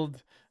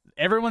revealed.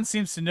 Everyone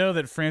seems to know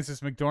that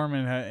Frances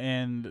McDormand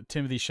and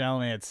Timothy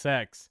Chalamet had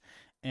sex,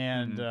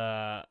 and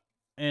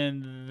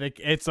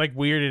it's like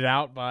weirded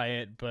out by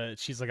it, but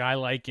she's like, I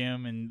like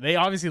him, and they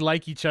obviously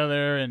like each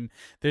other, and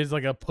there's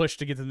like a push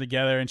to get them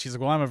together, and she's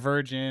like, well, I'm a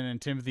virgin,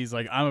 and Timothy's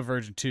like, I'm a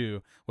virgin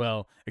too,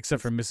 well,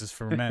 except for Mrs.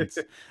 Ferments.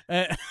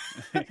 And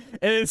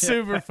it's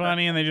super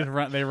funny, and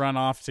they run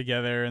off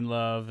together in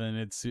love, and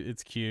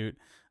it's cute.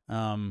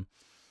 I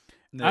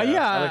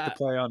like to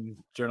play on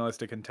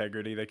journalistic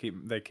integrity.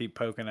 They keep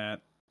poking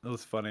at. It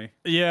was funny.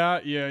 Yeah.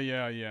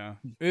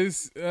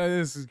 This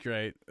is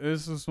great.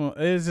 It's just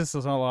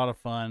a lot of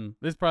fun.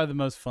 This is probably the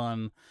most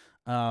fun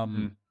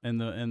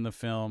in the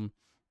film.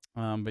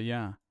 But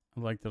yeah, I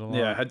liked it a lot.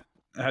 Yeah,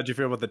 how'd you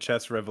feel about the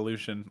chess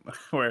revolution,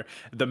 where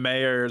the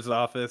mayor's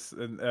office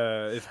is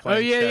playing? Oh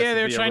yeah, chess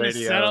they're via trying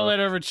radio. to settle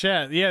it over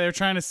chess. Yeah, they're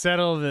trying to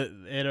settle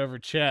it over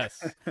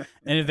chess.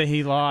 And if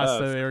he lost,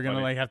 so they were gonna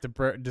like have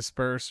to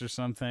disperse or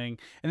something.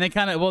 And they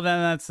kind of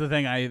then that's the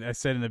thing I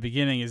said in the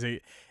beginning is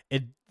it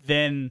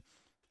then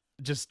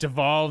just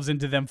devolves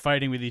into them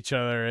fighting with each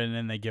other, and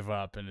then they give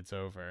up and it's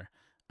over.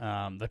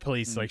 The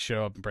police like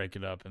show up and break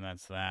it up, and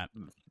that's that.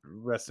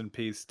 Rest in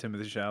peace,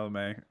 Timothy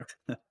Chalamet.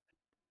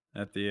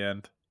 At the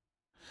end.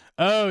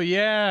 Oh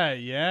yeah.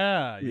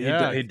 He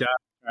died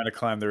trying to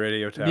climb the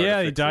radio tower.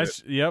 Yeah, he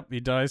dies. Yep, he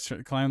dies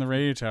trying to climb the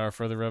radio tower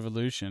for the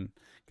revolution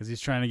because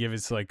he's trying to give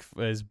his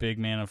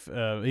big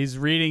he's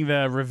reading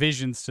the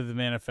revisions to the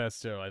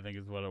manifesto, I think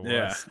is what it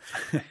was.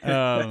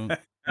 Yeah,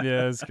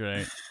 it's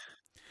great.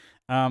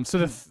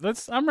 So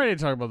I'm ready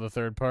to talk about the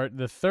third part.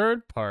 The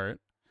third part,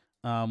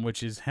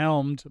 which is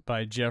helmed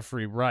by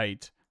Jeffrey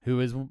Wright, who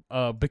is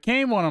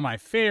became one of my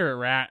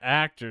favorite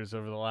actors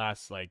over the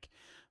last like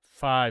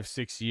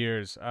 5-6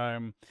 years.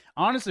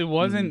 Honestly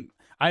wasn't.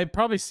 I had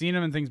probably seen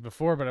him in things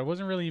before, but I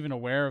wasn't really even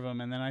aware of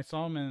him. And then I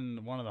saw him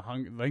in one of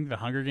the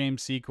Hunger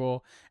Games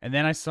sequel, and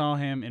then I saw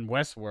him in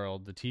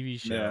Westworld, the TV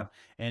show,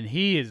 and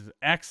he is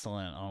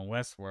excellent on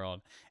Westworld.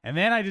 And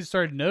then I just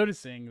started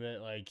noticing that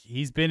like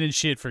he's been in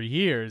shit for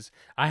years.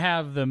 I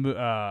have they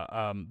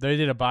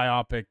did a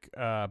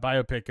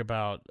biopic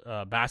about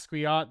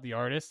Basquiat, the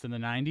artist in the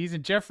 90s,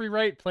 and Jeffrey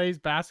Wright plays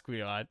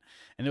Basquiat,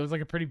 and it was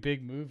like a pretty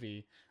big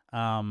movie.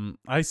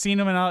 I see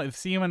him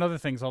in other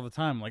things all the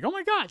time. I'm like, oh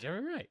my god,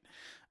 Jeffrey Wright.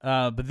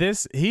 But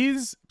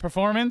his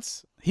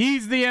performance,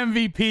 he's the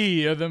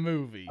MVP of the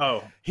movie.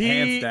 Oh, he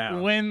hands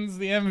down wins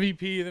the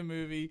MVP of the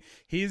movie.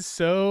 He's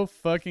so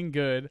fucking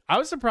good. I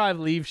was surprised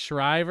Liev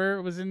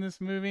Schreiber was in this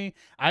movie.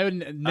 I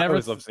would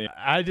never.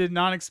 I did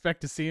not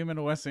expect to see him in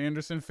a Wes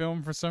Anderson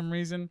film for some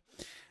reason.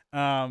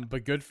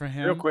 But good for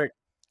him. Real quick,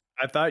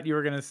 I thought you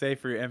were gonna say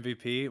for your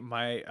MVP.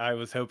 I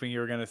was hoping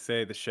you were gonna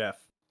say the chef.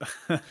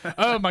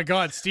 Oh my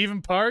god,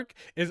 Stephen Park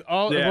is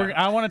all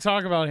I want to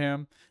talk about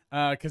him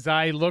because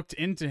I looked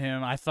into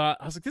him. I was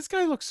like, this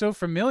guy looks so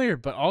familiar,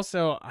 but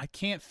also I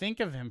can't think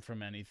of him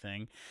from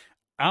anything.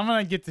 I'm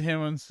gonna get to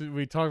him once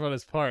we talk about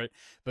his part,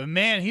 but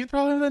man, he's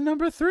probably the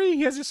number 3.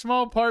 He has a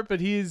small part,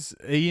 but he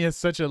has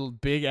such a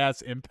big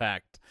ass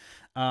impact.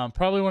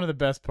 Probably one of the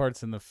best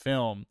parts in the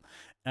film.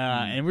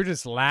 And we're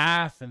just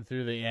laughing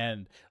through the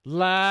end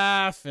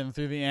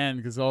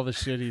because all the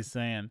shit he's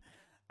saying.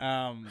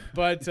 So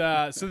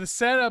the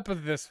setup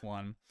of this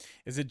one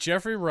is that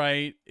Jeffrey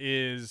Wright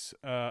is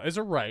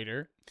a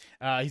writer.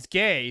 He's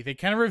gay. They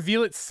kind of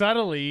reveal it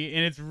subtly,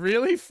 and it's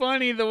really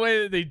funny the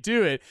way that they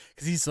do it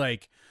because he's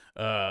like,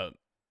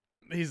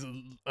 he's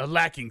a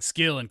lacking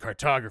skill in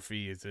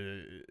cartography is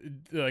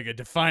a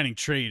defining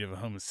trait of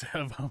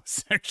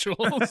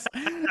homosexuals.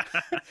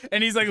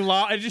 And he's like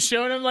just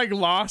showing him like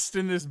lost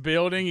in this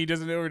building. He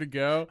doesn't know where to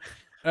go.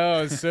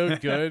 Oh, it's so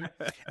good.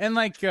 And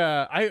like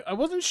I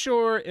wasn't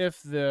sure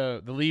if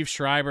the Liev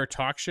Schreiber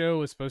talk show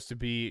was supposed to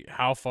be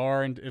how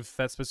far, and if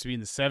that's supposed to be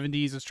in the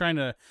 70s. I was trying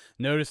to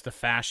notice the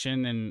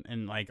fashion,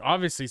 and like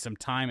obviously some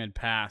time had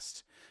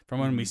passed from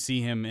when we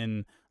see him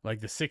in like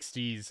the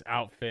 60s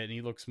outfit, and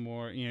he looks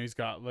more, he's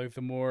got like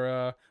the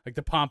more like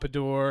the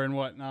pompadour and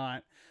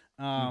whatnot.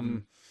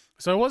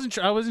 So I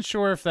wasn't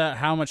sure if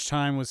how much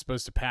time was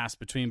supposed to pass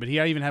between, but he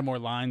even had more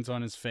lines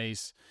on his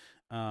face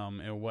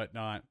and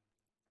whatnot.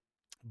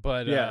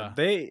 But yeah,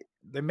 they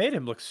made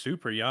him look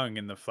super young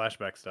in the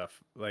flashback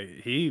stuff. Like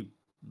he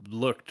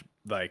looked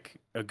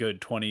like a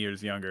good 20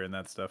 years younger in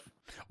that stuff.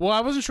 Well,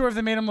 I wasn't sure if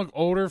they made him look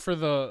older for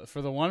the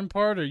one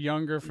part or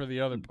younger for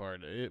the other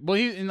part. He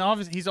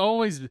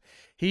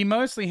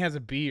mostly has a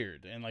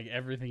beard and like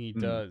everything he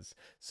does.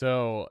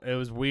 So it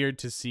was weird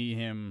to see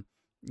him,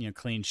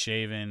 clean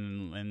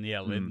shaven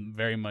and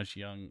very much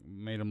young.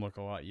 Made him look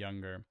a lot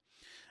younger.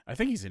 I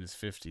think he's in his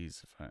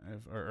 50s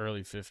or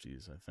early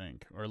 50s, I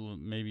think, or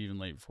maybe even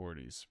late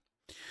 40s.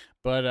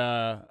 But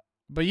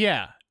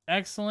yeah,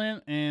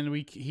 excellent. And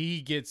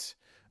he gets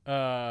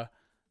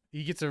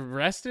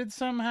arrested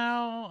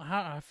somehow.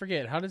 I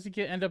forget. How does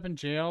he end up in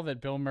jail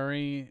that Bill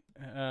Murray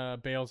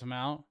bails him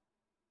out?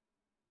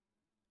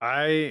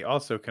 I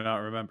also cannot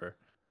remember.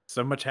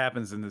 So much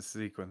happens in this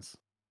sequence.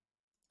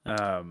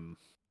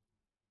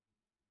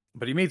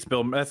 But he meets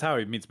Bill. That's how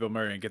he meets Bill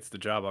Murray and gets the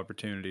job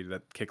opportunity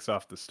that kicks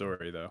off the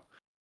story, though.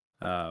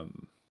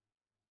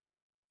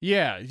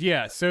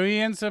 Yeah. So he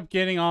ends up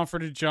getting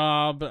offered a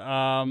job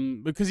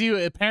because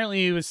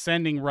he was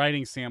sending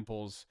writing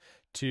samples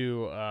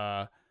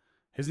to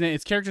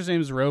his character's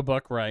name is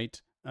Roebuck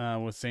Wright,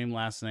 with same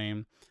last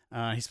name.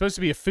 He's supposed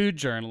to be a food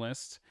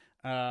journalist.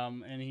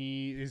 And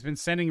he's been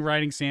sending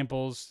writing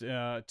samples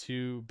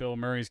to Bill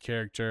Murray's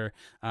character,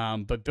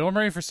 but Bill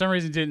Murray for some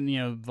reason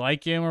didn't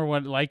like it or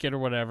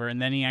whatever. And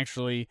then he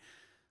actually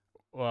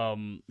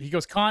he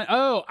goes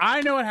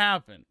I know what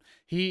happened.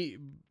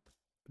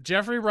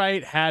 Jeffrey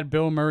Wright had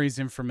Bill Murray's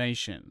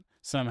information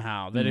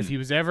somehow that if he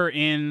was ever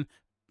in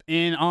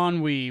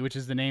Ennui, which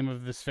is the name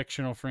of this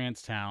fictional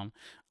France town,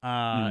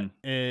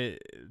 to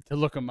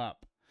look him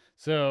up.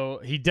 So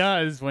he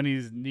does when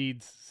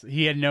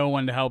he had no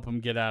one to help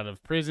him get out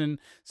of prison.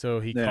 So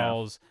he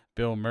calls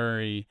Bill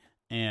Murray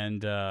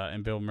and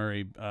Bill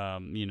Murray,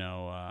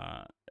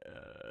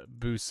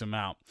 boosts him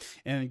out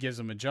and gives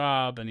him a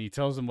job, and he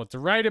tells him what to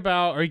write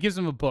about, or he gives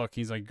him a book.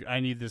 He's like, I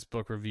need this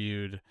book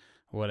reviewed,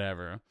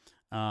 whatever.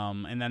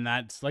 And then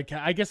that's like,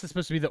 I guess it's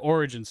supposed to be the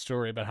origin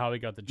story about how he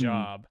got the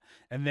job.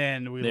 And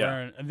then we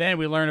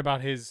learn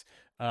about his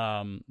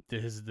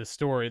the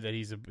story that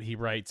he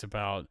writes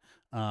about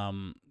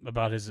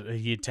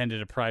he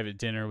attended a private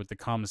dinner with the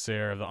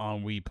commissaire of the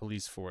Ennui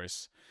police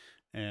force,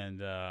 and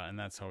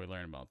that's how we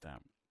learn about that.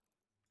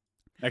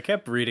 I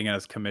kept reading it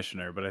as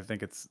commissioner, but I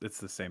think it's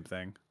the same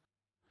thing.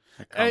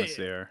 A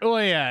commissaire.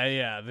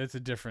 Yeah, that's a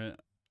different.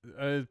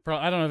 I don't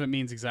know if it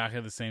means exactly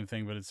the same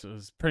thing, but it's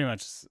pretty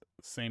much the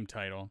same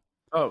title.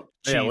 Oh,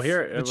 chief, yeah. Well,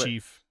 here the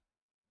chief.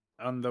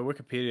 On the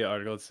Wikipedia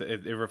article,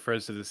 it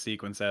refers to the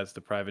sequence as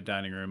the private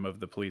dining room of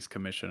the police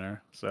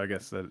commissioner. So I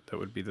guess that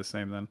would be the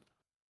same then.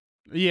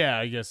 Yeah,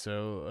 I guess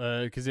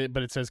so.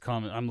 But it says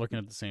I'm looking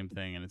at the same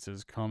thing, and it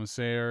says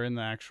commissaire in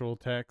the actual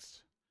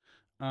text.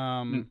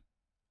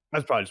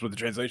 That's probably just what the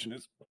translation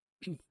is.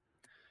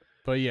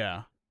 But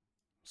yeah.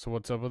 So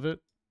what's up with it?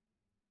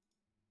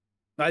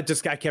 I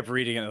kept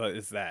reading it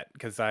as that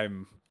because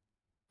I'm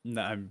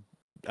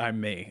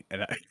me,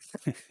 and I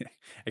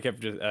kept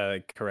just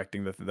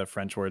correcting the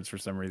French words for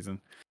some reason.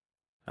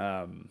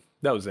 That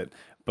was it.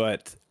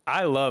 But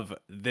I love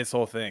this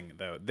whole thing,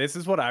 though. This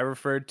is what I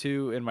referred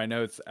to in my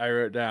notes. I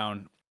wrote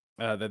down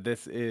that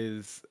this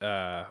is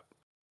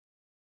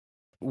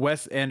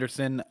Wes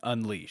Anderson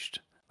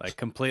unleashed, like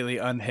completely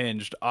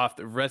unhinged,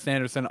 Wes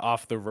Anderson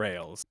off the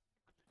rails.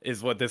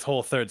 Is what this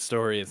whole third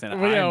story is, and I'm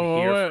here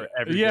for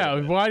every bit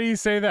of it. Why do you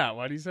say that?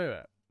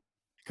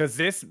 Because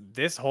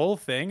this whole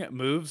thing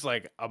moves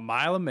like a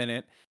mile a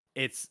minute.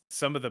 It's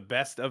some of the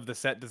best of the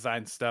set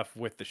design stuff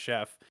with the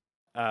chef.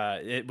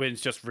 When it's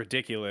just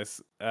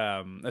ridiculous.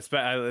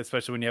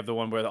 Especially when you have the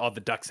one where all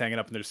the ducks hanging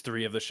up and there's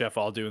 3 of the chef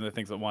all doing the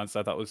things at once.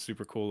 I thought was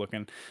super cool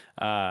looking.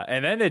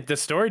 And then the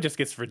story just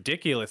gets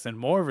ridiculous and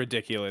more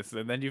ridiculous.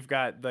 And then you've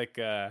got like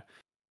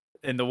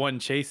in the one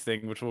chase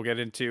thing, which we'll get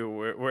into,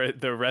 where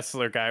the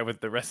wrestler guy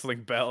with the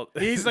wrestling belt,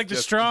 he's like the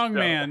strong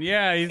man.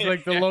 Yeah, he's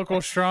like the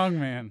local strong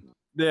man.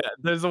 Yeah,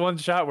 there's the one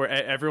shot where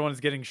everyone's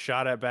getting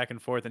shot at back and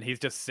forth, and he's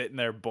just sitting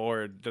there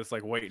bored, just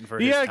like waiting for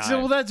his time. Yeah,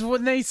 well, that's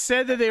when they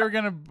said that they were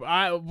gonna.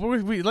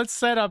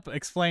 Let's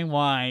explain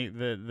why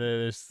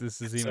this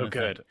is even so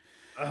good.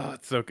 Oh,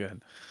 it's so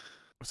good.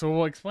 So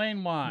we'll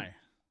explain why.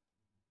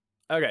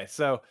 Okay,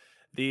 so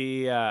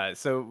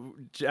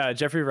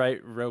Jeffrey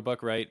Wright,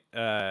 Roebuck Wright,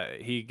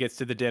 he gets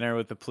to the dinner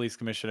with the police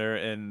commissioner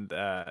and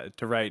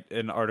to write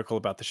an article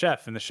about the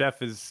chef, and the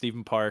chef is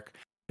Stephen Park,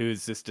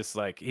 who's just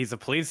like, he's a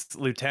police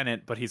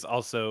lieutenant, but he's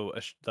also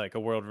a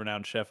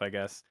world-renowned chef, I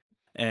guess.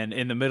 And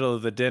in the middle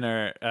of the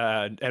dinner,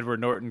 Edward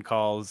Norton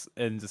calls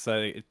and just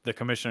the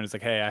commissioner is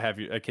like, "Hey,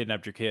 I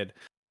kidnapped your kid,"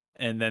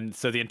 and then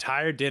so the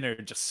entire dinner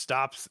just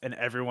stops and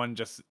everyone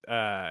just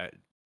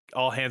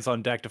all hands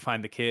on deck to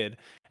find the kid,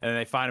 and then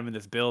they find him in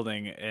this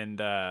building, and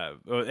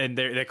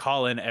they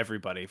call in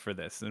everybody for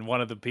this, and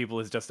one of the people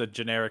is just a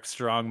generic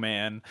strong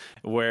man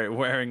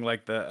wearing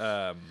like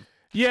the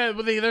yeah,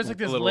 well, there's like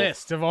this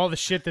list of all the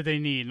shit that they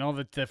need and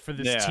all for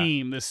this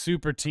team, this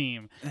super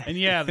team. And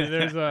yeah,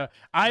 there's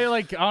I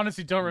like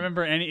honestly don't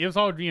remember any. It was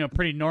all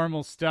pretty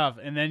normal stuff.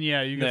 And then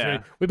you go say,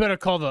 we better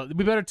tell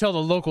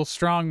the local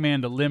strong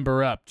man to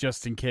limber up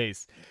just in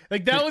case.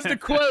 Like that was the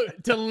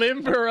quote, to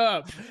limber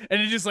up,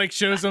 and it just like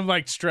shows them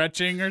like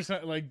stretching or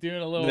something, like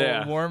doing a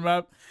little warm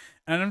up.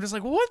 And I'm just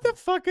like, what the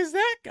fuck is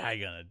that guy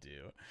gonna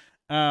do?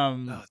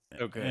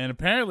 Okay. And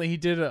apparently he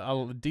did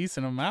a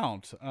decent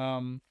amount.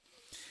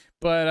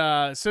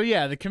 But so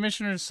yeah, the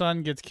commissioner's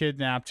son gets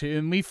kidnapped,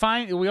 and we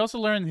also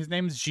learn his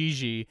name is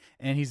Gigi,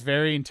 and he's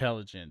very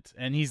intelligent,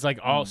 and he's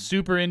like all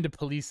super into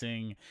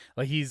policing.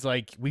 Like he's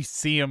like, we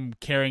see him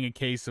carrying a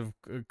case of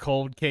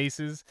cold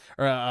cases,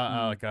 or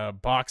like a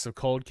box of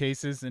cold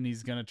cases, and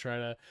he's gonna try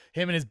to.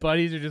 Him and his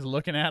buddies are just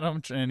looking at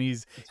him, and he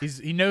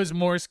knows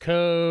Morse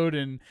code,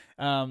 and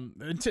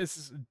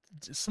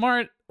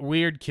smart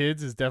weird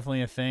kids is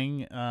definitely a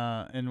thing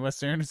in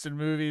Wes Anderson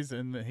movies,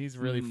 and he's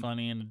really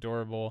funny and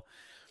adorable.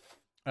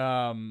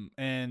 So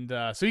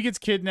he gets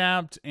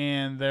kidnapped,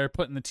 and they're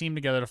putting the team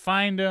together to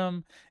find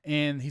him,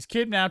 and he's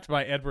kidnapped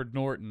by Edward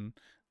Norton.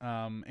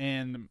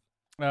 And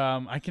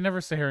I can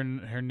never say her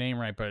name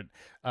right, but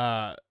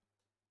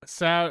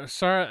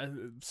Saoirse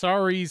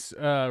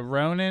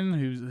Ronan,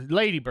 who's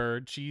Lady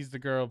Bird. She's the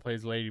girl who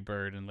plays Lady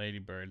Bird in Lady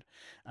Bird.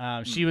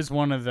 She was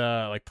one of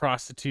the like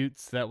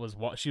prostitutes that was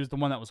she was the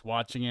one that was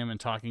watching him and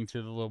talking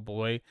to the little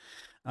boy.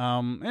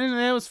 And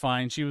it was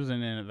fine. She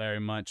wasn't in it very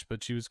much,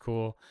 but she was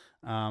cool.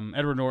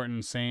 Edward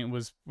Norton saying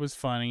was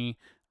funny.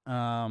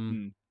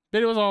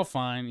 But it was all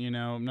fine, you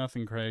know,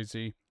 nothing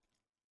crazy.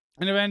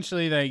 And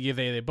eventually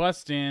they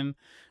bust in.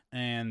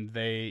 And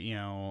they, you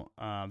know,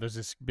 there's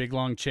this big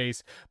long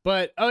chase.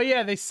 But oh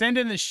yeah, they send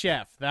in the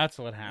chef. That's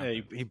what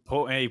happened. Yeah,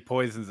 he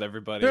poisons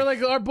everybody. They're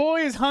like, our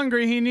boy is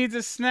hungry. He needs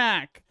a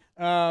snack.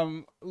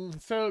 So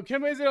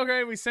Kim said,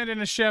 okay, we send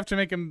in a chef to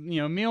make a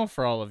meal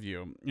for all of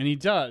you, and he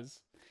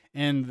does.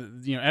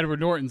 And Edward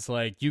Norton's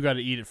like, you got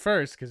to eat it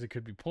first because it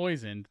could be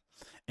poisoned.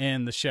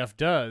 And the chef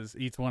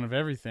eats one of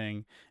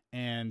everything.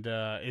 And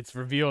it's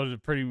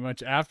revealed pretty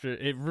much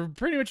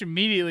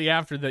immediately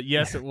after that.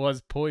 Yes, it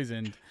was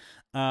poisoned.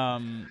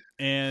 And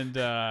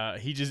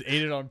he just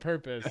ate it on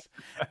purpose.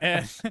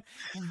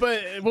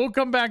 But we'll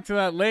come back to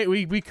that later.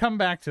 We come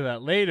back to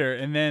that later,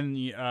 and then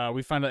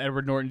we find out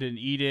Edward Norton didn't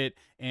eat it,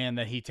 and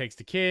that he takes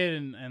the kid,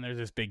 and there's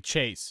this big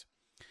chase.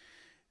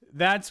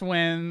 That's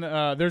when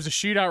there's a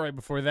shootout right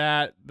before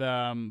that,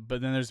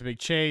 but then there's a big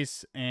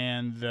chase,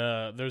 and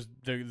there's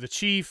the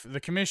chief, the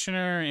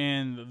commissioner,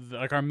 and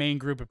like our main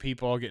group of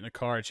people all get in a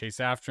car and chase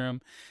after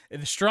him.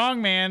 The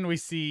strong man we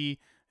see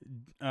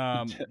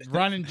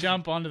run and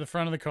jump onto the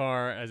front of the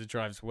car as it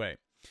drives away.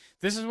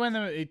 This is when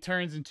it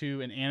turns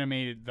into an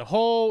animated. The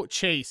whole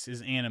chase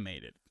is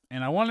animated,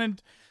 and I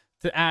wanted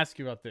to ask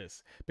you about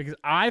this because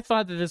I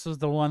thought that this was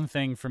the one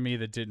thing for me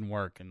that didn't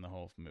work in the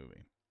whole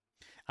movie.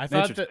 I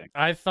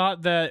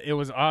thought that it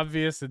was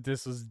obvious that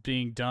this was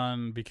being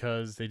done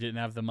because they didn't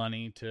have the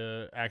money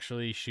to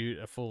actually shoot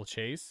a full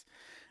chase.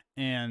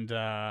 And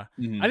I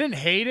didn't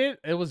hate it.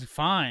 It was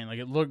fine. Like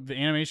the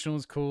animation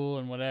was cool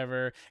and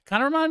whatever.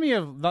 Kind of reminded me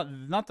of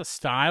not the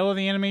style of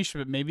the animation,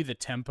 but maybe the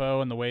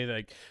tempo and the way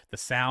like the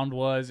sound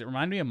was. It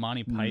reminded me of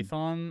Monty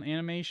Python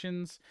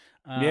animations.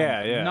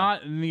 Yeah.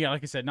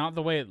 Like I said, not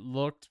the way it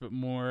looked, but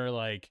more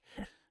like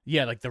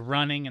like the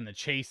running and the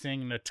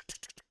chasing and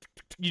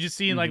you just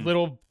see like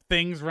little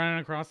things running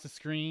across the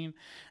screen.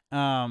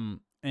 And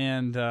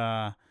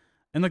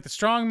like the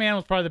strong man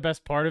was probably the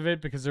best part of it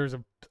because there's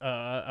a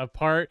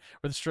part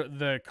where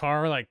the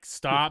car like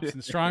stops and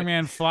the strong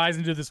man flies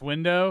into this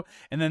window,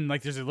 and then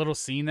like there's a little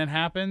scene that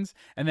happens,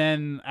 and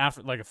then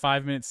after like a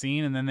 5-minute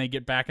scene, and then they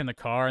get back in the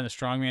car and the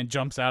strong man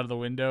jumps out of the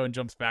window and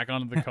jumps back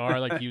onto the car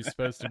like he was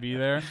supposed to be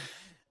there.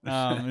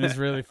 It was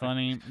really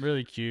funny,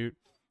 really cute.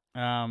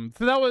 So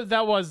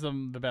that was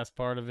the best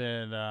part of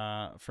it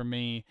for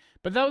me,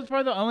 but that was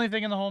probably the only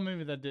thing in the whole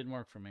movie that didn't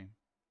work for me.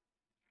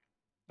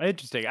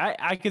 Interesting.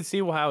 I can see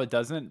how it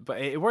doesn't, but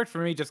it worked for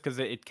me just because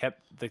it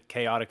kept the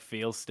chaotic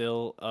feel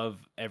still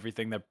of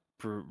everything that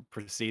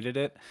preceded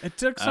it. It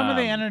took some of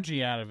the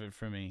energy out of it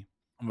for me,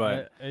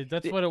 but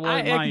that's what it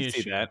was. My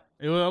issue. See that.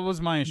 It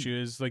was my issue.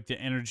 Is like the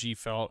energy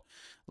felt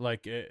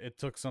like it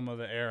took some of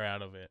the air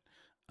out of it.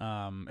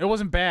 It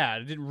wasn't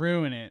bad. It didn't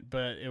ruin it,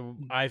 but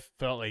I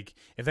felt like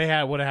if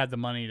they would have had the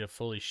money to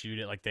fully shoot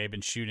it, like they've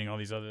been shooting all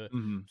these other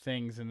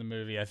things in the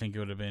movie, I think it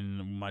would have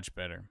been much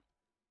better.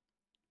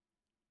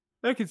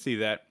 I can see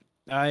that.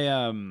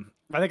 I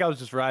think I was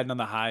just riding on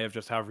the high of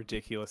just how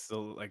ridiculous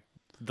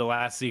the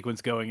last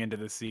sequence going into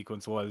this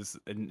sequence was,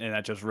 and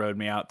that just rode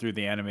me out through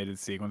the animated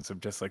sequence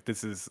of just like,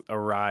 this is a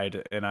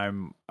ride, and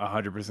I'm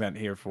 100%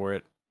 here for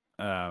it.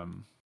 I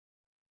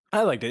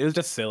liked it. It was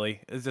just silly.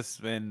 It's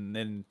just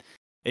and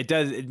it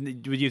does.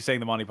 With you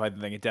saying the Monty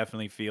Python thing, it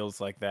definitely feels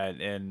like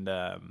that, and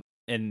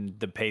in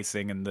the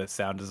pacing and the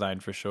sound design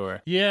for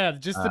sure. Yeah,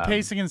 just the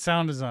pacing and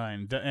sound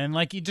design, and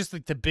like you just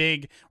like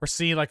we're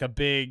seeing like a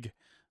big,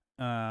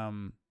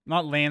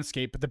 not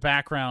landscape, but the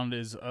background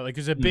is like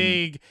there's a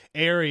big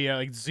area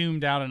like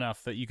zoomed out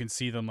enough that you can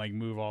see them like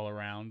move all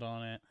around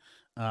on it.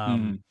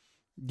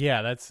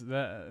 Yeah, that's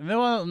that.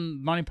 Well,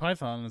 Monty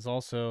Python is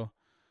also,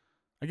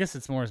 I guess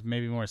it's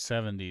maybe more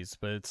 70s,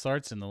 but it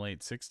starts in the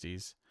late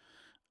 60s.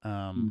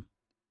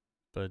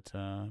 But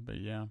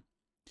yeah.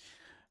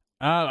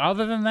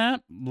 Other than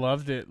that,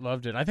 loved it.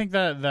 I think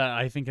that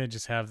I think I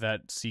just have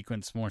that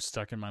sequence more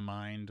stuck in my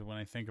mind when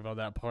I think about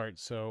that part.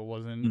 So it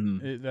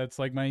wasn't. That's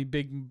like my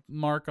big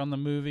mark on the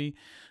movie.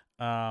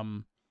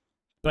 But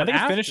I think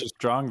it finishes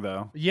strong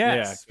though.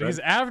 Yes, because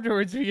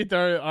afterwards we get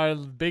our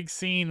big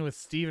scene with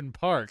Stephen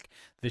Park,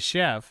 the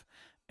chef.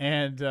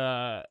 And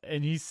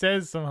he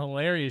says some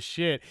hilarious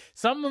shit.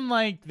 Something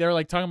like they're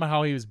like talking about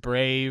how he was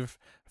brave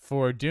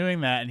for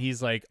doing that, and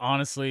he's like,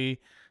 honestly,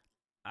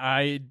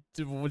 I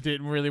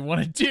didn't really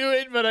want to do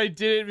it, but I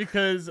did it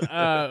because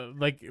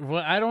like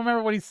what I don't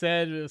remember what he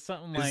said. It was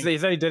something like he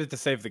said he did it to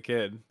save the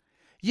kid.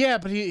 Yeah,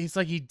 but he's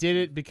like he did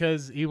it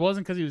because he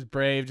wasn't because he was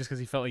brave, just because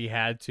he felt like he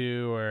had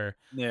to,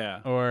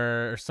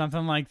 or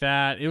something like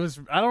that. It was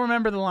I don't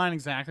remember the line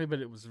exactly, but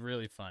it was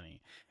really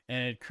funny,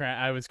 and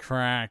I was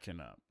cracking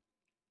up.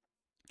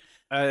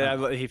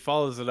 He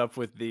follows it up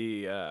with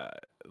the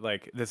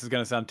like this is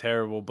gonna sound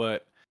terrible,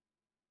 but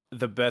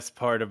the best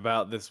part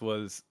about this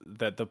was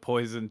that the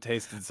poison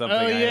tasted something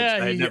Oh yeah,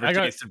 I had never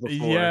tasted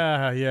before.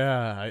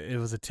 yeah. It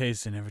was a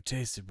taste I never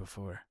tasted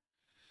before.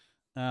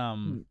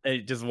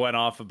 It just went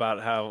off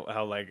about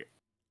how like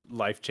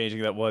life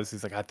changing that was.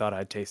 He's like, I thought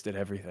I'd tasted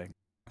everything,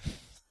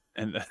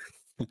 and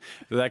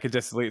I could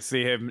just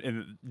see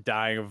him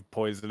dying of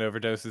poison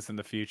overdoses in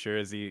the future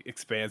as he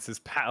expands his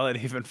palate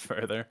even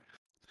further.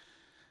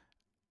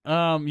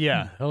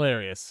 Yeah,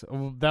 hilarious.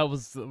 That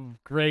was a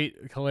great,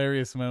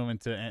 hilarious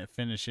moment to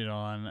finish it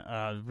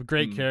on.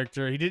 Great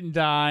character. He didn't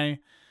die.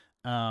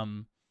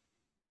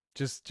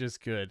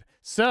 Just good.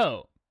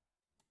 So,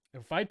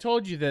 if I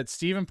told you that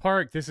Stephen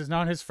Park, this is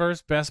not his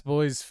first Best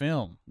Boys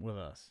film with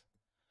us,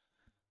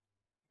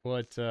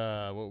 what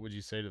would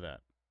you say to that?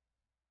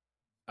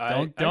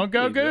 Don't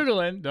go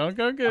googling. Don't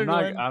go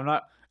googling. I'm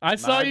not. I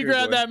saw you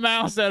grab that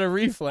mouse out of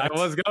reflex. I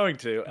was going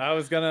to. I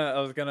was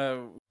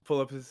gonna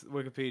pull up his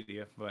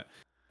Wikipedia, but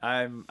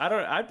I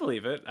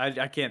believe it.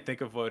 I can't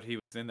think of what he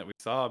was in that we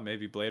saw.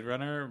 Maybe Blade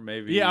Runner.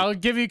 Maybe. Yeah, I'll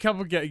give you a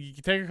couple. You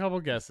can take a couple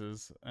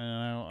guesses, and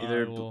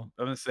I'm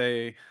gonna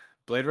say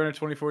Blade Runner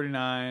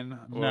 2049,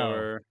 No.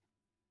 or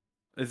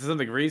is it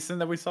something recent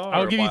that we saw?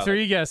 I'll give you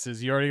 3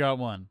 guesses. You already got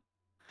one.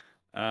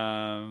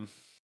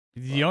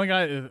 You only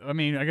got. I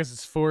mean, I guess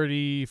it's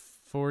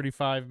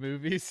 45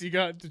 movies you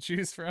got to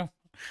choose from.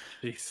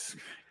 Jeez.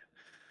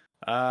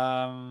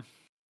 I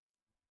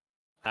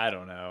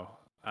don't know.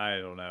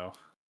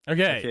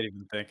 Okay. I can't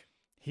even think.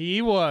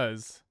 He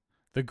was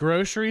the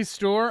grocery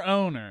store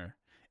owner.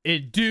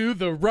 It Do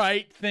the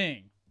Right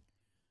Thing.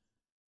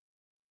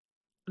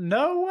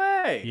 No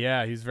way.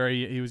 Yeah,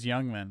 he was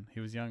young then.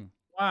 He was young.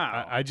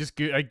 Wow. I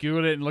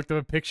googled it and looked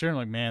up a picture and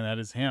like, man, that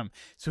is him.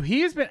 So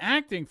he has been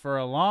acting for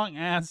a long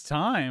ass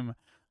time.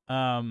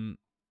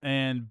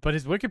 But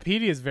his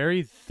Wikipedia is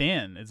very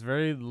thin. It's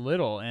very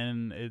little,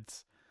 and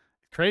it's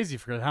crazy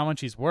for how much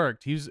he's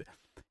worked.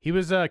 He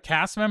was a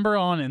cast member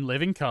on In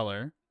Living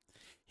Color.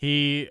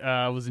 He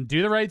was in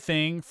Do the Right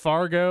Thing,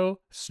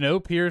 Fargo,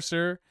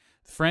 Snowpiercer,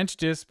 French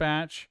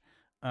Dispatch,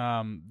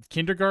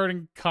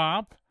 Kindergarten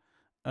Cop,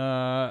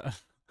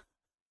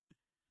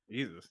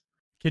 Jesus.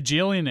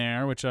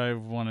 Kajillionaire, which I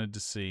wanted to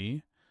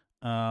see.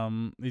 A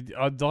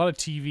lot of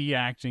TV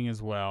acting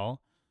as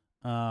well.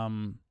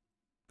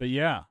 But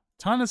yeah,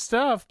 ton of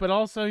stuff. But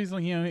also, he's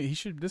like,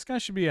 this guy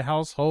should be a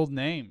household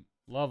name.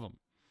 Love him.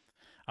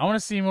 I want to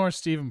see more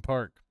Stephen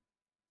Park.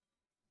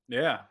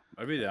 Yeah,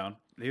 I'd be down.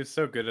 He was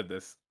so good at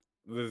this.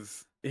 He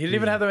didn't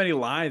even have that many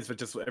lines, but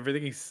just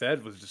everything he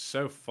said was just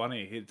so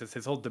funny.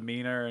 His whole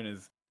demeanor and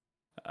his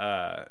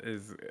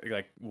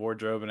like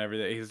wardrobe and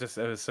everything.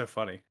 It was so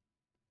funny.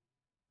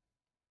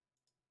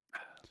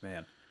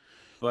 Man.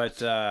 But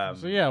so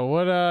yeah,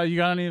 what you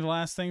got any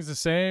last things to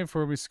say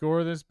before we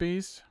score this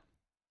beast?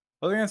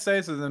 What I was gonna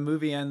say, so the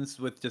movie ends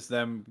with just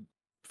them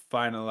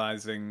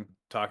finalizing,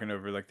 talking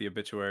over like the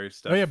obituary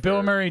stuff. Oh yeah,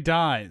 Bill Murray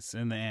dies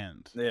in the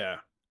end. Yeah.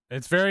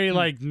 It's very you're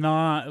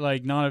not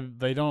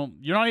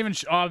even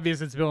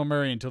obvious it's Bill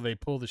Murray until they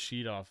pull the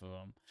sheet off of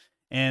him.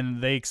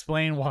 And they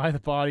explain why the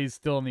body's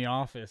still in the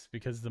office,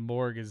 because the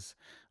morgue is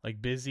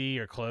like busy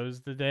or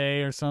closed the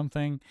day or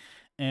something.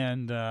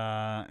 And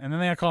then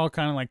they all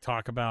kind of like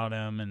talk about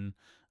him, and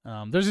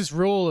there's this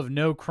rule of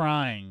no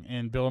crying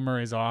in Bill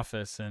Murray's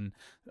office, and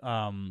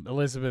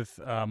Elizabeth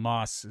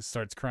Moss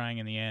starts crying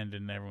in the end,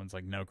 and everyone's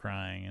like no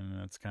crying, and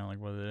that's kind of like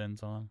what it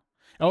ends on.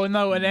 Oh, and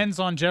no, it ends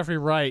on Jeffrey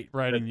Wright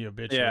writing the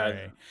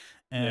obituary,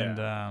 and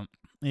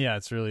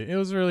it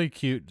was a really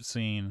cute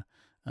scene.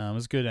 It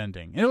was a good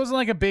ending. It wasn't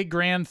like a big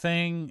grand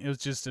thing. It was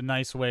just a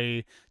nice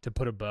way to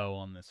put a bow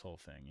on this whole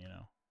thing, you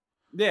know.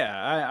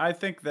 Yeah, I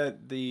think that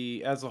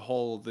as a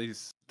whole, the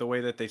way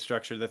that they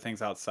structured the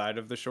things outside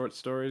of the short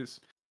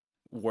stories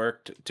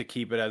worked to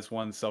keep it as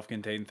one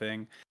self-contained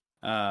thing.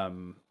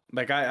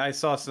 Like I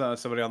saw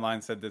somebody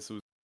online said this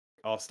was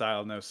all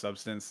style, no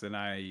substance, and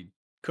I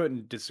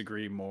couldn't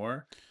disagree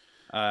more.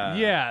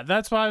 Yeah,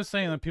 that's why I was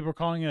saying that people are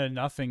calling it a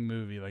nothing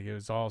movie, like it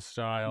was all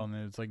style and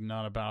it's like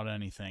not about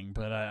anything.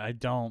 But I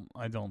don't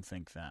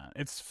think that.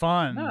 It's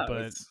fun,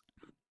 but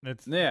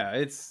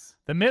it's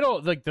the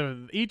middle, like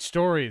each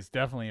story is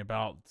definitely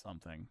about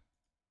something.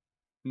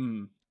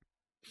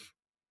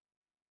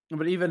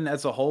 But even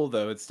as a whole,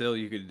 though, it's still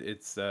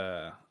it's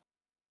the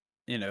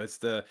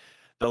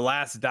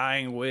last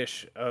dying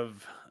wish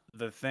of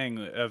the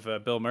thing of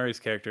Bill Murray's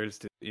character is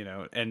to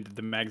end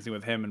the magazine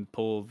with him and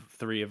pull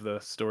 3 of the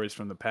stories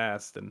from the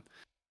past, and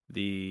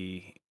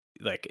these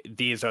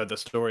are the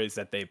stories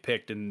that they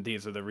picked, and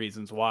these are the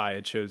reasons why.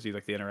 It shows you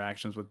like the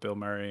interactions with Bill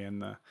Murray and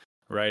the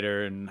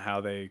writer and how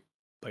they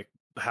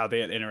had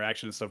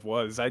interaction and stuff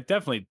was. I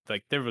definitely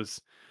there was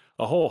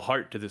a whole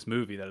heart to this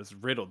movie that is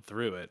riddled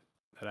through it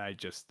that I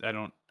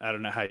don't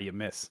know how you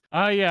miss.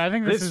 Yeah, I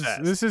think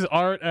this is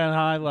art at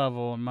high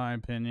level in my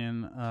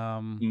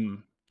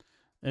opinion.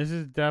 This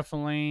is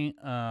definitely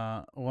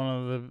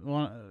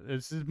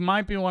this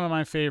might be one of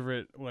my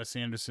favorite Wes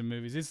Anderson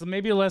movies. It's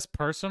maybe less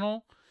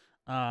personal.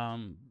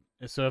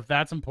 So if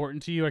that's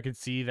important to you, I could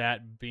see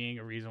that being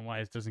a reason why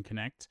it doesn't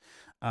connect.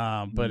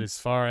 But Mhm. as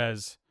far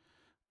as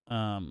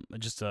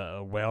just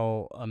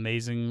a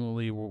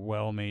amazingly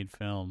well made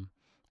film,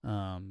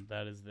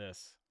 that is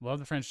this. Love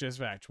the French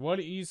Dispatch. What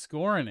are you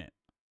scoring it?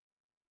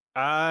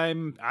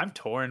 I'm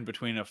torn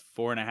between a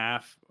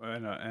 4.5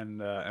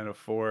 and a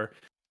 4.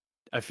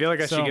 I feel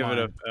like I So should give am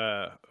it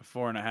a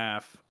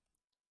 4.5,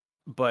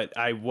 but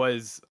I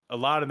was a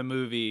lot of the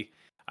movie.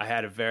 I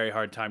had a very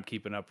hard time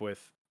keeping up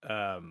with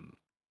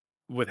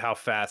how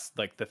fast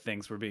like the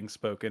things were being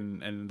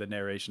spoken and the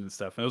narration and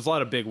stuff. And it was a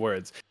lot of big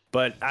words.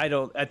 But I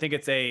think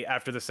it's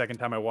after the second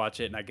time I watch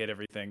it and I get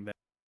everything. Then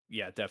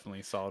yeah,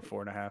 definitely solid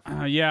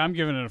 4.5. Yeah, I'm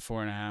giving it a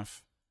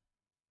 4.5.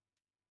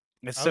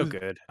 It's so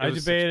good. I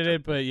was such a debated good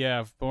it, but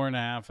yeah,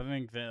 4.5. I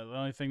think the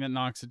only thing that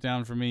knocks it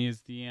down for me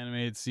is the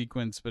animated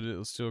sequence, but it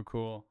was still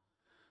cool.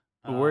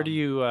 Where do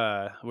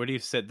you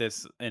sit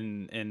this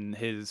in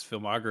his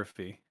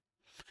filmography?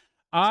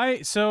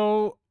 I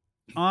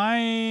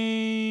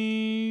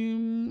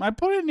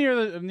put it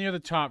near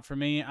the top for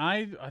me.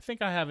 I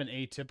think I have an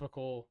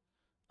atypical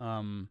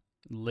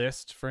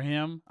list for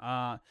him.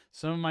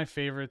 Some of my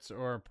favorites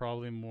are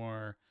probably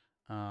more.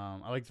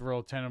 I like the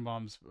Royal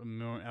Tenenbaums.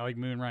 I like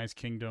Moonrise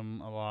Kingdom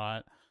a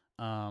lot.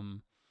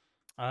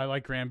 I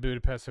like Grand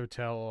Budapest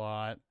Hotel a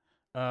lot.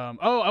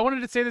 I wanted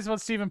to say this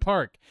about Stephen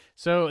Park.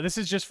 So this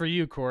is just for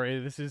you, Corey.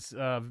 This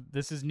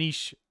is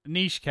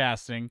niche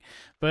casting,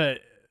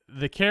 but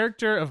the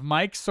character of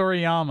Mike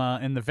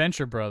Soriyama in the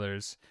Venture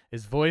Brothers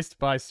is voiced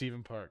by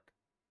Stephen Park.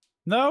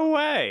 No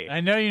way. I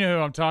know you know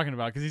who I'm talking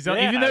about because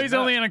even though he's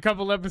only in a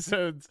couple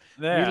episodes,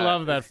 we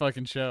love that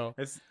fucking show.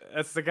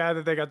 That's the guy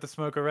that they got to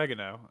smoke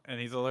oregano and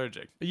he's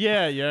allergic.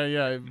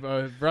 Yeah.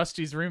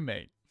 Rusty's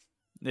roommate.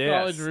 Yes.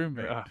 College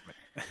roommate.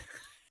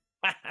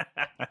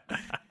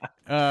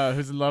 Oh,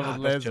 who's in love with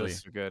Leslie.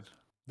 So good.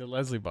 The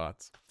Leslie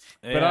bots.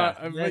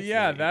 Yeah, but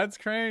yeah, that's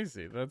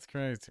crazy. That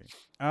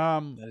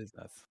is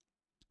nuts.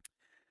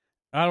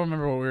 I don't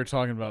remember what we were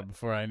talking about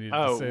before I needed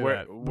to say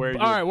that.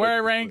 Where All right, where I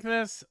rank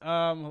this?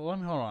 Let me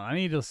hold on. I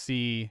need to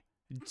see.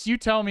 You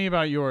tell me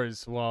about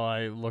yours while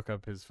I look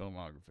up his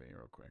filmography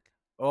real quick.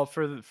 Well,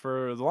 for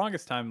the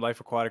longest time, Life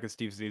Aquatic of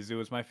Steve Zissou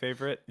was my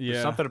favorite. Yeah.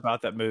 There's something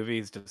about that movie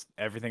is just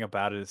everything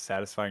about it is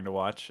satisfying to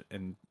watch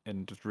and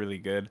just really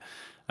good.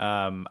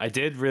 I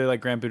did really like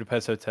Grand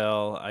Budapest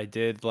Hotel. I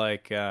did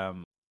like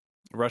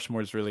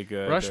Rushmore's really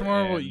good.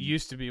 Rushmore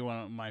used to be one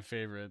of my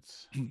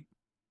favorites.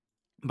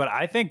 But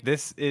I think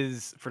this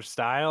is for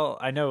style.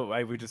 I know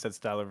we just said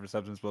style over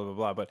substance, blah blah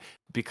blah. But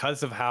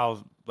because of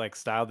how like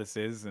style this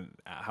is and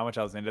how much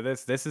I was into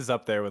this is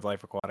up there with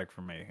Life Aquatic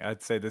for me.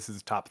 I'd say this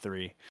is top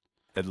 3,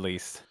 at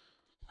least.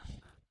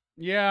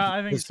 Yeah,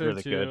 I think so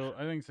really too. Good.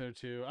 I think so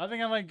too. I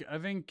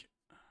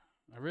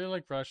really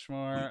like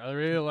Rushmore. I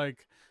really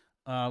like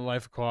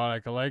Life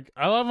Aquatic.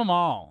 I love them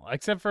all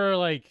except for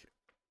like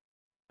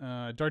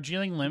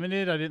Darjeeling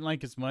Limited. I didn't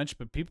like as much,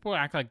 but people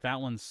act like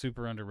that one's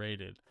super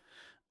underrated.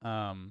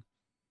 I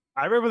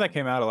remember when that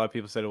came out, a lot of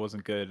people said it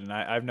wasn't good, and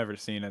I've never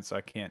seen it, so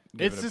I can't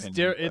give it's it just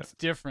it's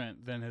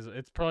different than his.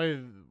 It's probably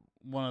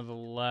one of the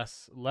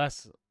less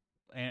Wes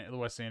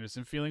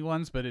Anderson feeling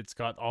ones, but it's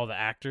got all the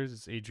actors.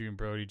 It's Adrian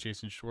Brody,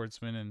 Jason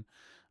Schwartzman, and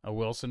a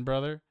Wilson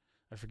brother.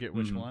 I forget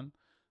which one.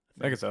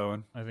 I think it's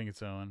Owen. I think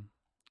it's Owen.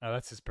 Oh,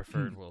 that's his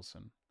preferred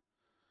Wilson.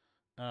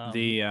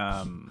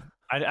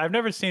 I've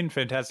never seen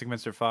Fantastic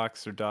Mr.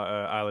 Fox or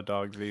Isle of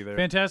Dogs either.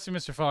 Fantastic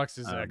Mr. Fox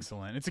is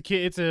excellent.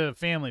 It's a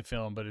family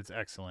film, but it's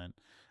excellent.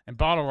 And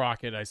Bottle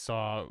Rocket I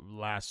saw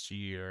last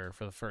year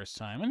for the first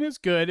time, and it's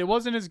good. It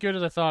wasn't as good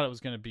as I thought it was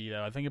going to be,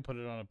 though. I think I put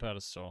it on a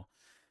pedestal.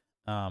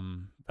 But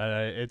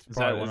it's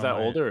probably is that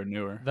older or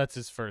newer? That's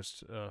his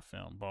first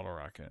film, Bottle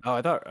Rocket. Oh,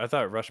 I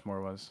thought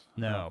Rushmore was.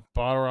 No,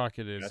 Bottle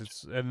Rocket is.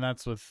 Gotcha. And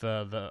that's with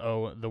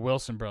the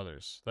Wilson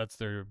brothers. That's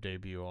their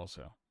debut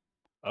also.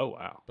 Oh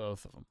wow,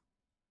 both of them.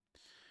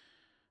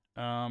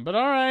 But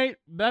all right,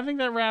 I think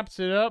that wraps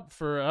it up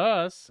for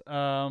us.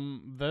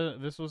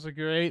 This was a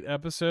great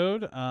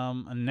episode.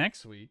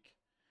 Next week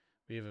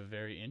we have a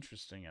very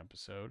interesting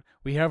episode.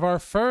 We have our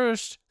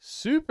first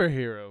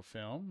superhero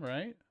film,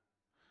 right?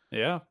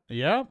 Yeah,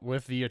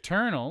 with the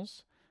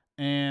Eternals.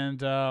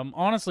 And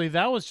honestly,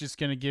 that was just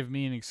going to give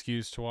me an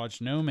excuse to watch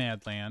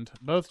Nomadland,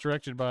 both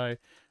directed by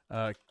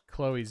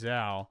Chloe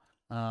Zhao,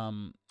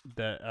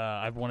 that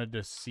I've wanted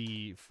to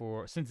see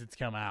since it's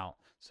come out.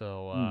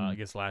 So I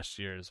guess last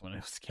year is when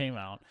it came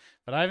out.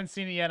 But I haven't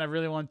seen it yet. I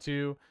really want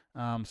to.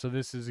 So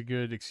this is a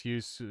good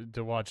excuse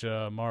to watch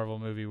a Marvel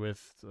movie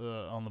with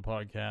on the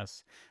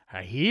podcast.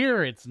 I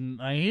hear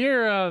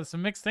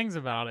some mixed things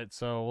about it,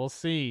 so we'll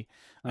see.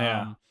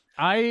 Yeah.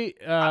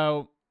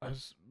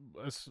 As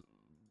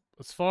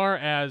far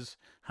as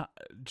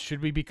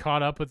should we be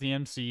caught up with the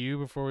MCU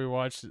before we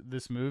watch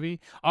this movie?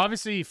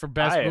 Obviously, for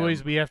Best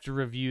Boys, we have to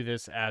review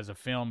this as a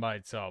film by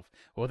itself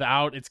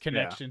without its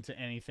connection to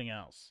anything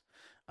else.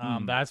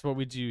 That's what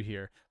we do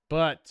here.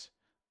 But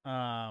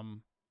I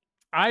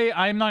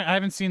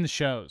haven't seen the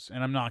shows,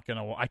 and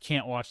I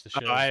can't watch the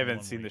shows. I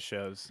haven't seen the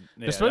shows.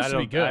 They're supposed to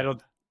be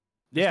good.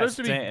 It's supposed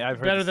to be I've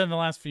heard better than the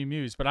last few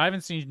movies, but I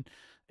haven't seen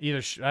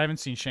I haven't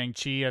seen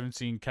Shang-Chi, I haven't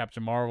seen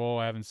Captain Marvel,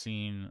 I haven't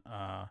seen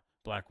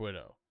Black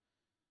Widow.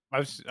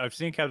 I've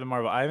seen Captain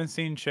Marvel. I haven't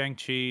seen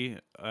Shang-Chi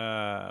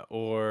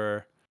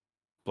or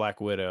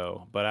Black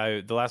Widow,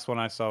 but the last one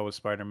I saw was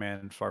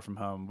Spider-Man Far From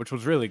Home, which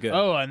was really good.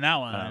 Oh, and that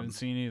one I haven't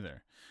seen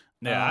either.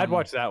 Yeah, I'd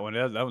watch that one.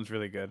 That one's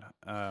really good.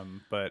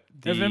 But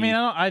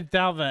I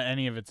doubt that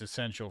any of it's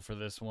essential for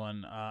this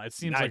one. It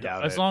seems like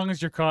as long as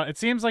you're caught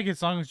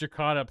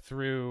up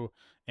through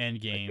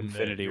Endgame, like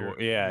Infinity War,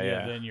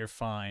 then you're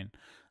fine.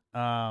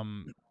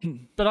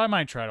 But I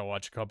might try to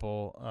watch a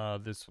couple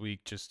this week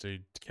just to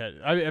catch.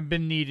 I've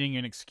been needing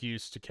an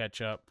excuse to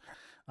catch up.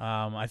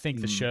 I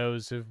think the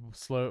shows have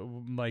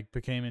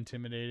became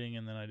intimidating,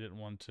 and then I didn't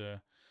want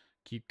to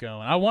keep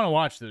going. I want to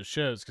watch those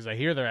shows because I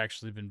hear they're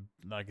actually been,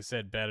 like I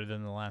said, better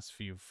than the last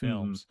few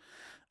films.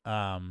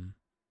 But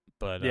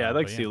I'd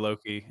like to see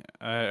Loki.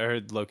 I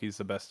heard Loki's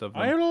the best of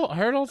them. I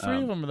heard all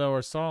three of them though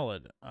are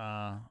solid.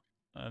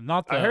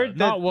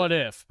 Not What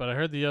If, but I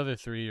heard the other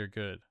three are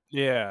good.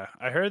 Yeah,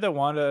 I heard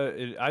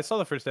that I saw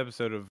the first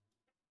episode of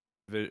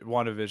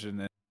WandaVision,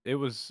 and it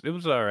was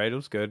all right. It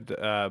was good.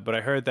 But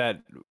I heard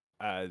that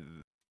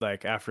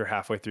like after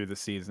halfway through the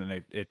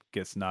season, it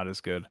gets not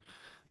as good.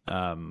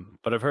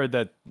 But I've heard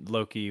that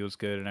Loki was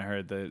good, and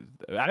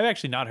I've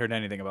actually not heard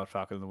anything about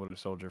Falcon and the Winter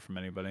Soldier from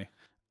anybody.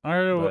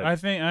 I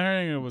think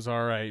it was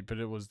all right, but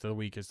it was the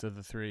weakest of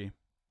the three.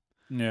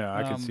 Yeah,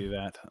 I can see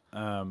that.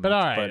 But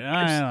all right,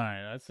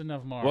 that's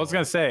enough Marvel. Well, I was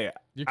gonna say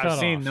I've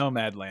seen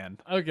Nomadland.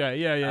 Okay,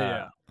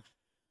 yeah.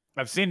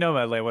 I've seen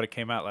Nomadland when it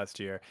came out last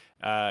year.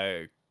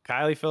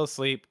 Kylie fell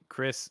asleep.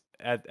 Chris,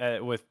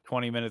 with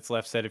 20 minutes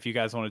left, said, "If you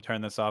guys want to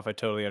turn this off, I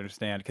totally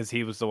understand," because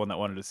he was the one that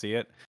wanted to see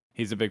it.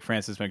 He's a big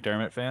Frances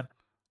McDormand fan,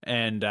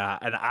 and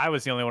I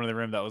was the only one in the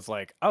room that was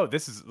like, "Oh,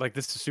 this is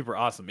super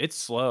awesome. It's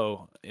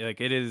slow. Like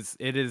it is."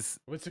 Chris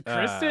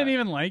didn't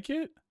even like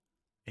it.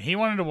 He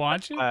wanted to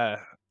watch it.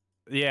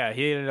 Yeah,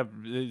 he ended up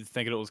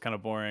thinking it was kind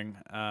of boring.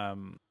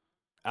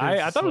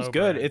 I thought it was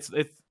good.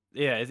 Burn.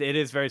 It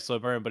is very slow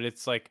burn, but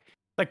it's like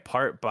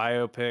part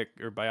biopic,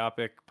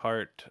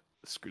 part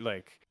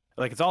like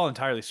it's all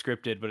entirely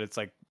scripted, but it's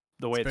like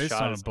the way it's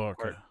shot on a book.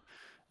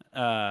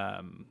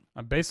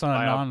 I'm based on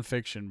a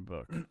nonfiction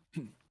book.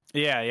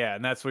 Yeah,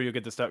 and that's where you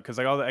get the stuff because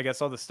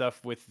all the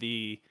stuff with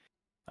the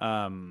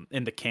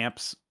in the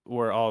camps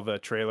where all the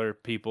trailer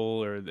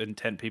people or the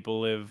intent people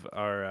live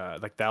are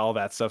all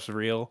that stuff's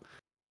real.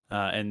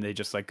 And they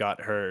just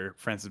got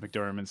Frances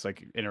McDormand's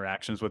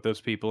interactions with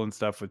those people and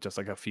stuff with just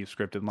a few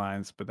scripted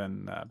lines, but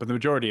the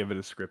majority of it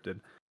is scripted.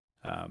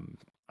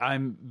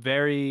 I'm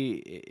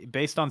very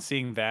based on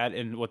seeing that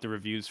and what the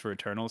reviews for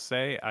Eternals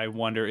say. I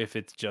wonder if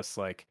it's just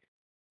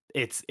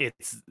it's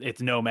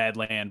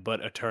Nomadland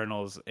but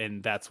Eternals,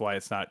 and that's why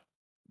it's not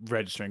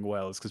registering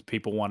well. Is because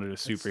people wanted a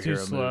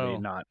superhero movie,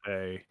 not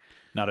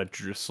a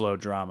slow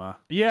drama.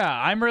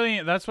 Yeah,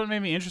 that's what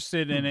made me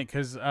interested in it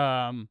because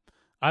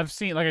I've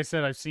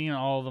seen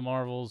all the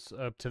Marvels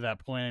up to that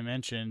point I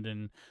mentioned,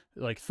 and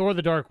Thor: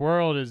 The Dark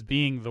World as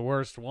being the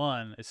worst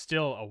one was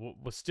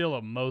still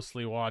a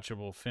mostly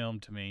watchable film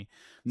to me.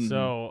 Mm-hmm.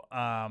 So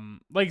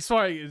as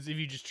far as if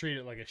you just treat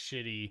it like a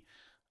shitty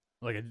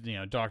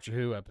Doctor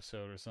Who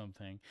episode or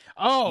something.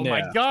 Oh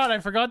my God, I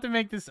forgot to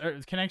make this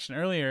connection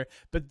earlier,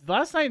 but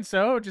Last Night in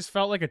Soho just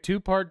felt like a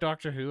 2-part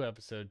Doctor Who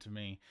episode to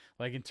me.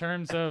 In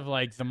terms of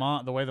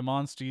the way the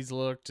monsters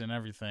looked and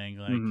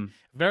everything,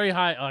 very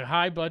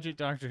high budget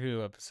Doctor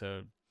Who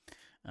episode.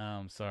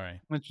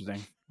 Sorry.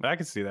 Interesting. But I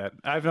can see that.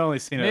 I've only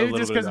seen it maybe a little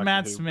just because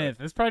Matt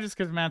Smith. It's probably just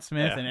because Matt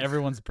Smith and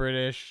everyone's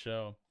British,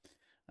 so.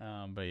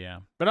 But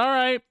yeah. But all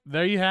right,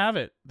 there you have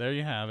it.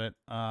 We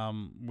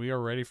are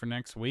ready for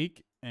next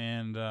week.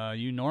 And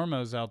you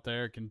Normos out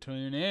there can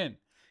tune in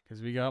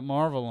because we got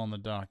Marvel on the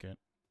docket.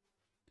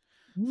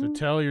 So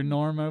tell your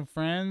Normo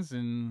friends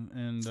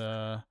and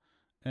now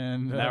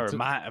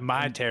we're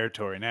my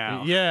territory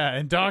now.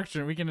 Yeah,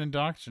 we can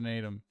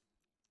indoctrinate them.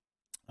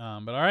 But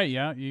all right,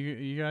 yeah,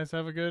 you guys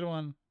have a good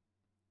one.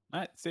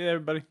 All right, see you,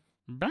 everybody.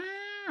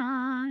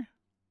 Bye.